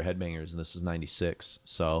last year of Headbangers, and this is 96.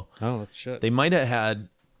 So that's shit. They might have had...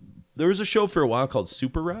 There was a show for a while called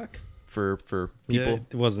Super Rock for people. Yeah,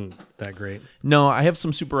 it wasn't that great. No, I have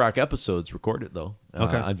some Super Rock episodes recorded, though,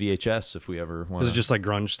 okay. On VHS if we ever want. Was it just like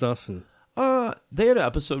grunge stuff? They had an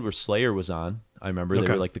episode where Slayer was on. I remember they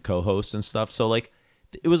Okay. were like the co-hosts and stuff. So like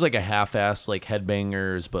it was like a half-ass like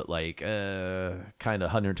Headbangers, but like kind of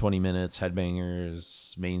 120 minutes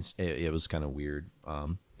Headbangers. It was kind of weird.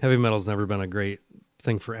 Heavy metal's never been a great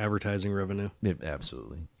thing for advertising revenue,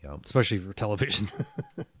 Absolutely, yeah. especially for television.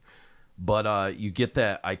 But you get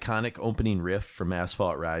that iconic opening riff from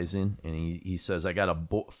Asphalt Rising, and he says, I got a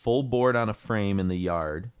full board on a frame in the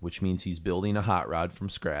yard, which means he's building a hot rod from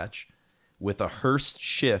scratch, with a Hurst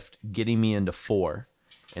shift getting me into 4.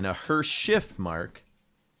 And a Hurst shift, Mark,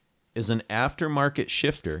 is an aftermarket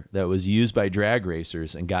shifter that was used by drag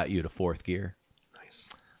racers and got you to 4th gear. Nice.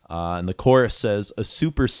 And the chorus says, a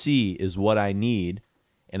Super C is what I need,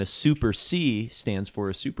 and a Super C stands for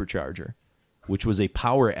a supercharger, which was a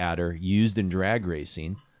power adder used in drag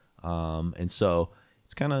racing. And so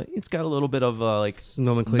it's got a little bit of like Some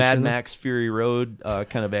nomenclature Mad in there? Max Fury Road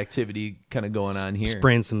kind of activity kind of going on here.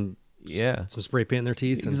 Spraying some spray paint in their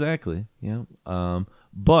teeth. Exactly. Yeah.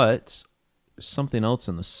 But there's something else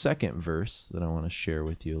in the second verse that I want to share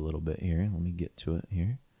with you a little bit here. Let me get to it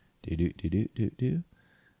here.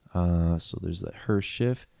 So there's that Hurst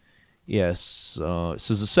shift. Yes.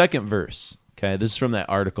 This is the second verse. Okay, this is from that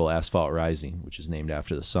article, Asphalt Rising, which is named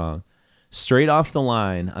after the song. Straight off the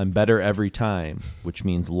line, I'm better every time, which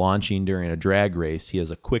means launching during a drag race. He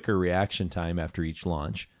has a quicker reaction time after each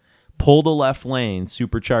launch. Pull the left lane,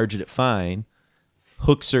 supercharged it fine.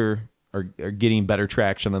 Hooks are getting better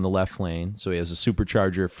traction on the left lane, so he has a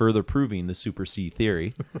supercharger, further proving the Super C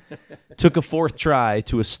theory. Took a 4th try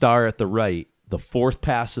to a star at the right. The 4th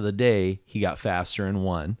pass of the day, he got faster and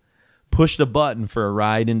won. Pushed a button for a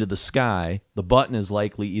ride into the sky. The button is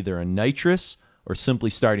likely either a nitrous or simply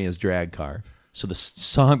starting his drag car. So the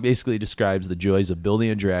song basically describes the joys of building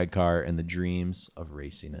a drag car and the dreams of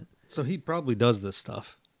racing it. So he probably does this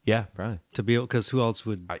stuff Yeah, probably. to be able, because who else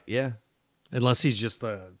would? Yeah. Unless he's just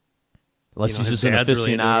Unless he's his just an dad's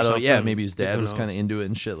really into it or aficionado. something. Yeah, maybe his dad Who was kind of knows? into it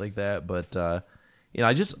and shit like that. But,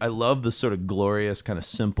 I love the sort of glorious, kind of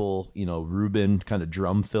simple, Reuben kind of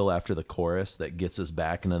drum fill after the chorus that gets us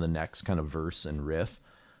back into the next kind of verse and riff.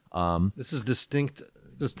 This is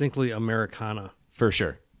distinctly Americana, For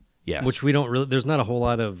sure. Yes. which we don't really. There's not a whole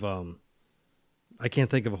lot of. I can't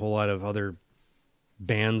think of a whole lot of other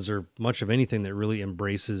bands or much of anything that really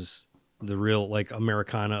embraces the real like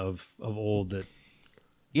Americana of old. That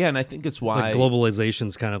Yeah, and I think it's why like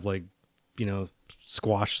globalization's kind of like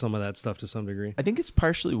squash some of that stuff to some degree. I think it's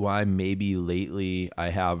partially why maybe lately I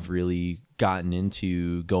have really gotten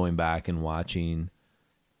into going back and watching,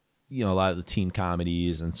 a lot of the teen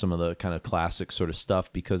comedies and some of the kind of classic sort of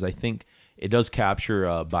stuff, because I think it does capture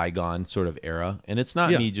a bygone sort of era. And it's not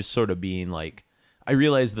me just sort of being like, I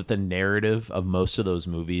realize that the narrative of most of those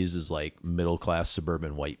movies is like middle-class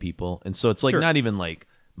suburban white people. And so it's like not even like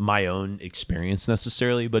my own experience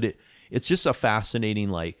necessarily, but it's just a fascinating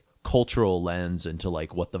like cultural lens into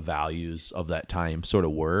like what the values of that time sort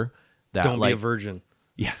of were. That Don't like, be a virgin.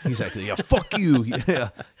 Yeah, exactly. Yeah, fuck you. Yeah,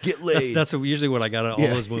 get laid. That's usually what I got out of all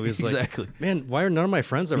those movies. Exactly. Like, man, why are none of my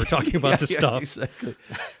friends ever talking about this stuff? Exactly.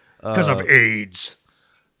 Because of AIDS.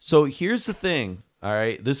 So here's the thing. All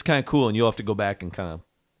right, this is kind of cool, and you'll have to go back and kind of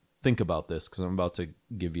think about this because I'm about to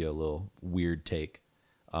give you a little weird take.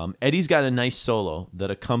 Eddie's got a nice solo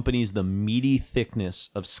that accompanies the meaty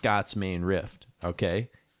thickness of Scott's main riff.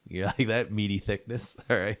 Okay, you like that meaty thickness?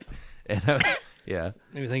 All right, and yeah.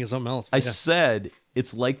 Maybe think of something else. I but yeah. said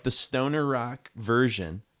it's like the stoner rock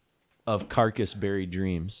version of Carcass Buried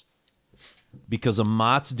Dreams, because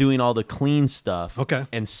Amat's doing all the clean stuff, Okay.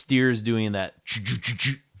 and Steer's doing that,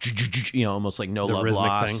 almost like No The Love rhythmic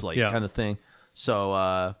Lost, thing, like yeah. kind of thing.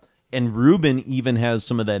 So, and Ruben even has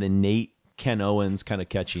some of that innate Ken Owens kind of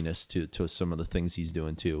catchiness to some of the things he's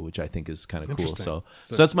doing too, which I think is kind of cool. Interesting. So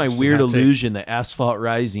So that's my interesting weird hot take. illusion that Asphalt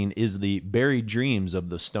Rising is the Buried Dreams of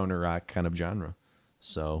the stoner rock kind of genre.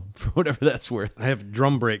 So for whatever that's worth. I have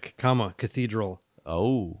drum break, cathedral.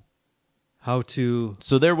 Oh, How to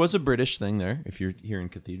so there was a British thing there. If you're hearing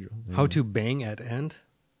cathedral, how to bang at end.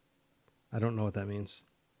 I don't know what that means.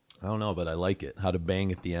 I don't know, but I like it. How to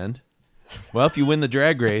bang at the end. Well, if you win the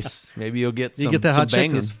drag race, maybe you'll get You some, get that some hot chick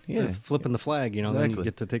banging. that's, that's flipping the flag, then Exactly. you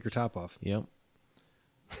get to take her top off. Yep.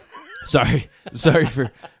 Sorry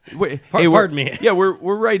for. Wait, Pardon me. Yeah,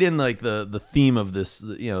 we're right in like the theme of this.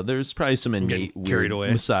 There's probably some innate getting carried weird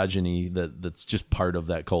away. misogyny that's just part of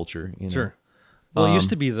that culture. Sure. Well, it used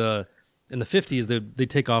to be in the 50s they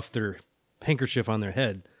take off their handkerchief on their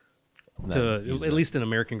head at least in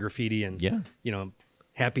American Graffiti and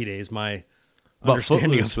Happy Days. My about understanding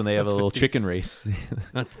Footloose when they have a little 50s. chicken race.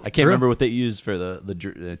 I can't True. remember what they used for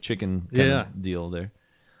the chicken kind of deal there.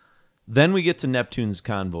 Then we get to Neptune's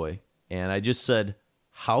Convoy, and I just said,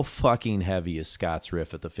 how fucking heavy is Scott's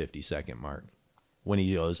riff at the 50-second mark when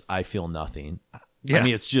he goes, "I feel nothing." Yeah. I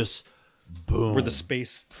mean, it's just boom. Where the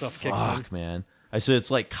space stuff kicks in. Fuck, man. I said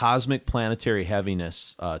it's like cosmic planetary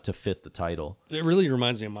heaviness to fit the title. It really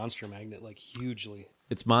reminds me of Monster Magnet, like hugely.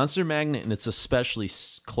 It's Monster Magnet, and it's especially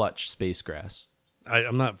Clutch Space Grass.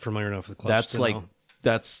 I'm not familiar enough with Clutch. That's to like know.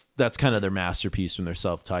 that's kind of their masterpiece from their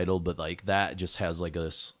self-titled, but like that just has like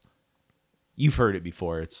this. You've heard it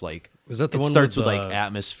before. It's like Is that the it one starts with with the- like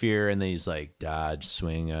Atmosphere, and then he's like Dodge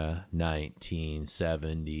Swinger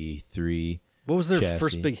 1973. What was their chassis.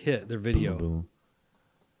 first big hit? Their video. Boom,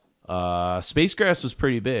 boom. Space Grass was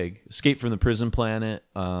pretty big. Escape from the Prison Planet.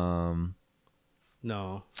 No.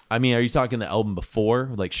 I mean, are you talking the album before,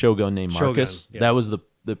 like Shogun named Shogun, Marcus? yeah. That was the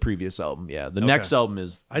previous album. Yeah, the next album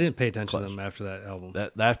is I didn't pay attention Clutch. to them after that album.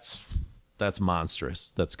 that's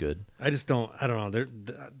monstrous. That's good. I don't know.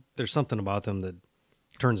 There's something about them that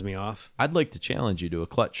turns me off. I'd like to challenge you to a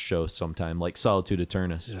Clutch show sometime, like Solitude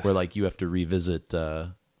Eternus, where like you have to revisit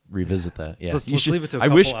that. Yeah, Let's you should. leave it to a I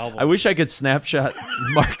couple wish albums. I wish I could snapshot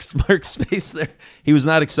Mark's face there. He was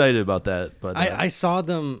not excited about that, but I saw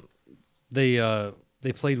them.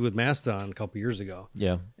 They played with Mastodon a couple years ago.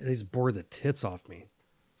 yeah. They just bored the tits off me.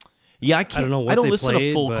 Yeah, I can't. don't know what I don't they listen played,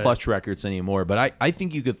 to full but- Clutch records anymore, but I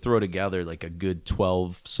think you could throw together like a good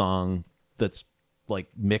 12 song that's like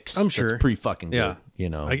mixed. I'm sure. That's pretty fucking good. Yeah. You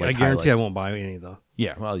know, I like guarantee I highlights. won't buy any though.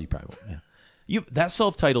 Yeah, well, you probably won't. Yeah, that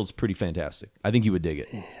self-titled's pretty fantastic. I think you would dig it.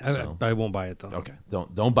 So. I won't buy it though. Okay,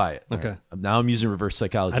 don't buy it. All Okay. right. Now I'm using reverse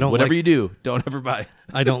psychology. I don't Whatever like- you do, don't ever buy it.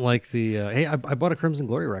 I don't like the. Hey, I bought a Crimson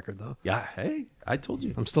Glory record though. Yeah, hey, I told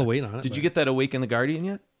you. I'm still waiting on it. Did you but- get that Awake in the Guardian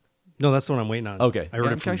yet? No, that's the one I'm waiting on. Okay, I heard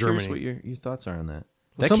Yeah, it from I'm kinda curious Germany. what your thoughts are on that.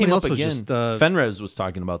 Well, That somebody came else up was again. just, Fenrez was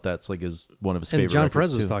talking about that. It's like one of his favorite. John records,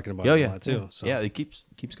 Perez was too. talking about Oh, it a yeah, lot, too, Yeah. so. Yeah, it keeps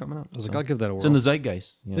coming up. I was like, I'll give that a It's whirl. in the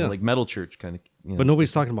zeitgeist, Yeah. like Metal Church kind of. But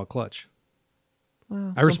nobody's talking about Clutch.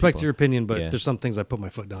 Well, I some respect people. your opinion, but Yeah. there's some things I put my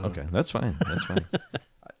foot down Okay, on. that's fine. That's fine.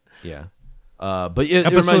 Yeah, but it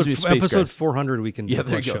reminds me of Space Episode Grass. 400, we can do Yeah, a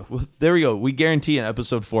there you Clutch go. show. Well, there we go. We guarantee in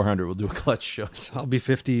episode 400 we'll do a Clutch show. I'll be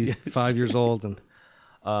 55 years old, and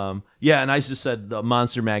Yeah, and I just said the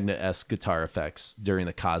Monster Magnet-esque guitar effects during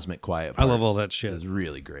the cosmic quiet. I love parts all that shit. Is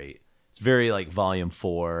really great. It's very like Volume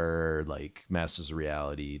 4, like Masters of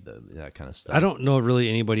Reality, that kind of stuff. I don't know really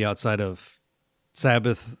anybody outside of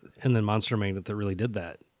Sabbath and then Monster Magnet that really did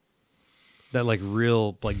that. That like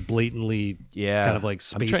real, like blatantly, kind of like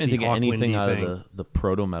spacey, I'm trying to think of anything Hawkwindy out thing. of the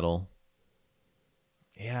proto metal.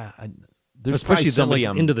 Yeah, there's Especially probably somebody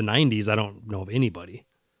like into the 90s. I don't know of anybody.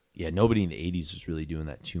 Yeah, nobody in the 80s was really doing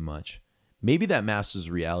that too much. Maybe that Masters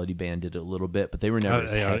of Reality band did it a little bit, but they were never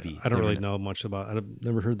as heavy. I don't They were really know much about. I've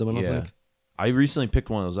never heard them. I don't think. I recently picked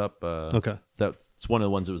one of those up. Okay. That's one of the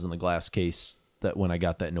ones that was in the glass case that when I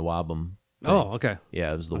got that new album. thing. Oh, okay.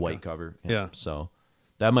 Yeah, it was the white cover. Yeah. So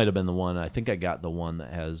that might have been the one. I think I got the one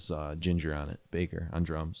that has Ginger on it, Baker on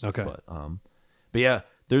drums. Okay. But yeah,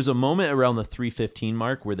 there's a moment around the 3:15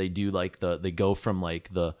 mark where they do like they go from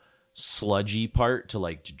like the sludgy part to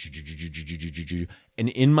like, and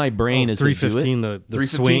in my brain as they do it, 3:15, the 3:15,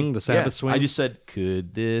 swing, the Sabbath yeah, swing. I just said,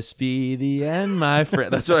 "Could this be the end, my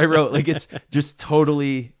friend?" That's what I wrote. Like it's just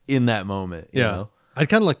totally in that moment. You yeah. know? I'd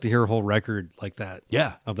kind of like to hear a whole record like that.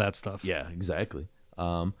 Yeah. Of that stuff. Yeah, exactly.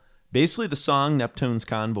 Basically, the song Neptune's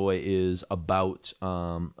Convoy is about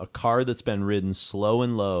a car that's been ridden slow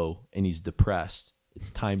and low, and he's depressed. It's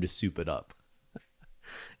time to soup it up.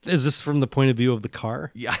 Is this from the point of view of the car?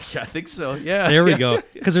 Yeah, I think so. Yeah. There we go.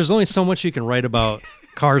 Because there's only so much you can write about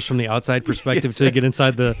cars from the outside perspective to get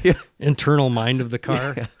inside the internal mind of the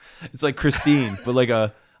car. Yeah. It's like Christine, but like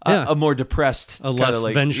a more depressed, A less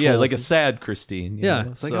like, vengeful. Yeah, like a sad Christine. you Yeah,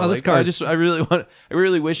 know? it's like, So, oh, this car is- I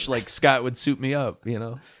really wish like Scott would soup me up. You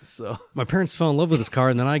know, so My parents fell in love with this car,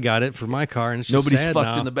 and then I got it for my car, and it's just nobody's sad fucked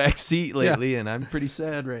now. in the back seat lately, and I'm pretty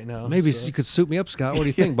sad right now. Maybe so. you could suit me up, Scott. What do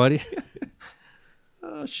you think, buddy?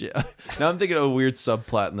 Oh shit! Now I'm thinking of a weird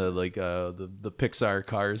subplot in the the Pixar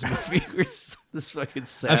Cars movie. Where it's this fucking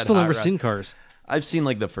sad. I've still hot never rod. seen Cars. I've seen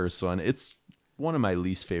like the first one. It's one of my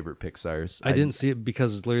least favorite Pixar's. I didn't see it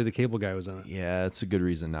because Larry the Cable Guy was in it. Yeah, it's a good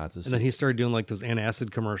reason not to see. And then he started doing like those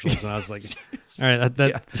antacid commercials, and I was like, all right,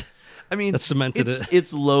 that I mean, that cemented it's, it.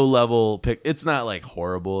 It's low level. It's not like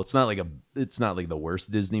horrible. It's not like the worst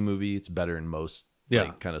Disney movie. It's better than most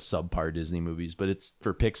like kind of subpar Disney movies. But it's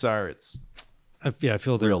for Pixar. It's I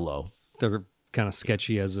feel they're real low. They're kind of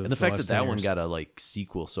sketchy as of And the fact last that 10 one years. got a like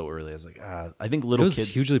sequel so early, I was like, I think It little was kids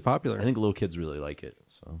hugely popular. I think little kids really like it.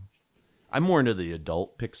 So I'm more into the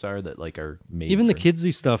adult Pixar that like are made. Even the for-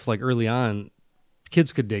 kidsy stuff, like early on,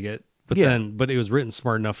 kids could dig it, but Yeah. but it was written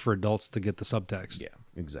smart enough for adults to get the subtext. Yeah,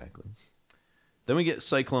 exactly. Then we get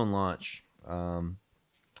Cyclone Launch.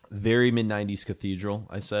 Very mid-90s Cathedral,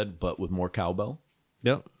 I said, but with more cowbell.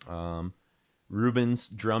 Yep. Rubin's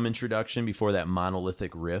drum introduction before that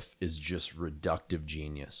monolithic riff is just reductive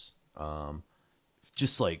genius.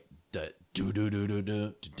 Just like that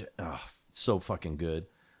so fucking good.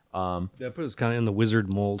 That put us kind of in the Wizard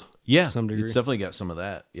mold. Yeah, to some degree. it's definitely got some of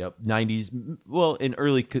that. Yep, 90s. Well, in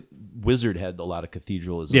early Wizard had a lot of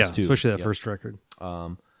cathedralisms Yeah, too. especially that Yep. first record.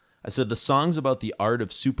 I said the songs about the art of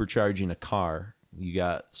supercharging a car. You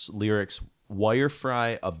got lyrics: wire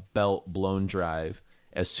fry a belt blown drive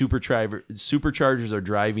as superchargers are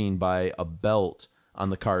driving by a belt on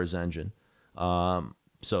the car's engine.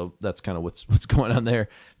 So that's kind of what's going on there.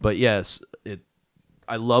 But yes,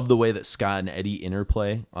 I love the way that Scott and Eddie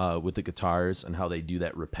interplay with the guitars and how they do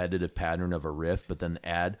that repetitive pattern of a riff, but then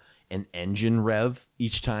add an engine rev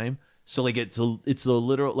each time. So like it's the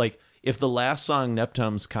literal, like if the last song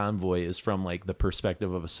Neptune's Convoy is from like the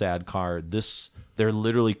perspective of a sad car, they're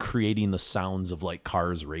literally creating the sounds of like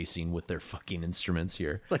cars racing with their fucking instruments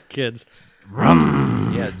here. Like kids.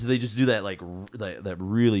 Yeah, they just do that like that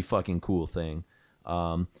really fucking cool thing.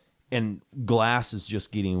 And Glass is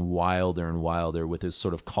just getting wilder and wilder with his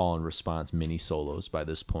sort of call and response mini solos by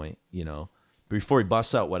this point, you know. Before he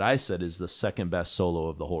busts out what I said is the second best solo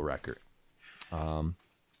of the whole record.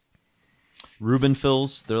 Rubin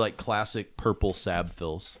fills, they're like classic Purple Sab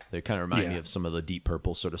fills. They kind of remind me of some of the Deep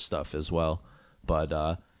Purple sort of stuff as well.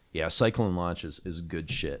 But yeah, Cyclone Launch is good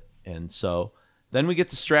shit. And so then we get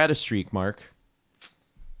to Stratostreak, Mark.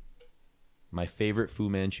 My favorite Fu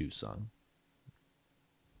Manchu song.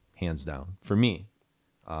 Hands down. For me.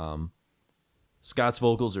 Scott's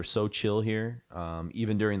vocals are so chill here,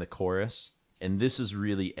 even during the chorus. And this is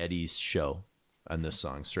really Eddie's show on this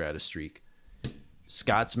song, Stratostreak.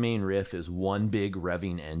 Scott's main riff is one big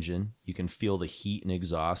revving engine. You can feel the heat and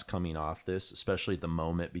exhaust coming off this, especially at the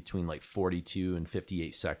moment between like 42 and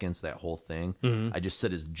 58 seconds, that whole thing. I just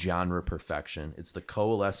said is genre perfection. It's the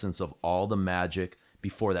coalescence of all the magic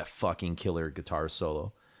before that fucking killer guitar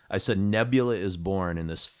solo. I said Nebula is born in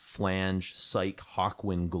this flange, psych,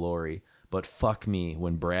 Hawkwind glory, but fuck me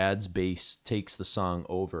when Brad's bass takes the song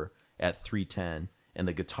over at 310 and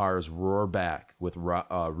the guitars roar back with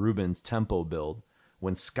Rubin's tempo build.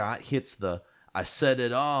 When Scott hits the I said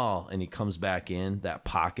it all and he comes back in that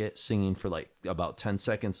pocket singing for like about 10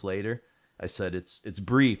 seconds later, I said it's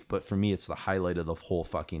brief, but for me it's the highlight of the whole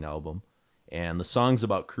fucking album. And the song's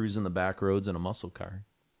about cruising the back roads in a muscle car.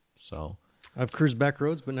 So I've cruised back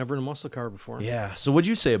roads, but never in a muscle car before. yeah. So what'd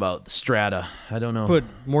you say about the Strata? I don't know. Put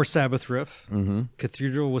more Sabbath riff. Mm-hmm.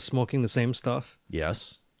 Cathedral was smoking the same stuff.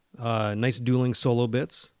 Yes. Nice dueling solo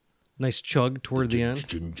bits. Nice chug toward the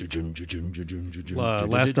end.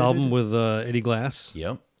 Last album with Eddie Glass.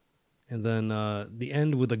 Yep. And then the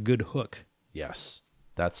end with a good hook. Yes.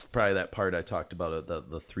 That's probably that part I talked about,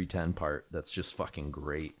 the 310 part. That's just fucking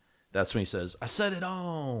great. That's when he says, I said it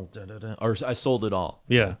all. Da, da, da. Or I sold it all.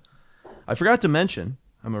 Yeah. I forgot to mention,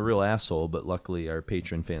 I'm a real asshole, but luckily our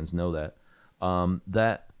patron fans know that.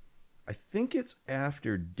 That I think it's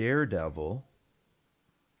after Daredevil.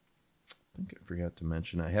 I think I forgot to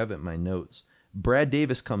mention. I have it in my notes. Brad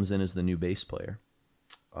Davis comes in as the new bass player.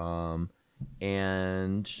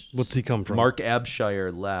 And what's he come from? Mark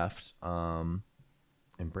Abshire left. And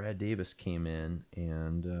Brad Davis came in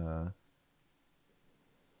and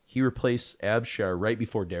he replaced Abshire right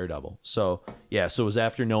before Daredevil. So yeah, so it was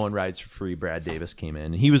after No One Rides for Free. Brad Davis came in,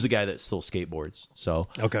 and he was the guy that still skateboards. So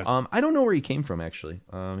okay, I don't know where he came from actually.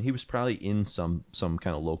 He was probably in some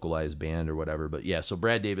kind of localized band or whatever. But yeah, so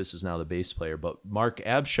Brad Davis is now the bass player, but Mark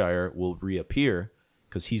Abshire will reappear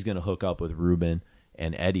because he's going to hook up with Rubin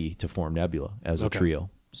and Eddie to form Nebula as a trio.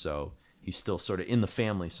 So he's still sort of in the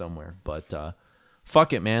family somewhere, but.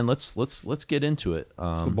 Fuck it, man. Let's get into it.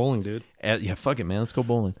 Let's go bowling, dude. Yeah, fuck it, man. Let's go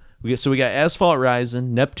bowling. We got Asphalt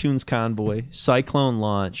Rising, Neptune's Convoy, Cyclone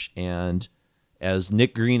Launch, and as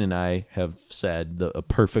Nick Green and I have said, a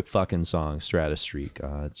perfect fucking song,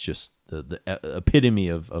 Stratostreak. It's just the epitome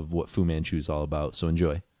of what Fu Manchu is all about. So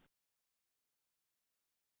enjoy.